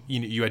hunting.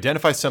 You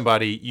identify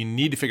somebody. You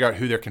need to figure out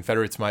who their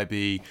confederates might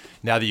be.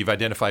 Now that you've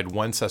identified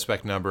one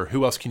suspect number,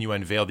 who else can you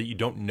unveil that you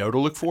don't know to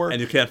look for?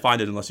 And you can't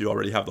find it unless you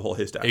already have the whole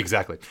haystack.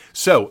 Exactly.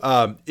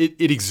 So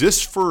it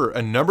exists for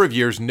a number of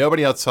years.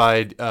 Nobody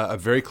outside a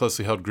very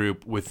closely held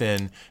group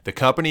within the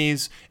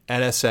companies,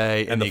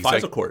 NSA, and the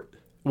FISA court.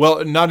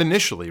 Well, not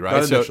initially,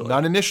 right?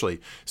 Not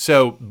initially.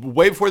 So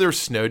way before there was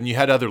Snowden, you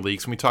had other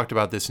leaks, and we talked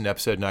about this in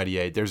episode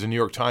 98. There's a New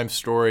York Times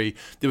story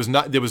that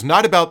was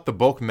not about the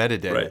bulk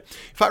metadata. Right.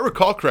 If I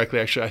recall correctly,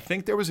 actually, I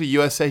think there was a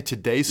USA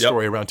Today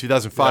story around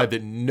 2005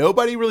 that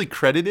nobody really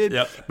credited,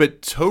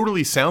 but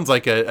totally sounds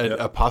like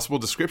a possible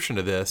description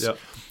of this. Yep.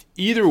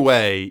 Either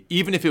way,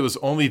 even if it was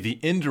only the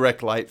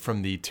indirect light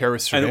from the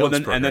terrorist surveillance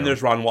program. And then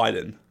there's Ron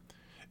Wyden.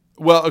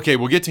 Well, okay,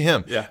 we'll get to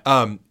him.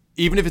 Yeah.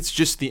 Even if it's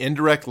just the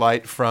indirect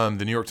light from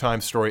the New York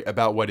Times story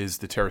about what is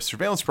the terrorist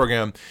surveillance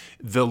program,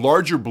 the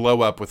larger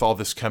blow up with all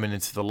this coming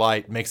into the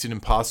light makes it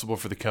impossible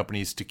for the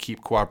companies to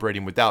keep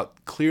cooperating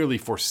without clearly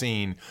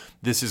foreseeing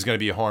this is going to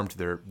be a harm to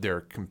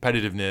their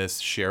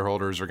competitiveness,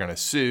 shareholders are going to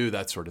sue,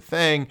 that sort of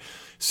thing.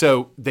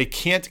 So they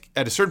can't,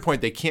 at a certain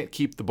point, they can't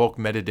keep the bulk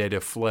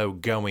metadata flow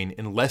going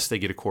unless they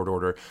get a court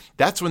order.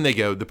 That's when they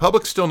go, the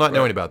public's still not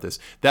knowing about this.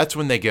 That's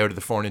when they go to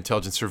the Foreign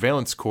Intelligence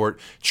Surveillance Court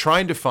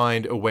trying to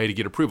find a way to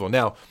get approval.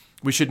 Now,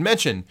 we should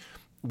mention,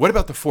 what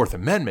about the Fourth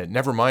Amendment?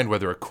 Never mind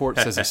whether a court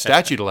says a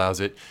statute allows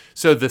it.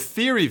 So the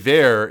theory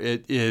there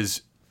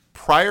is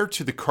prior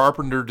to the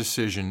Carpenter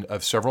decision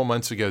of several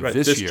months ago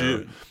this year.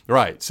 June.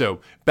 Right.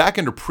 So back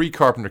under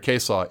pre-Carpenter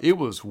case law, it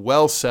was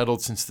well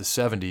settled since the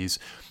 70s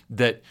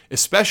that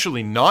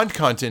especially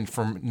non-content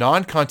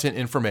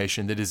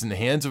information that is in the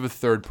hands of a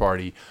third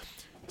party,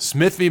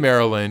 Smith v.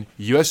 Maryland,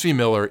 U.S. v.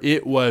 Miller,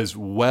 it was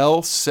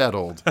well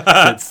settled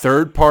that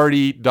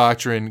third-party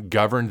doctrine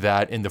governed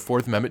that, and the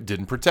Fourth Amendment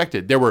didn't protect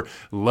it. There were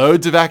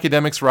loads of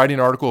academics writing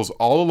articles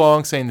all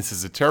along saying this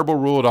is a terrible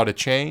rule, it ought to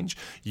change.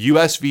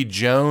 U.S. v.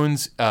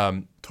 Jones,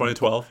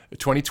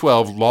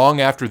 2012,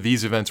 long after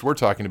these events we're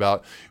talking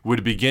about,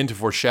 would begin to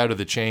foreshadow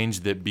the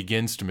change that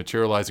begins to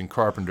materialize in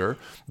Carpenter.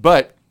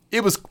 But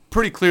it was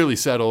pretty clearly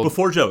settled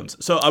before Jones.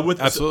 So I'm with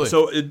absolutely.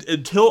 So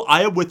until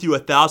I am with you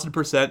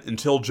 1,000%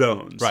 until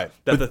Jones, right?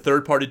 That the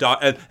third party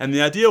and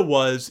the idea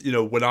was,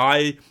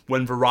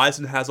 when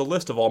Verizon has a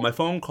list of all my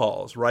phone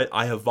calls, right?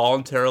 I have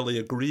voluntarily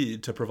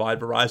agreed to provide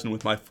Verizon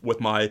with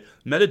my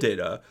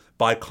metadata,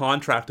 by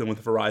contracting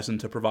with Verizon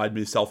to provide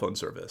me cell phone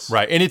service.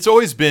 Right, and it's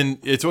always been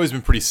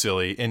pretty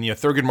silly. And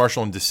Thurgood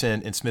Marshall in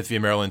dissent in Smith v.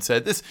 Maryland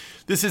said this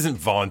isn't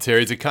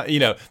voluntary.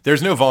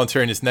 There's no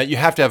voluntariness in that. You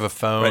have to have a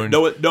phone.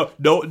 Right.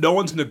 No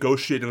one's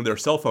negotiating their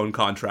cell phone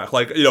contract.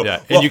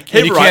 Yeah. And you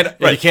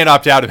can't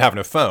opt out of having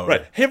a phone.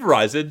 Right. Hey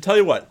Verizon, tell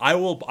you what, I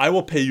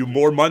will pay you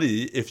more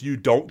money if you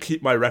don't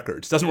keep my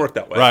records. It doesn't work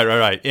that way.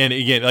 Right. And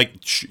again,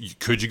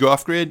 could you go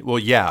off grid? Well,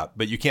 yeah,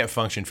 but you can't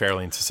function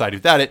fairly in society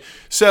without it.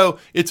 So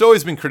it's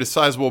always been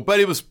criticizable, but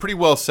it was pretty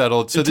well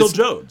settled. So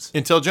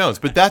Until Jones.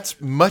 But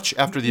that's much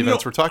after the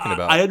events we're talking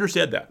about. I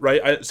understand that,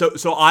 right? So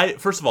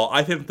first of all,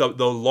 I think the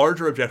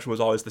larger objection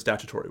was always the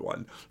statutory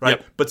one, right?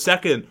 Yep. But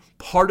second,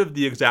 part of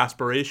the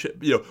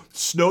exasperation,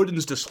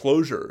 Snowden's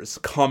disclosures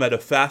come at a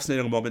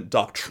fascinating moment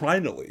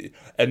doctrinally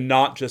and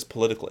not just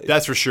politically.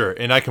 That's for sure.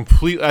 And I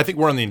think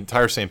we're on the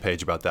entire same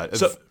page about that.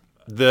 So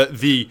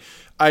the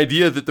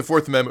idea that the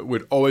Fourth Amendment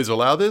would always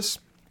allow this,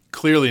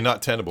 clearly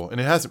not tenable,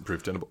 and it hasn't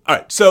proved tenable. All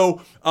right.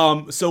 So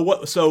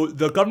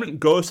the government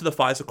goes to the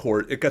FISA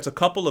court. It gets a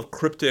couple of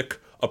cryptic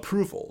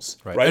approvals.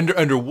 Right.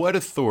 Under what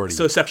authority?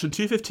 So Section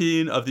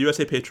 215 of the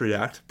USA Patriot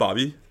Act,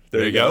 Bobby.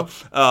 There you go.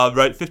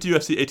 Right. 50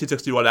 U.S.C.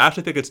 1861. I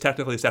actually think it's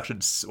technically Section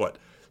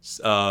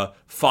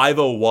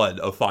 501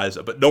 of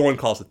FISA, but no one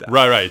calls it that.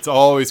 Right. It's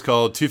always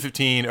called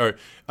 215. Or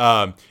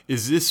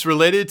is this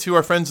related to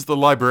our friends the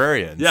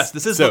librarians? Yes,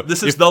 this is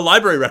the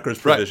library records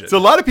provision. Right. So a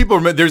lot of people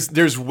remember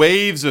there's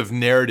waves of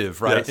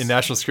narrative, right, in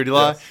national security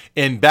law. Yes.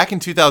 And back in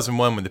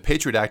 2001, when the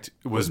Patriot Act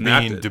was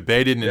being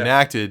debated and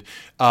enacted,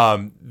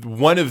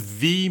 one of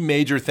the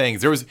major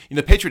things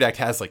the Patriot Act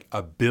has like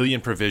a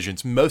billion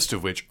provisions, most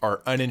of which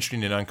are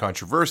uninteresting and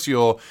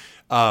uncontroversial.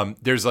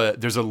 There's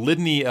a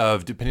litany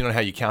of, depending on how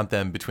you count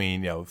them,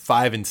 between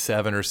 5 and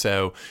 7 or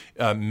so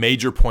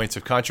major points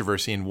of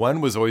controversy, and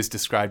one was always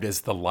described as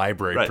the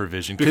library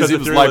provision because it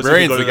was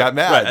librarians that got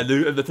mad. Right, and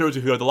the theory was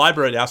if you go to the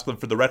library and ask them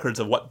for the records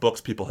of what books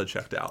people had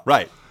checked out.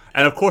 Right,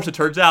 and of course it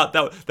turns out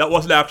that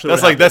wasn't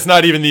actually. That's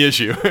not even the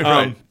issue.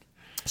 Right.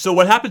 So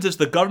what happens is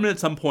the government at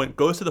some point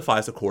goes to the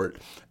FISA court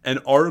and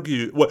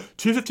argue. What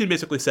 215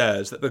 basically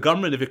says that the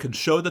government, if it can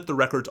show that the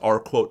records are,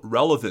 quote,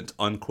 relevant,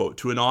 unquote,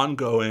 to an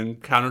ongoing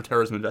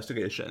counterterrorism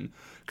investigation,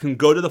 can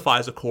go to the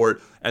FISA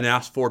court and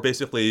ask for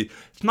basically,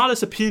 it's not a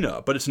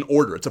subpoena, but it's an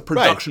order. It's a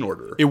production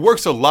order. It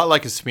works a lot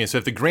like a subpoena. So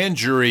if the grand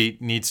jury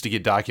needs to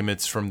get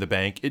documents from the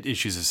bank, it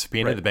issues a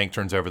subpoena. Right. The bank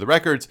turns over the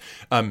records.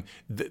 By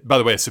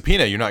the way, a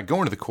subpoena, you're not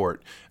going to the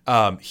court.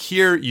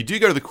 Here, you do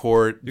go to the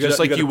court, you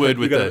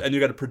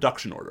get a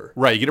production order.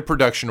 Right, you get a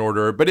production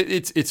order, but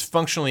it's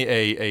functionally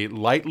a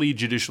lightly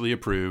judicially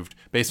approved,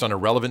 based on a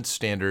relevant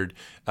standard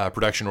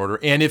production order.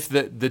 And if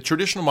the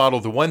traditional model,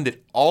 the one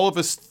that all of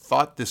us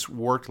thought this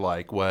worked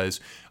like,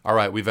 was, all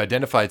right, we've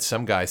identified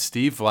some guy,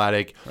 Steve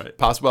Vladeck,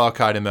 possible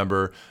Al-Qaeda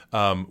member.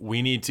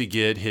 We need to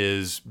get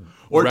his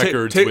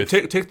records.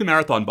 Take the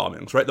marathon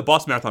bombings, right? The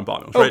Boston Marathon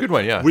bombings. Oh, right? Good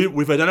one, yeah.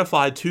 We've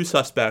identified 2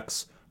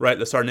 suspects. Right,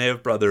 the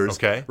Tsarnaev brothers.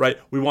 Okay. Right,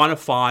 we want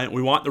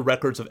the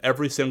records of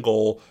every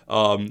single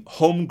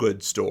home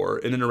goods store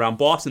in and around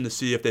Boston to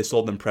see if they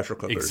sold them pressure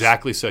cookers.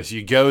 Exactly. So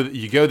you go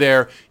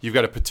there. You've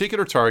got a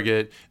particular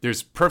target.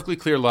 There's perfectly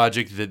clear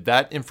logic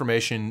that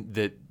information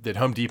that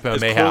Home Depot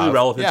may have is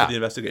relevant to the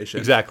investigation.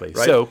 Exactly.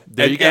 Right? So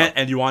there you go.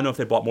 And you want to know if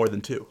they bought more than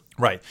 2.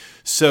 Right.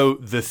 So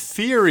the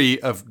theory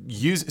of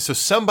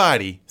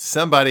somebody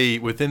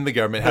within the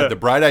government had the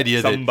bright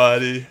idea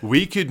that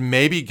we could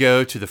maybe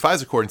go to the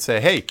FISA court and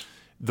say, hey,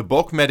 the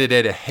bulk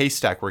metadata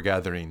haystack we're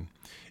gathering,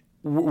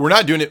 we're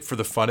not doing it for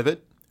the fun of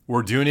it.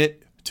 We're doing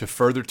it to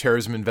further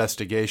terrorism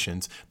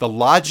investigations. The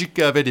logic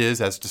of it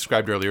is, as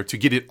described earlier, to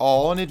get it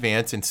all in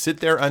advance and sit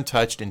there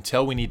untouched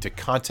until we need to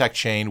contact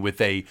chain with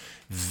a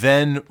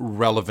then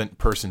relevant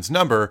person's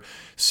number.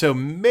 So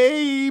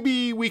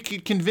maybe we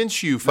could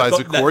convince you,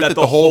 FISA court, that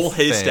the whole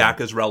haystack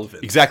is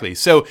relevant. Exactly.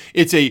 So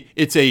it's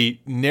a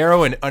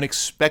narrow and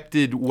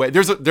unexpected way.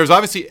 There's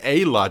obviously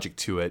a logic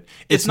to it.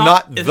 It's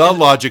not the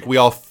logic we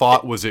all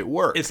thought was at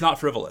work. It's not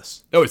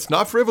frivolous. No, it's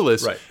not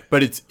frivolous. Right.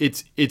 But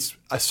it's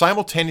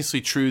simultaneously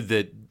true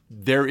that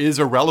there is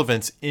a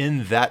relevance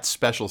in that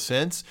special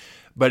sense.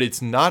 But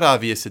it's not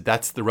obvious that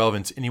that's the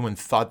relevance anyone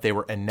thought they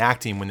were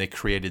enacting when they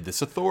created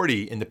this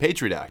authority in the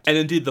Patriot Act. And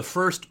indeed, the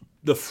first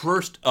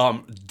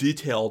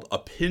detailed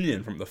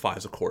opinion from the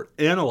FISA court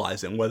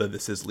analyzing whether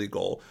this is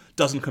legal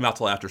doesn't come out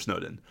till after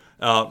Snowden.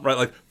 Right?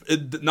 Like,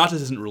 it not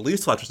just isn't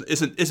released till after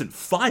Snowden, isn't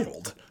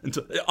filed.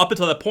 Up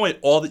until that point,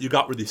 all that you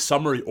got were these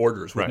summary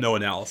orders with no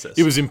analysis.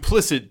 It was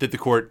implicit that the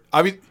court,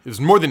 it was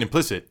more than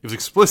implicit, it was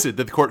explicit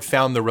that the court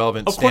found the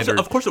relevant standard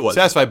of course it was.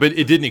 satisfied, but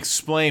it didn't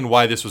explain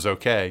why this was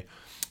okay.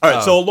 All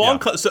right, so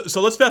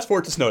let's fast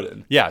forward to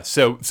Snowden. Yeah,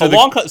 so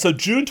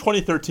June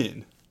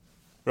 2013,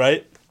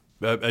 right?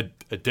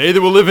 A day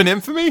that will live in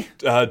infamy.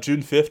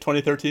 June 5th,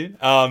 2013.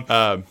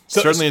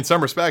 Certainly, in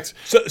some respects.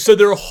 So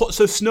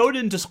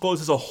Snowden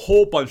discloses a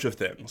whole bunch of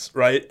things,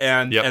 right?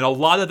 And a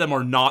lot of them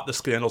are not the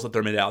scandals that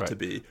they're made out to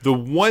be. The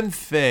one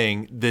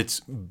thing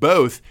that's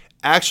both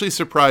actually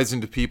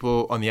surprising to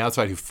people on the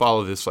outside who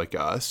follow this like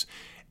us,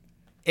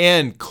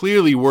 and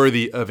clearly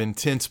worthy of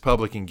intense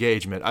public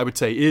engagement, I would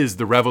say, is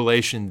the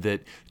revelation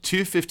that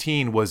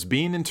 215 was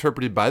being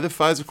interpreted by the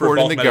FISA court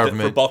and the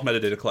government for bulk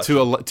metadata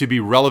collection to be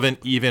relevant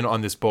even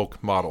on this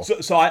bulk model.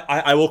 So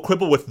I will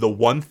quibble with the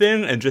one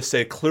thing and just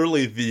say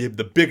clearly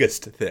the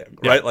biggest thing,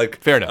 right? Like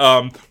fair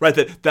enough. Right,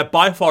 that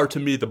by far to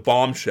me the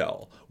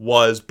bombshell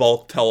was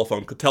bulk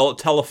telephony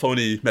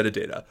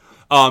metadata.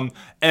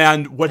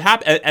 And what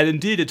happened, and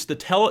indeed it's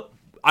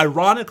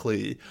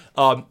ironically,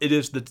 it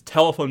is the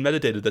telephone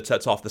metadata that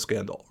sets off the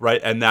scandal,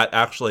 right? And that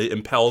actually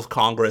impels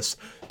Congress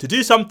to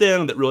do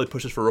something that really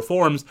pushes for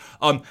reforms.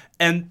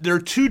 And there are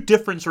two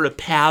different sort of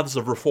paths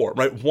of reform,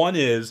 right? One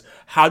is,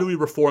 how do we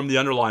reform the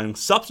underlying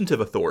substantive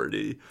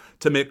authority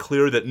to make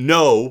clear that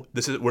no,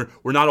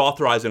 we're not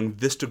authorizing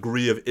this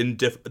degree of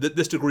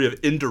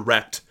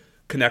indirect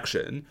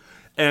connection.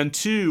 And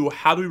two,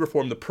 how do we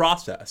reform the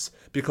process?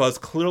 Because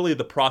clearly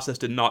the process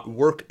did not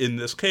work in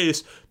this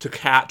case to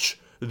catch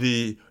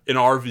the, in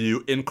our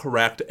view,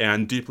 incorrect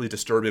and deeply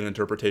disturbing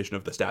interpretation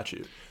of the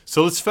statute.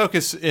 So let's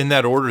focus in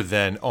that order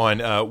then on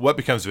what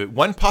becomes of it.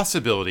 One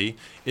possibility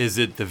is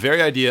that the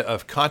very idea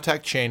of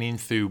contact chaining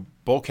through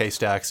bulk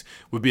haystacks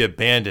would be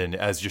abandoned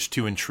as just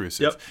too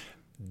intrusive.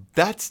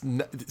 Yep.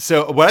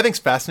 So what I think is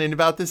fascinating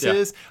about this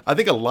is I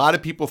think a lot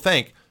of people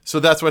think, so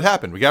that's what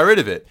happened. We got rid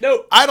of it.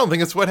 No. I don't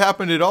think it's what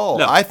happened at all.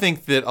 No. I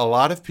think that a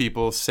lot of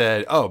people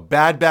said, oh,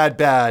 bad,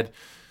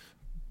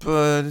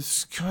 but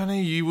it's kind of,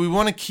 we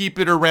want to keep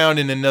it around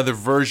in another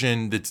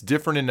version that's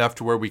different enough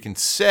to where we can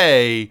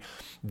say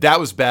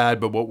that was bad,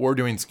 but what we're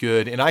doing is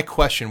good. And I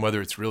question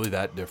whether it's really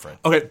that different.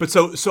 Okay, but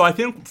so I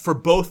think for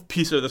both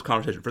pieces of this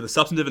conversation, for the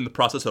substantive and the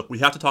process hook, we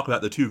have to talk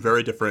about the two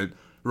very different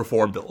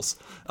reform bills.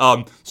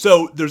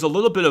 So there's a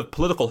little bit of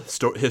political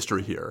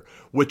history here,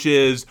 which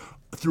is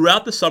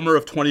throughout the summer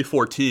of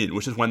 2014,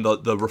 which is when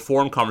the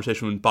reform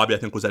conversation with Bobby, I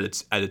think, was at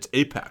its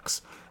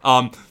apex.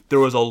 There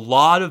was a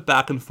lot of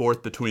back and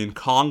forth between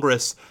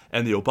Congress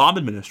and the Obama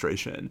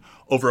administration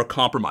over a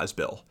compromise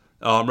bill,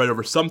 right,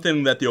 over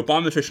something that the Obama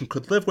administration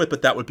could live with,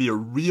 but that would be a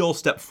real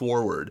step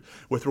forward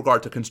with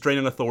regard to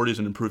constraining authorities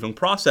and improving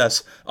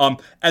process.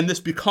 And this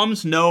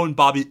becomes known,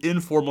 Bobby,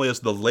 informally as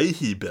the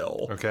Leahy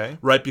bill, okay,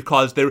 right,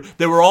 because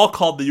they were all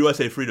called the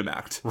USA Freedom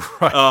Act.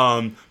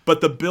 Right.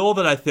 But the bill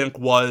that I think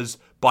was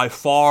by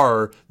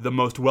far the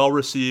most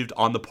well-received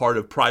on the part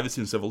of privacy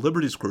and civil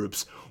liberties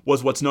groups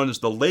was what's known as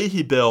the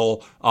Leahy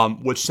bill,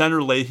 which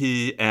Senator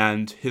Leahy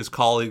and his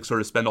colleagues sort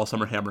of spend all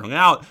summer hammering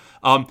out.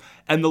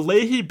 And the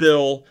Leahy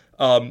bill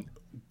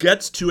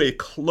gets to a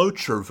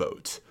cloture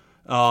vote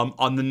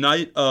on the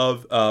night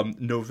of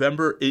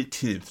November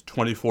 18th,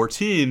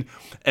 2014,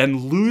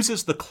 and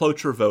loses the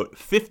cloture vote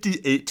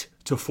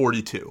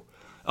 58-42.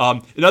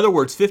 In other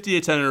words,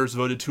 58 senators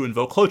voted to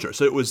invoke cloture.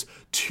 So it was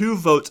 2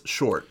 votes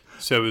short.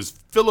 So it was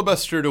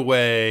filibustered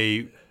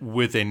away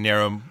with a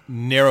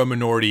narrow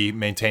minority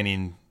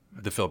maintaining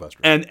the filibuster,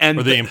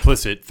 or the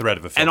implicit threat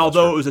of a filibuster. And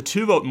although it was a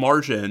 2-vote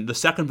margin, the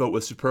second vote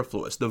was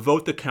superfluous. The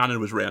vote that counted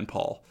was Rand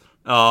Paul.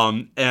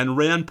 And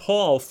Rand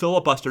Paul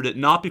filibustered it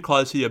not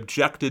because he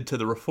objected to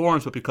the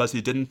reforms, but because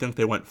he didn't think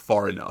they went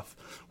far enough,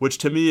 which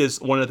to me is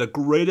one of the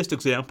greatest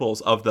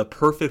examples of the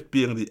perfect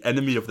being the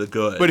enemy of the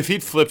good. But if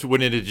he'd flipped,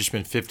 wouldn't it have just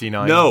been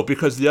 59? No,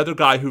 because the other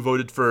guy who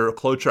voted for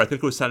cloture, I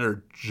think it was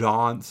Senator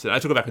Johnson, I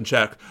have to go back and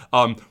check,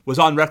 was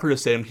on record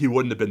as saying he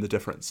wouldn't have been the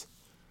difference.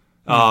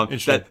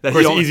 Interesting. Of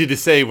course, it's easy to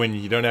say when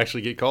you don't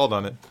actually get called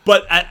on it.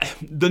 But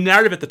the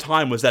narrative at the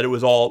time was that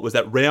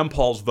that Rand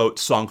Paul's vote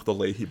sunk the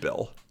Leahy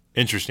bill.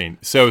 Interesting.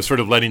 So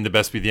sort of letting the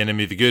best be the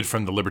enemy of the good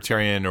from the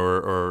libertarian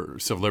or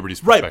civil liberties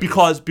perspective.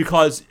 Right,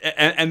 because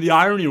and the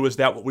irony was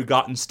that what we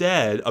got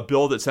instead, a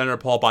bill that Senator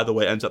Paul, by the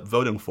way, ends up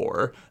voting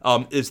for,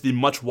 is the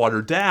much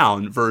watered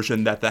down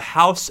version that the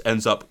House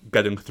ends up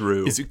getting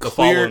through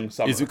following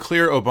summer. Is it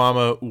clear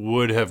Obama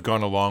would have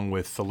gone along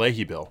with the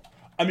Leahy bill?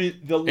 I mean,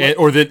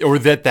 or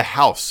that the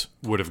House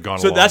would have gone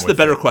along with it? So that's the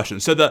better question.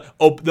 So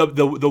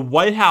the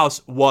White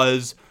House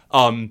was...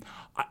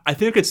 I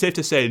think it's safe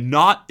to say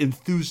not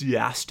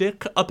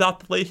enthusiastic about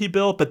the Leahy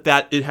bill, but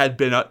that it had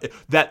been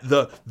that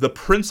the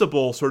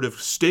principal sort of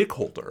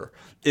stakeholder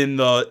in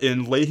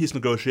Leahy's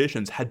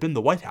negotiations had been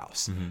the White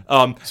House.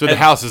 Mm-hmm. So the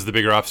House is the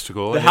bigger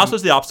obstacle. The House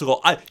was the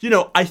obstacle. I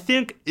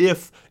think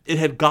if it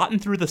had gotten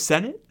through the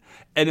Senate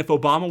and if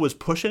Obama was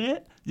pushing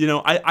it,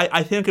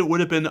 I think it would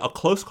have been a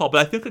close call,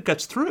 but I think it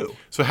gets through.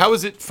 So how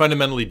is it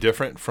fundamentally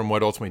different from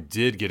what ultimately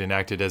did get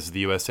enacted as the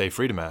USA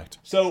Freedom Act?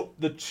 So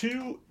the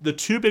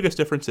two biggest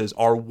differences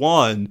are,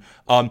 one,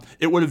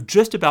 it would have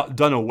just about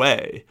done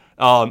away,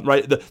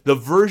 right? The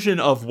version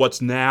of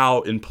what's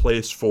now in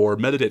place for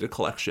metadata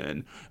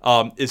collection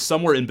is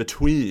somewhere in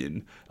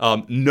between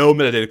no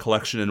metadata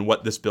collection and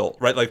what this bill,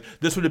 right? Like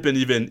this would have been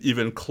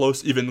even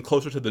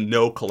closer to the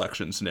no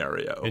collection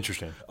scenario.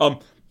 Interesting.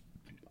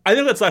 I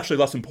think that's actually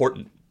less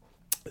important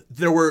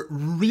there were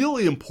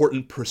really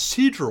important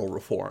procedural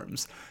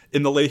reforms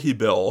in the Leahy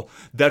bill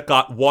that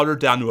got watered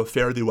down to a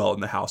fairly well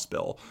in the House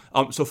bill.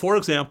 So, for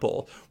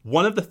example,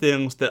 one of the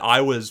things that I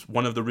was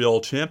one of the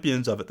real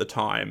champions of at the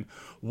time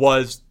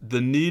was the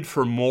need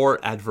for more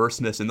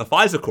adverseness in the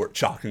FISA court,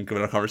 shocking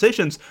given our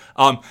conversations,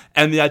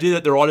 and the idea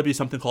that there ought to be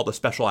something called a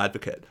special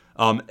advocate,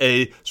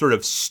 a sort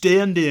of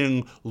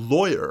standing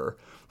lawyer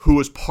who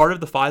was part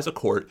of the FISA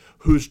court,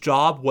 whose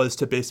job was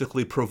to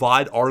basically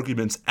provide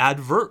arguments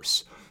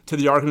adverse to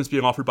the arguments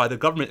being offered by the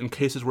government in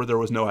cases where there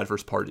was no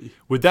adverse party.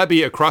 Would that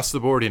be across the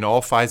board in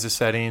all FISA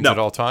settings at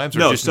all times, or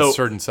just in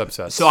certain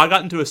subsets? So I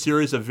got into a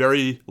series of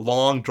very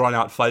long,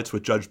 drawn-out fights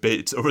with Judge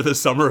Bates over the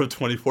summer of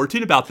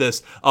 2014 about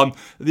this.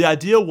 The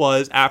idea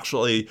was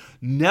actually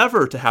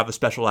never to have a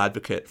special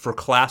advocate for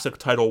classic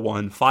Title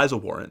I FISA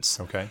warrants.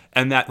 Okay.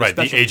 And that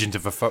the agent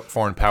of a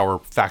foreign power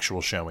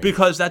factual showing.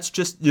 Because that's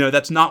just,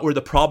 that's not where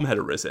the problem had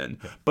arisen.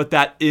 Yeah. But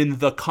that in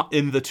the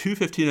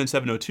 215 and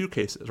 702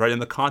 cases, right, in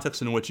the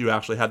context in which you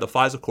actually had the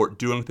FISA court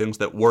doing things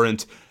that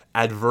weren't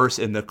adverse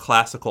in the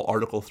classical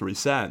Article III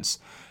sense,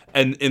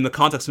 and in the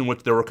context in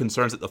which there were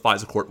concerns that the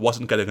FISA court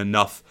wasn't getting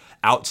enough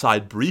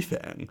outside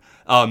briefing,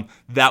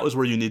 that was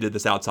where you needed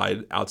this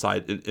outside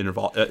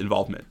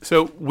involvement.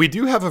 So we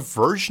do have a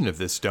version of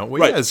this, don't we?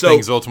 Right. As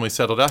things ultimately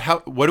settled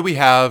out. What do we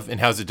have,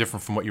 and how is it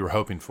different from what you were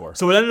hoping for?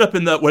 So what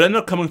ended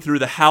up coming through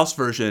the House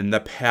version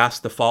that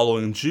passed the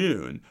following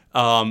June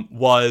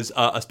was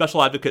a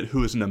special advocate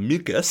who is an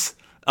amicus.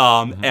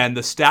 And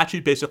the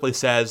statute basically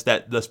says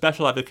that the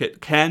special advocate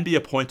can be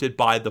appointed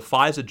by the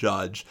FISA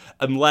judge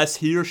unless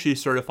he or she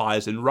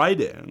certifies in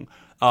writing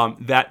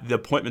that the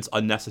appointment's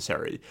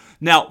unnecessary.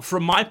 Now,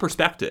 from my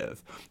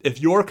perspective,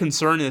 if your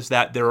concern is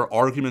that there are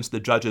arguments the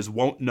judges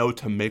won't know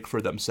to make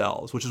for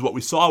themselves, which is what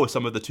we saw with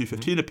some of the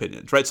 215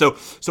 opinions, right? So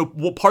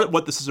part of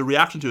what this is a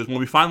reaction to is when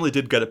we finally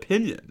did get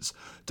opinions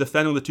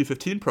defending the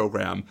 215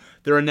 program,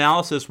 their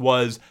analysis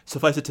was,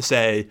 suffice it to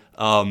say,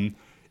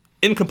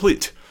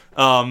 incomplete.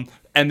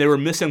 And they were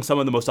missing some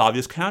of the most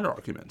obvious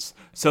counterarguments.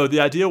 So the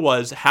idea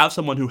was have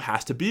someone who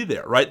has to be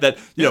there, right? That,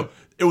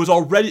 it was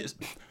already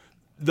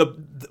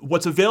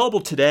what's available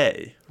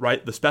today,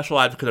 right? The special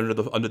advocate under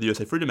the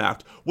USA Freedom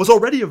Act was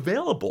already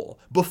available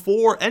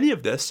before any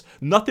of this.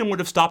 Nothing would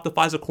have stopped the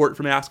FISA court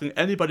from asking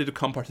anybody to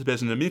come participate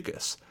as an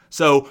amicus.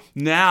 So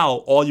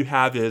now all you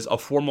have is a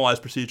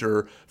formalized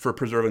procedure for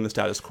preserving the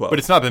status quo. But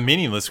it's not been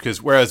meaningless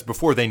because whereas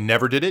before they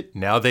never did it,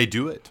 now they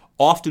do it.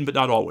 Often, but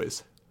not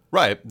always.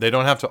 Right, they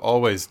don't have to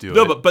always do it.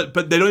 No, but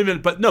they don't even.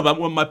 But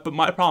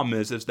my problem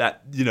is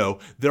that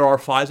there are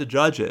FISA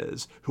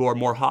judges who are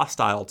more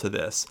hostile to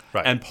this,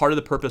 right. And part of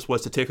the purpose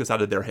was to take this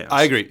out of their hands.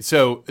 I agree.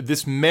 So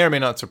this may or may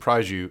not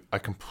surprise you. I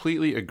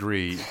completely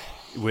agree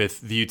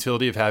with the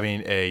utility of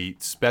having a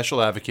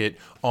special advocate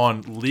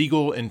on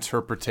legal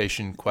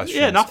interpretation questions.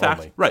 Yeah, not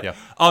fact. Only. Right.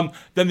 Yeah.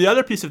 Then the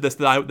other piece of this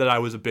that I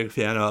was a big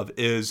fan of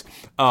is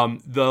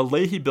the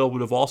Leahy bill would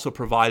have also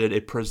provided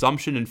a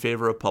presumption in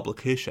favor of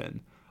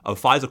publication of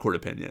FISA court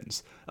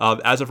opinions.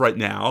 As of right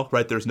now,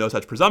 right, there's no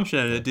such presumption,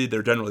 and indeed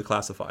they're generally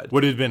classified.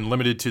 Would it have been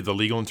limited to the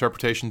legal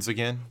interpretations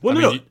again? Well,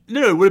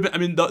 no, it would have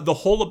been. The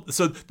whole.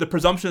 So the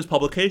presumption is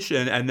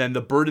publication, and then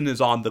the burden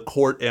is on the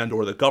court and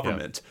or the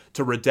government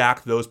to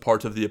redact those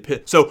parts of the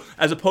opinion. So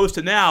as opposed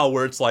to now,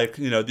 where it's like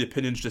the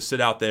opinions just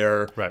sit out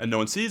there and no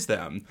one sees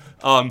them.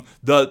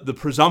 The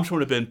presumption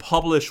would have been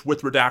published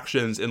with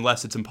redactions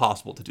unless it's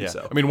impossible to do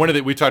so. I mean,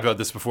 we talked about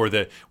this before.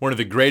 That one of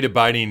the great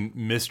abiding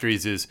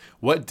mysteries is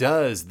what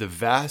does the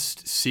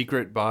vast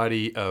secret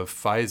body of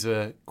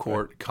FISA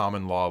court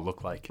common law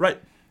look like? Right.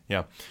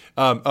 Yeah.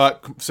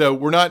 So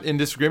we're not in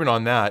disagreement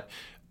on that.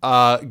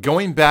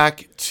 Going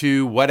back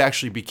to what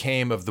actually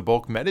became of the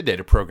bulk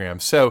metadata program.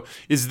 So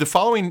is the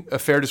following a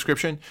fair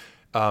description?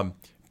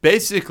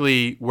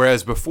 Basically,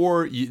 whereas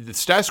before the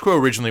status quo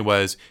originally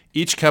was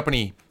each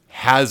company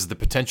has the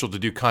potential to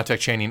do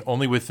contact chaining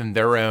only within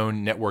their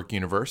own network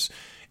universe.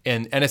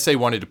 And NSA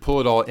wanted to pull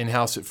it all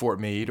in-house at Fort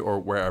Meade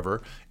or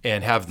wherever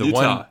and have the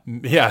Utah.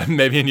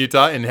 maybe in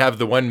Utah, and have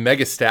the one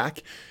mega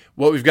stack.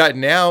 What we've got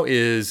now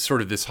is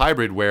sort of this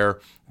hybrid where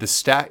the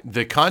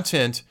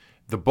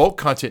bulk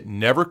content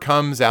never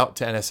comes out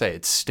to NSA.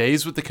 It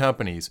stays with the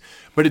companies.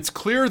 But it's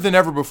clearer than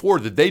ever before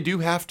that they do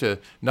have to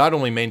not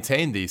only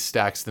maintain these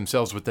stacks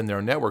themselves within their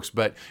own networks,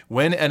 but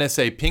when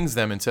NSA pings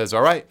them and says,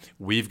 all right,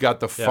 we've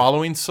got the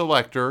following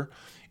selector,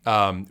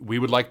 we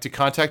would like to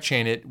contact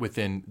chain it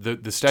within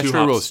the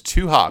statutory rule is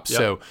 2 hops. Yep.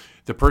 So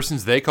the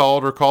persons they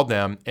called or called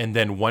them, and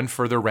then one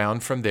further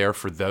round from there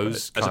for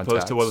those contacts. As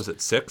opposed to, what was it,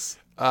 6?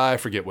 I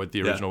forget what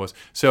the original was.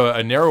 So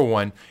a narrow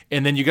one.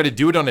 And then you got to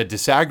do it on a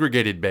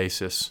disaggregated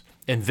basis.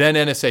 And then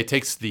NSA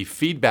takes the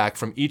feedback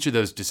from each of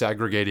those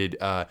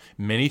disaggregated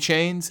mini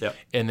chains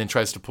and then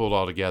tries to pull it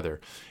all together.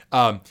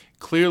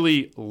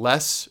 Clearly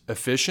less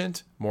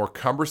efficient, more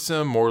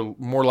cumbersome,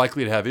 more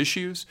likely to have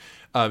issues.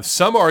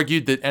 Some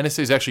argued that NSA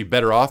is actually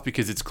better off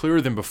because it's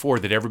clearer than before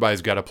that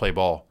everybody's got to play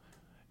ball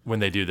when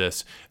they do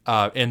this.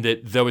 And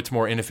that though it's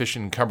more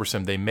inefficient and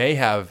cumbersome, they may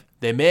have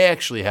they may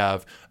actually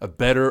have a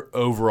better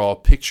overall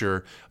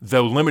picture,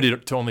 though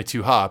limited to only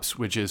 2 hops,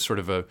 which is sort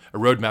of a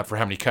roadmap for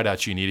how many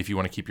cutouts you need if you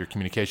want to keep your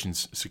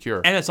communications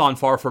secure. And it's on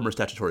far firmer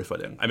statutory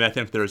footing. I mean, I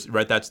think there's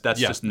that's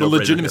just the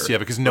legitimacy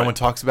of it, because no one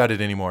talks about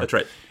it anymore. That's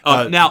right.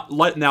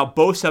 Now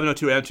both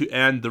 702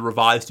 and the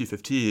revised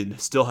 215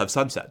 still have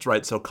sunsets,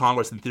 right? So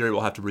Congress, in theory,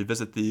 will have to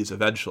revisit these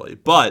eventually,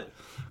 but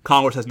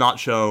Congress has not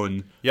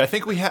shown. Yeah, I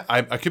think we have.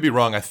 I could be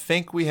wrong. I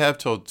think we have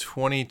till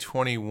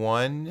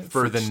 2021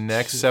 for the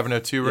next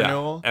 702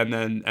 renewal, and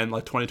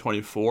like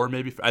 2024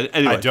 maybe.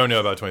 Anyway, I don't know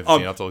about 2015.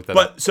 I'll have to look that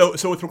up. But so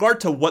with regard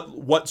to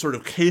what sort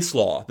of case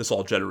law this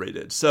all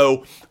generated,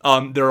 so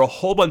there are a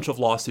whole bunch of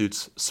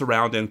lawsuits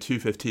surrounding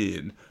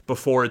 215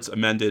 before it's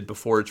amended,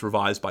 before it's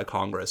revised by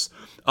Congress.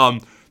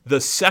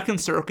 The Second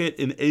Circuit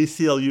in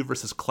ACLU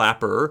versus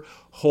Clapper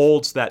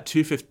holds that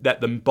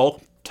that the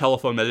bulk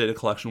telephone metadata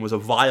collection was a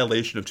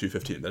violation of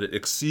 215, that it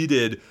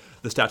exceeded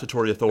the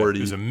statutory authority.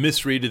 It was a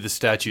misread of the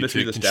statute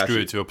to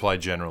construe it to apply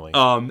generally.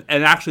 And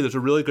actually, there's a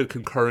really good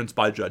concurrence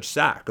by Judge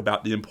Sack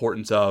about the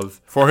importance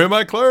of... For whom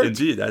I clerked.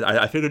 Indeed.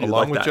 I figured you'd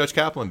like that. Along with Judge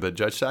Kaplan, but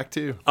Judge Sack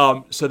too.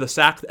 So the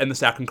Sack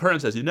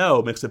concurrence, as you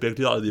know, makes a big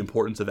deal out of the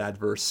importance of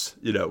adverse,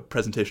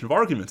 presentation of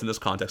arguments in this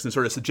context, and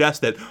sort of suggests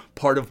that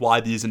part of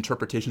why these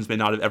interpretations may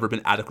not have ever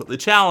been adequately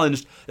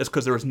challenged is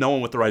because there was no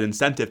one with the right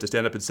incentive to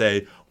stand up and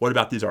say, what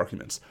about these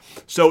arguments?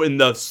 So in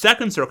the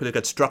Second Circuit, it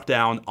gets struck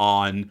down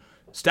on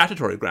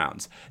statutory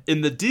grounds.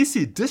 In the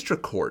D.C.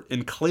 District Court,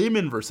 in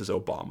Clayman versus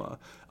Obama,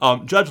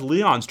 Judge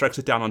Leon strikes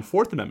it down on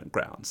Fourth Amendment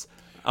grounds.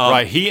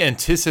 Right. He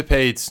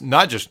anticipates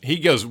he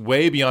goes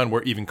way beyond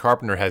where even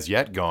Carpenter has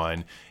yet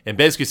gone, and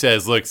basically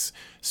says, look,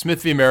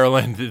 Smith v.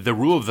 Maryland, the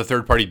rule of the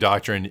third-party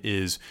doctrine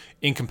is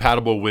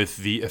incompatible with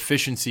the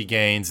efficiency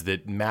gains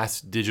that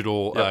mass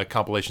digital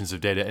compilations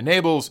of data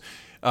enables.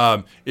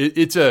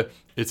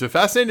 It's a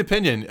fascinating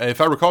opinion. If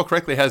I recall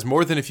correctly, it has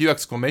more than a few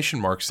exclamation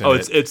marks in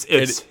it. It's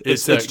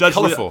a Judge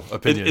colorful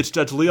opinion. It's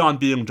Judge Leon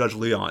being Judge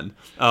Leon.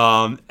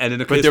 And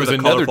in a case but there was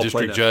another district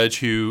plaintiff. judge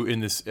who, in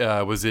this,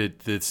 was it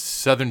the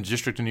Southern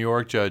District of New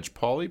York, Judge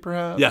Pauley,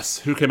 perhaps? Yes,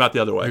 who came out the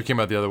other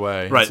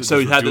way. Right. So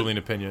he had dueling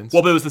opinions.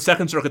 Well, but it was the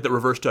Second Circuit that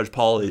reversed Judge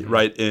Pauley,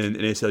 right, in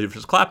ACLU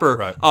versus Clapper.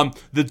 Right.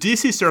 The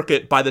D.C.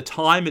 Circuit, by the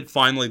time it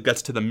finally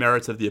gets to the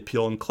merits of the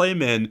appeal in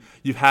Clayman,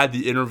 you've had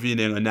the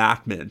intervening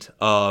enactment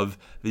of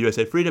the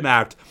USA Freedom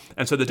Act,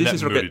 and so the D.C.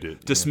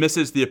 Circuit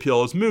dismisses the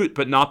appeal as moot,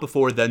 but not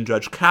before then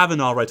Judge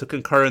Kavanaugh writes a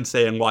concurrence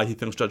saying why he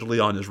thinks Judge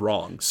Leon is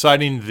wrong.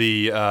 Citing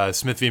the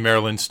Smith v.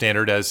 Maryland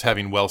standard as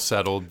having well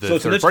settled the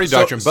third-party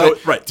doctrine.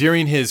 But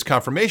during his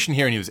confirmation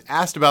hearing, he was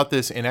asked about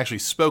this and actually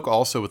spoke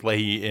also with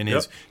Leahy in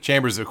his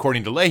chambers,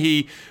 according to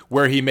Leahy,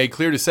 where he made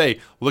clear to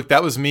say, look,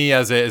 that was me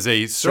as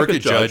a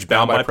circuit judge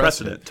bound by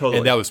precedent. Totally.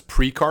 And that was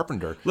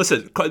pre-Carpenter.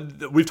 Listen,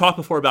 we've talked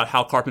before about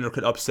how Carpenter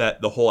could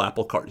upset the whole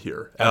apple cart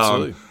here.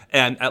 Absolutely.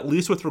 And at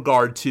least with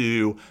regard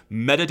to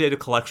metadata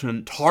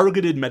collection,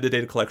 targeted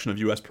metadata collection of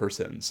U.S.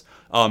 persons,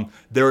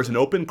 there is an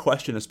open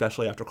question,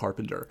 especially after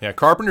Carpenter. Yeah,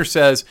 Carpenter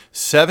says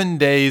 7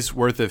 days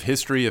worth of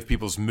history of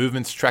people's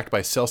movements tracked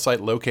by cell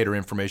site locator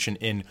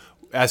information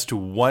as to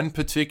one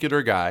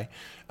particular guy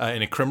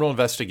in a criminal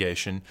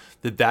investigation,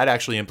 that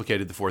actually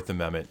implicated the Fourth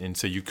Amendment. And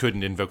so you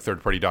couldn't invoke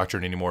third-party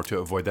doctrine anymore to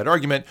avoid that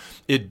argument.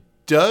 It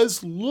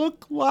does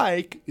look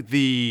like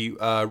the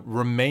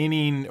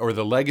remaining, or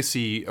the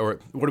legacy, or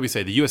what do we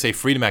say, the USA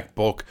Freedom Act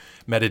bulk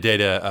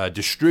metadata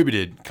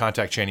distributed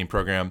contact chaining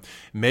program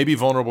may be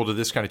vulnerable to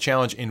this kind of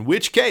challenge, in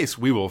which case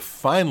we will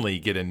finally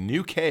get a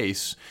new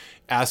case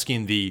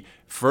asking the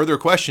further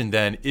question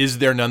then, is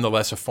there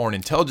nonetheless a foreign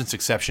intelligence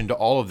exception to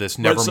all of this,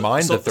 mind the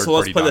third-party doctrine? So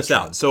let's play this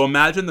out. So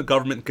imagine the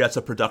government gets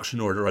a production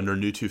order under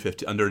new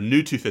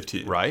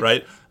 215.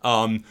 Right?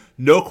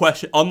 No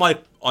question,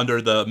 unlike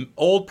under the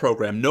old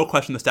program, no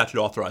question the statute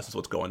authorizes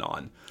what's going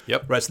on.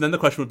 Yep. Right. So then the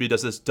question would be,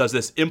 does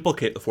this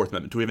implicate the Fourth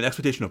Amendment? Do we have an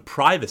expectation of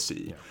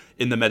privacy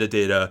in the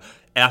metadata?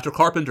 After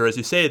Carpenter, as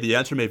you say, the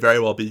answer may very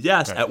well be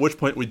yes, at which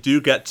point we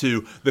do get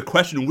to the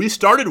question we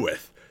started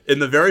with in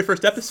the very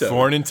first episode.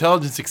 Foreign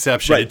intelligence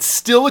exception. Right. It's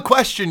still a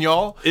question,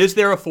 y'all. Is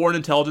there a foreign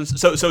intelligence?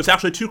 So it's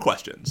actually two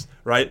questions,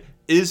 right?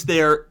 Is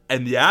there,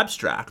 in the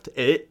abstract,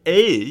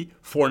 a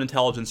foreign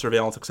intelligence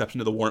surveillance exception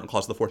to the warrant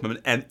clause of the Fourth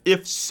Amendment? And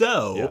if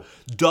so,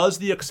 does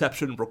the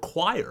exception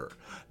require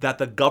that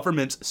the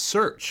government's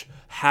search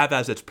have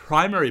as its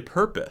primary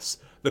purpose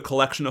the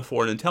collection of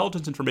foreign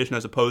intelligence information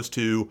as opposed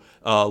to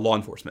law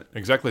enforcement?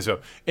 Exactly so.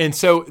 And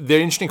so the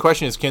interesting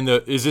question is,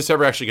 is this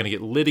ever actually going to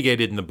get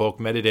litigated in the bulk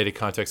metadata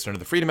context under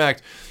the Freedom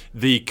Act?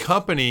 The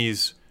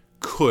companies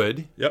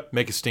could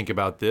make a stink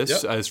about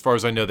this. As far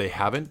as I know, they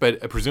haven't.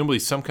 But presumably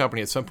some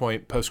company at some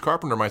point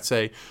post-Carpenter might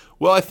say,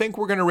 well, I think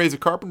we're going to raise a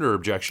Carpenter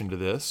objection to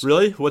this.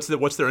 Really? What's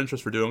their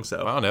interest for doing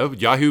so? I don't know.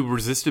 Yahoo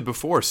resisted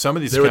before. Some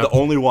of these They were the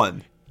only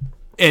one.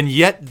 and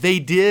yet they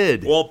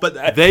did. Well,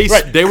 but they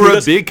were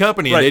kudos, a big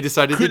company and they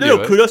decided to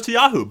do it. Kudos to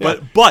Yahoo. Yeah.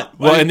 But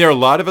and there are a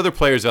lot of other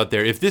players out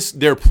there.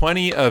 There are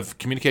plenty of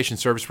communication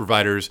service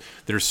providers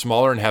that are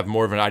smaller and have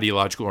more of an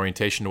ideological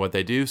orientation to what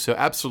they do. So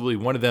absolutely,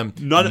 one of them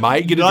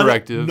might get a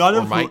directive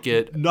or might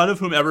get. None of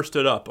whom ever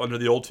stood up under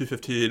the old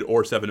 215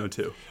 or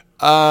 702.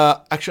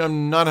 Actually,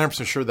 I'm not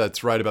 100% sure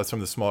that's right about some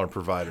of the smaller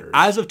providers.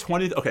 As of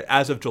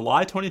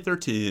July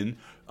 2013,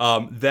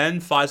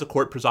 then FISA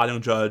Court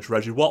presiding judge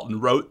Reggie Walton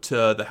wrote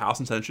to the House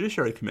and Senate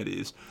Judiciary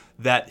Committees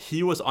that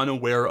he was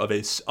unaware of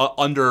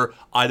under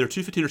either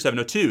 215 or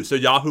 702. So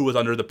Yahoo was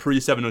under the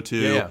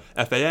pre-702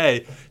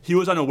 FAA. He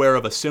was unaware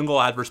of a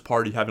single adverse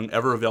party having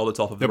ever availed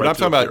itself of the right to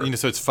appear. But I'm talking about,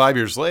 so it's 5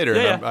 years later,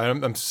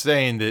 and I'm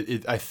saying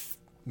that I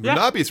would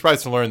not be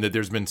surprised to learn that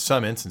there's been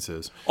some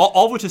instances.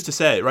 All of which is to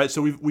say, right,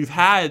 so we've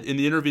had, in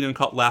the intervening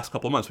last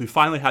couple of months, we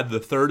finally had the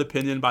third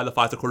opinion by the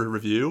FISA Court of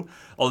Review,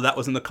 although that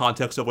was in the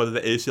context of whether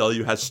the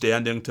ACLU has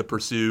standing to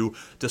pursue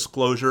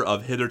disclosure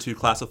of hitherto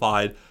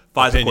classified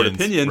FISA Court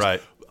opinions.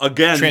 Right.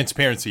 Again,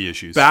 transparency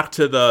issues. Back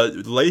to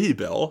the Leahy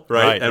bill,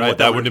 right? And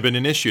that wouldn't have been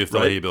an issue if the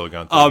Leahy bill had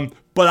gone through.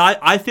 But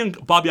I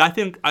think, Bobby,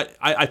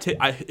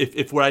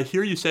 if what I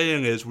hear you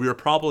saying is we are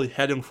probably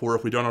heading for,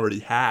 if we don't already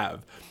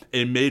have,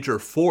 a major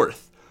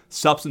fourth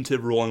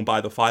substantive ruling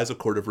by the FISA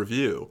Court of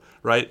Review,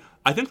 right?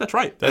 I think that's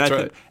right. That's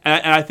right.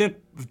 And I think,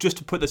 just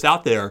to put this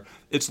out there,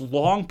 it's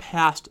long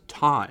past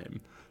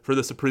time for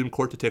the Supreme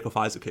Court to take a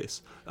FISA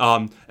case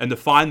and to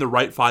find the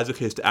right FISA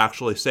case to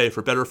actually say,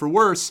 for better or for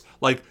worse,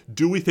 like,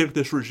 do we think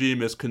this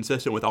regime is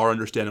consistent with our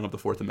understanding of the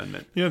Fourth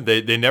Amendment?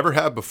 They never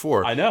have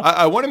before. I know.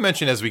 I want to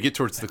mention as we get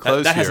towards the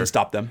close that here. hasn't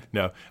stopped them.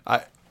 No.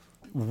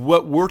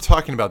 What we're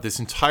talking about,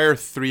 this entire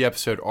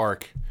 3-episode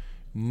arc,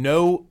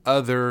 no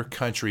other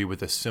country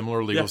with a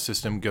similar legal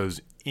system goes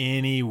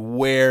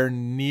anywhere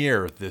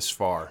near this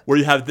far. Where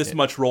you have this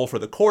much role for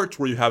the courts,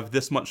 where you have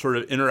this much sort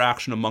of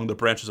interaction among the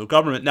branches of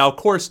government. Now, of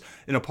course,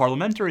 in a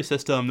parliamentary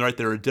system, right,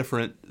 there are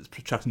different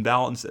checks and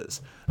balances.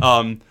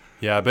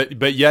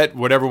 But yet,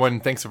 what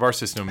everyone thinks of our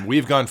system,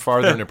 we've gone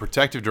farther in a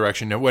protective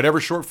direction. And whatever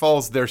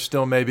shortfalls there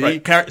still may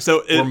be,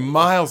 we're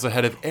miles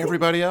ahead of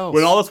everybody else.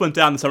 When all this went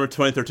down in the summer of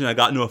 2013, I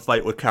got into a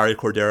fight with Carrie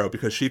Cordero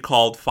because she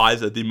called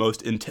FISA the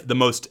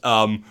most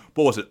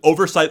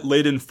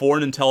oversight-laden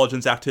foreign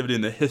intelligence activity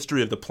in the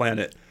history of the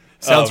planet.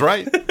 Sounds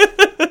right.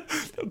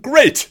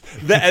 Great.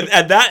 And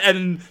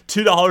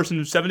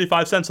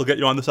 $2.75 will get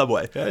you on the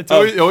subway. Yeah, it's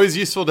always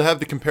useful to have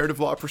the comparative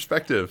law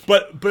perspective.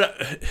 But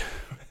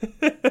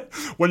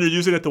when you're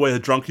using it the way a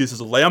drunk uses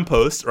a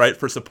lamppost, right,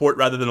 for support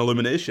rather than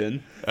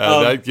illumination.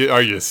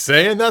 Are you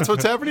saying that's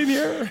what's happening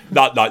here?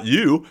 Not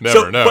you.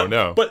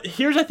 No. But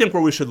here's, I think,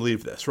 where we should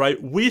leave this,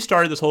 right? We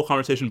started this whole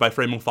conversation by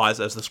framing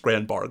FISA as this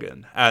grand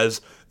bargain,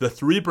 as the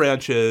three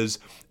branches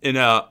in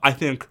a, I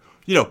think,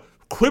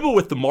 quibble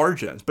with the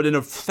margins, but in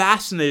a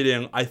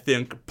fascinating, I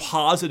think,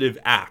 positive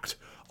act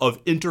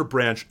of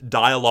interbranch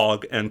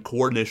dialogue and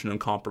coordination and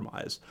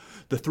compromise.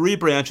 The three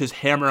branches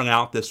hammering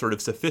out this sort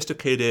of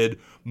sophisticated,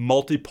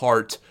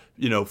 multi-part,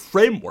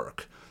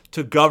 framework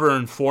to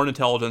govern foreign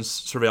intelligence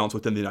surveillance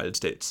within the United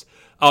States.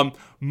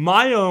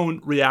 My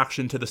own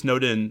reaction to the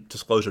Snowden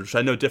disclosure, which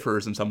I know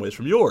differs in some ways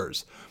from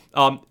yours,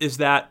 is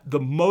that the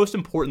most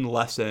important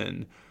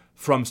lesson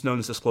from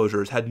Snowden's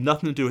disclosures had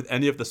nothing to do with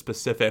any of the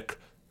specific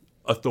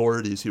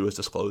authorities he was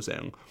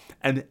disclosing,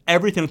 and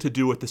everything to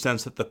do with the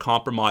sense that the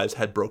compromise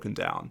had broken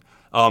down.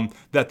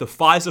 That the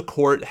FISA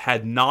court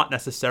had not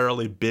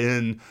necessarily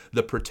been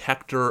the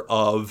protector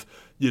of,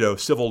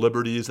 civil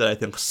liberties that I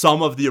think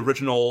some of the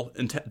original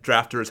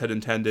drafters had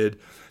intended,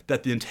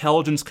 that the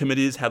intelligence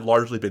committees had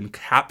largely been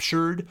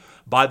captured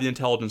by the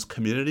intelligence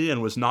community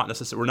and were not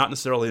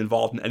necessarily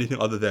involved in anything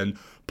other than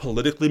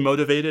politically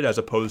motivated as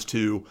opposed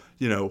to,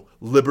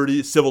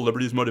 civil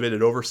liberties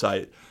motivated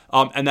oversight,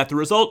 and that the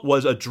result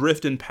was a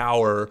drift in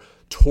power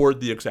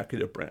toward the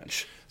executive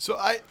branch. So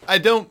I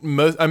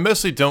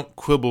mostly don't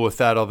quibble with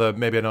that, although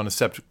maybe I don't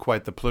accept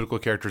quite the political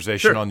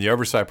characterization on the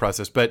oversight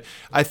process. But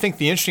I think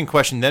the interesting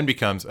question then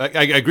becomes, I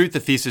agree with the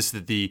thesis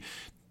that the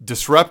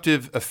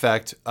disruptive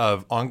effect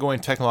of ongoing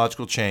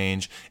technological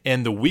change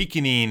and the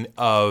weakening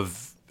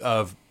of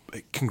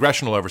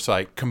congressional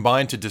oversight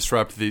combined to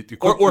disrupt the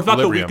or if not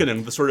the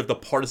weakening, the sort of the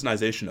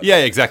partisanization of it. Yeah,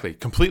 exactly.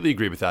 Completely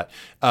agree with that.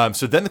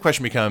 So then the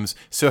question becomes,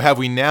 so have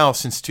we now,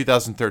 since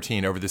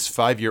 2013, over this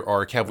 5-year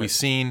arc, have we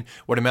seen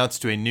what amounts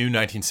to a new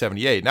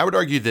 1978? And I would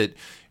argue that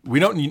we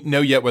don't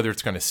know yet whether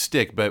it's going to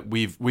stick, but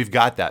we've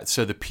got that.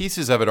 So the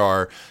pieces of it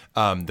are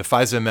the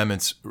FISA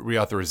Amendments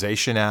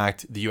Reauthorization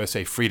Act, the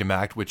USA Freedom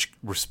Act, which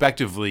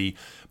respectively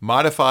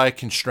modify,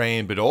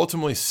 constrain, but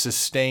ultimately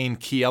sustain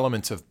key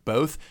elements of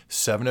both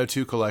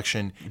 702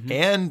 collection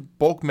and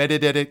bulk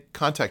metadata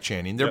contact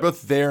chaining. They're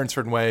both there in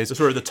certain ways. So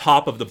sort of the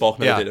top of the bulk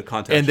metadata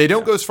contact. And they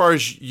don't go as far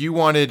as you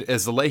wanted,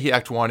 as the Leahy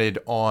Act wanted,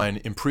 on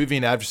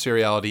improving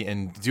adversariality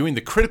and doing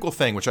the critical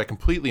thing, which I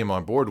completely am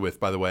on board with,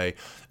 by the way,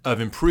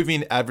 of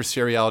improving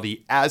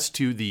adversariality as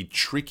to the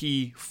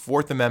tricky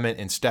Fourth Amendment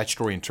and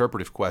statutory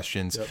interpretive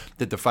questions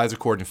that the FISA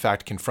court, in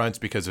fact, confronts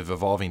because of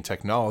evolving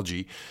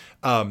technology.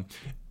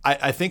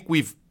 I think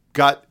we've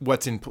got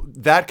what's in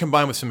that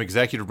combined with some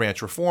executive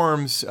branch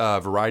reforms, a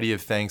variety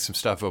of things, some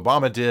stuff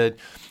Obama did,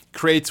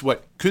 creates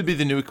what could be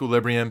the new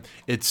equilibrium.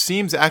 It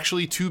seems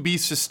actually to be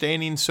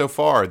sustaining so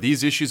far.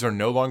 These issues are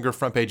no longer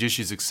front page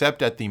issues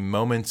except at the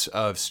moments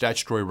of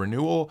statutory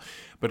renewal.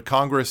 But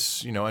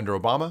Congress, under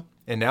Obama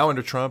and now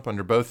under Trump,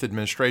 under both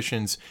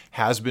administrations,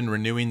 has been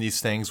renewing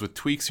these things with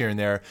tweaks here and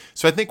there.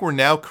 So I think we're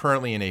now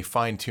currently in a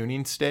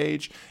fine-tuning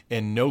stage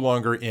and no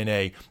longer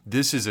in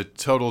this is a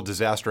total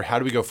disaster. How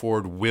do we go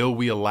forward? Will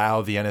we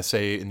allow the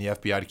NSA and the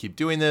FBI to keep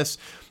doing this?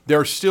 There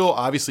are still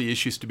obviously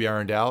issues to be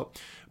ironed out.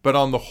 But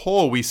on the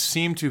whole, we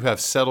seem to have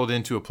settled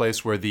into a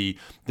place where the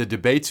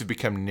debates have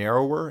become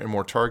narrower and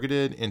more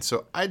targeted. And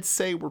so I'd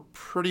say we're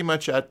pretty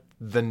much at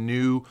the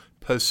new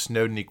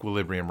post-Snowden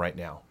equilibrium right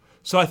now.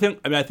 So I think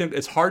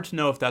it's hard to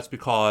know if that's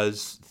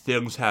because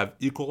things have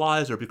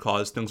equalized or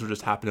because things are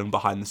just happening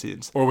behind the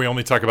scenes. Or we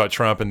only talk about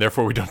Trump and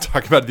therefore we don't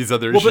talk about these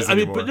other issues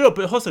anymore.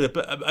 But hold on a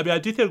second. I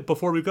do think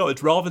before we go,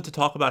 it's relevant to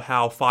talk about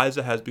how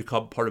FISA has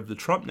become part of the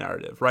Trump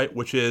narrative, right?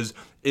 Which is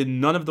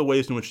in none of the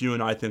ways in which you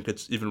and I think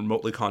it's even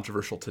remotely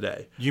controversial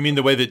today. You mean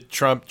the way that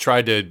Trump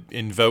tried to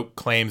invoke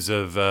claims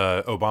of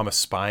Obama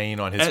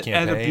spying on his campaign?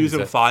 And abusing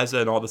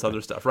FISA and all this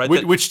other stuff, right?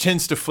 Which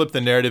tends to flip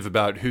the narrative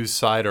about whose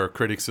side are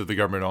critics of the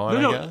government on,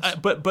 I guess?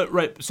 But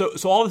right. So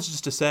all this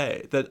is to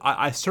say that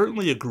I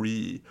certainly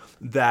agree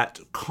that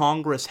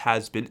Congress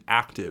has been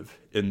active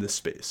in this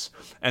space,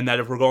 and that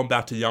if we're going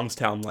back to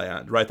Youngstown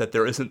land, right, that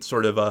there isn't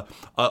sort of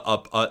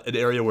an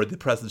area where the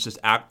president's just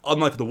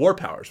unlike the war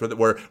powers,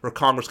 where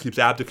Congress keeps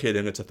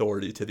abdicating its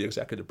authority to the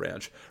executive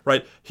branch,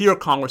 right? Here,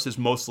 Congress is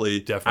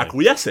mostly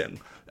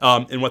acquiescing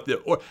in what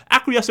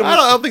acquiescing. I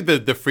don't think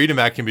the Freedom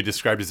Act can be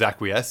described as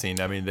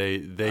acquiescing. I mean,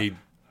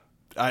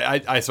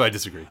 so I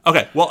disagree.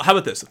 Okay, well, how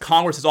about this?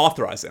 Congress is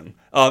authorizing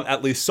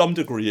at least some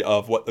degree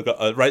of what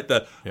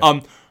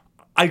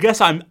I guess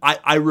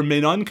I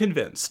remain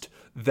unconvinced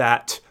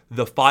that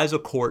the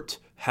FISA court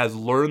has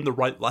learned the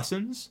right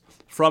lessons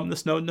from the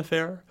Snowden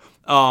affair,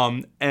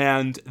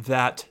 and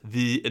that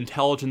the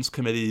intelligence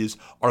committees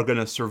are going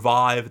to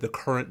survive the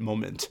current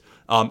moment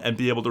and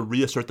be able to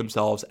reassert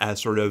themselves as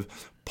sort of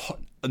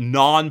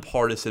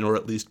nonpartisan or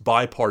at least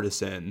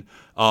bipartisan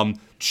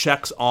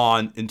checks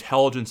on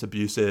intelligence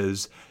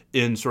abuses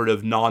in sort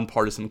of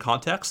nonpartisan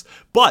contexts.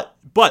 But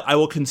I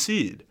will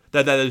concede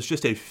that is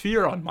just a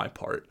fear on my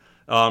part.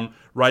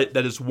 Right,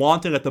 that is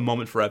wanting at the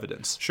moment for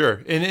evidence.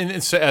 Sure,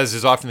 and so, as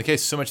is often the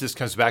case, so much of this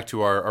comes back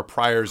to our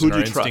priors and our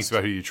instincts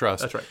about who you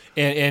trust. That's right.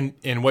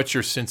 And what's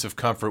your sense of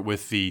comfort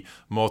with the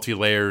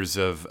multi-layers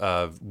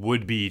of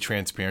would-be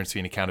transparency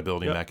and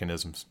accountability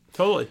mechanisms?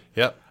 Totally.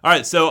 Yep. All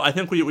right, so I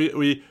think we've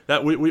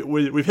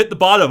hit the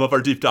bottom of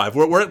our deep dive.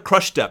 We're at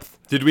crush depth.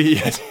 Did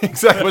we?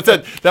 Exactly. What's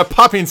that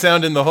popping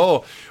sound in the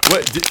hole?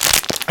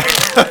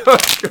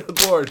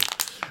 Good Lord.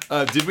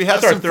 Did we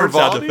have some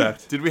frivolity?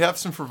 Did we have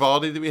some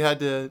frivolity that we had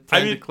to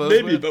close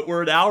maybe, with? But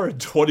we're an hour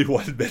and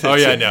 21 minutes. Oh,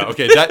 yeah, no.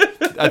 Okay,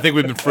 I think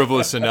we've been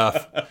frivolous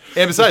enough.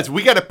 And besides,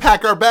 we got to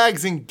pack our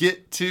bags and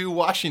get to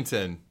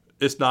Washington.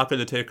 It's not going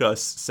to take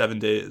us 7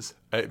 days.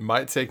 It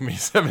might take me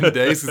 7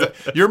 days.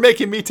 You're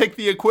making me take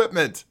the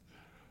equipment.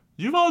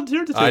 You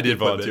volunteered to take the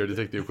equipment. I did volunteer to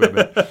take the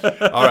equipment.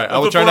 All right, I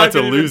will try not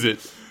to lose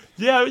it.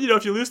 Yeah,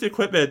 if you lose the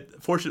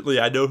equipment, fortunately,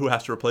 I know who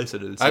has to replace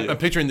it. I'm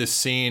picturing this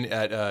scene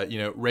at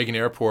Reagan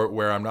Airport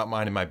where I'm not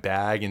minding my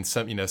bag and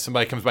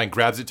somebody comes by and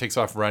grabs it, takes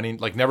off running.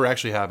 Like never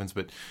actually happens,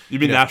 but you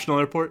mean National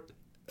Airport?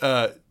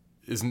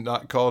 Isn't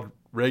not called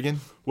Reagan?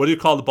 What do you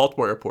call the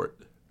Baltimore Airport?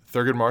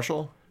 Thurgood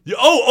Marshall.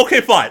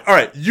 Okay, fine. All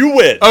right, you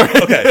win.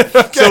 Okay.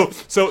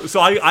 So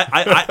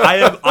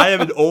I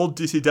am an old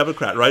DC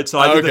Democrat, right? So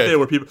I did the thing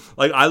where people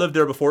I lived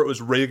there before it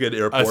was Reagan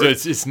Airport. So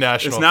it's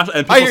national. It's national.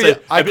 And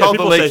people I call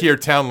the lake here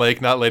Town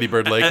Lake, not Lady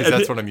Bird Lake, because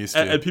that's what I'm used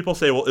to. And people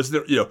say, well, is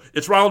there?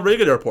 It's Ronald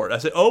Reagan Airport. I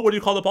say, what do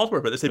you call the Baltimore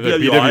Airport? They say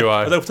BWI.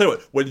 I was like, tell you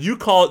what, when you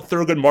call it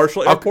Thurgood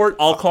Marshall Airport,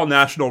 I'll call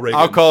National Reagan.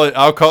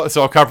 I'll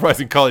compromise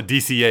and call it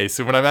DCA.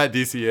 So when I'm at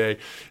DCA,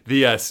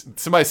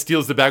 somebody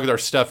steals the bag with our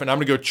stuff, and I'm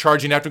gonna go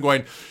charging after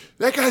going,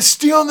 that guy's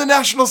stealing the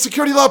National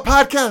Security Law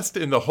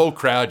podcast. And the whole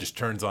crowd just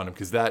turns on him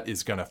because that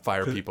is going to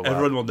fire people up.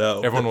 Everyone will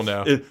know. Everyone will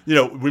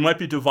know. We might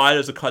be divided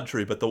as a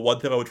country, but the one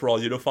thing on which we're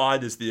all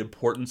unified is the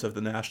importance of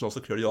the National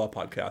Security Law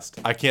podcast.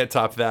 I can't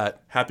top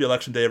that. Happy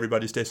Election Day,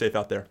 everybody. Stay safe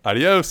out there.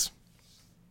 Adios.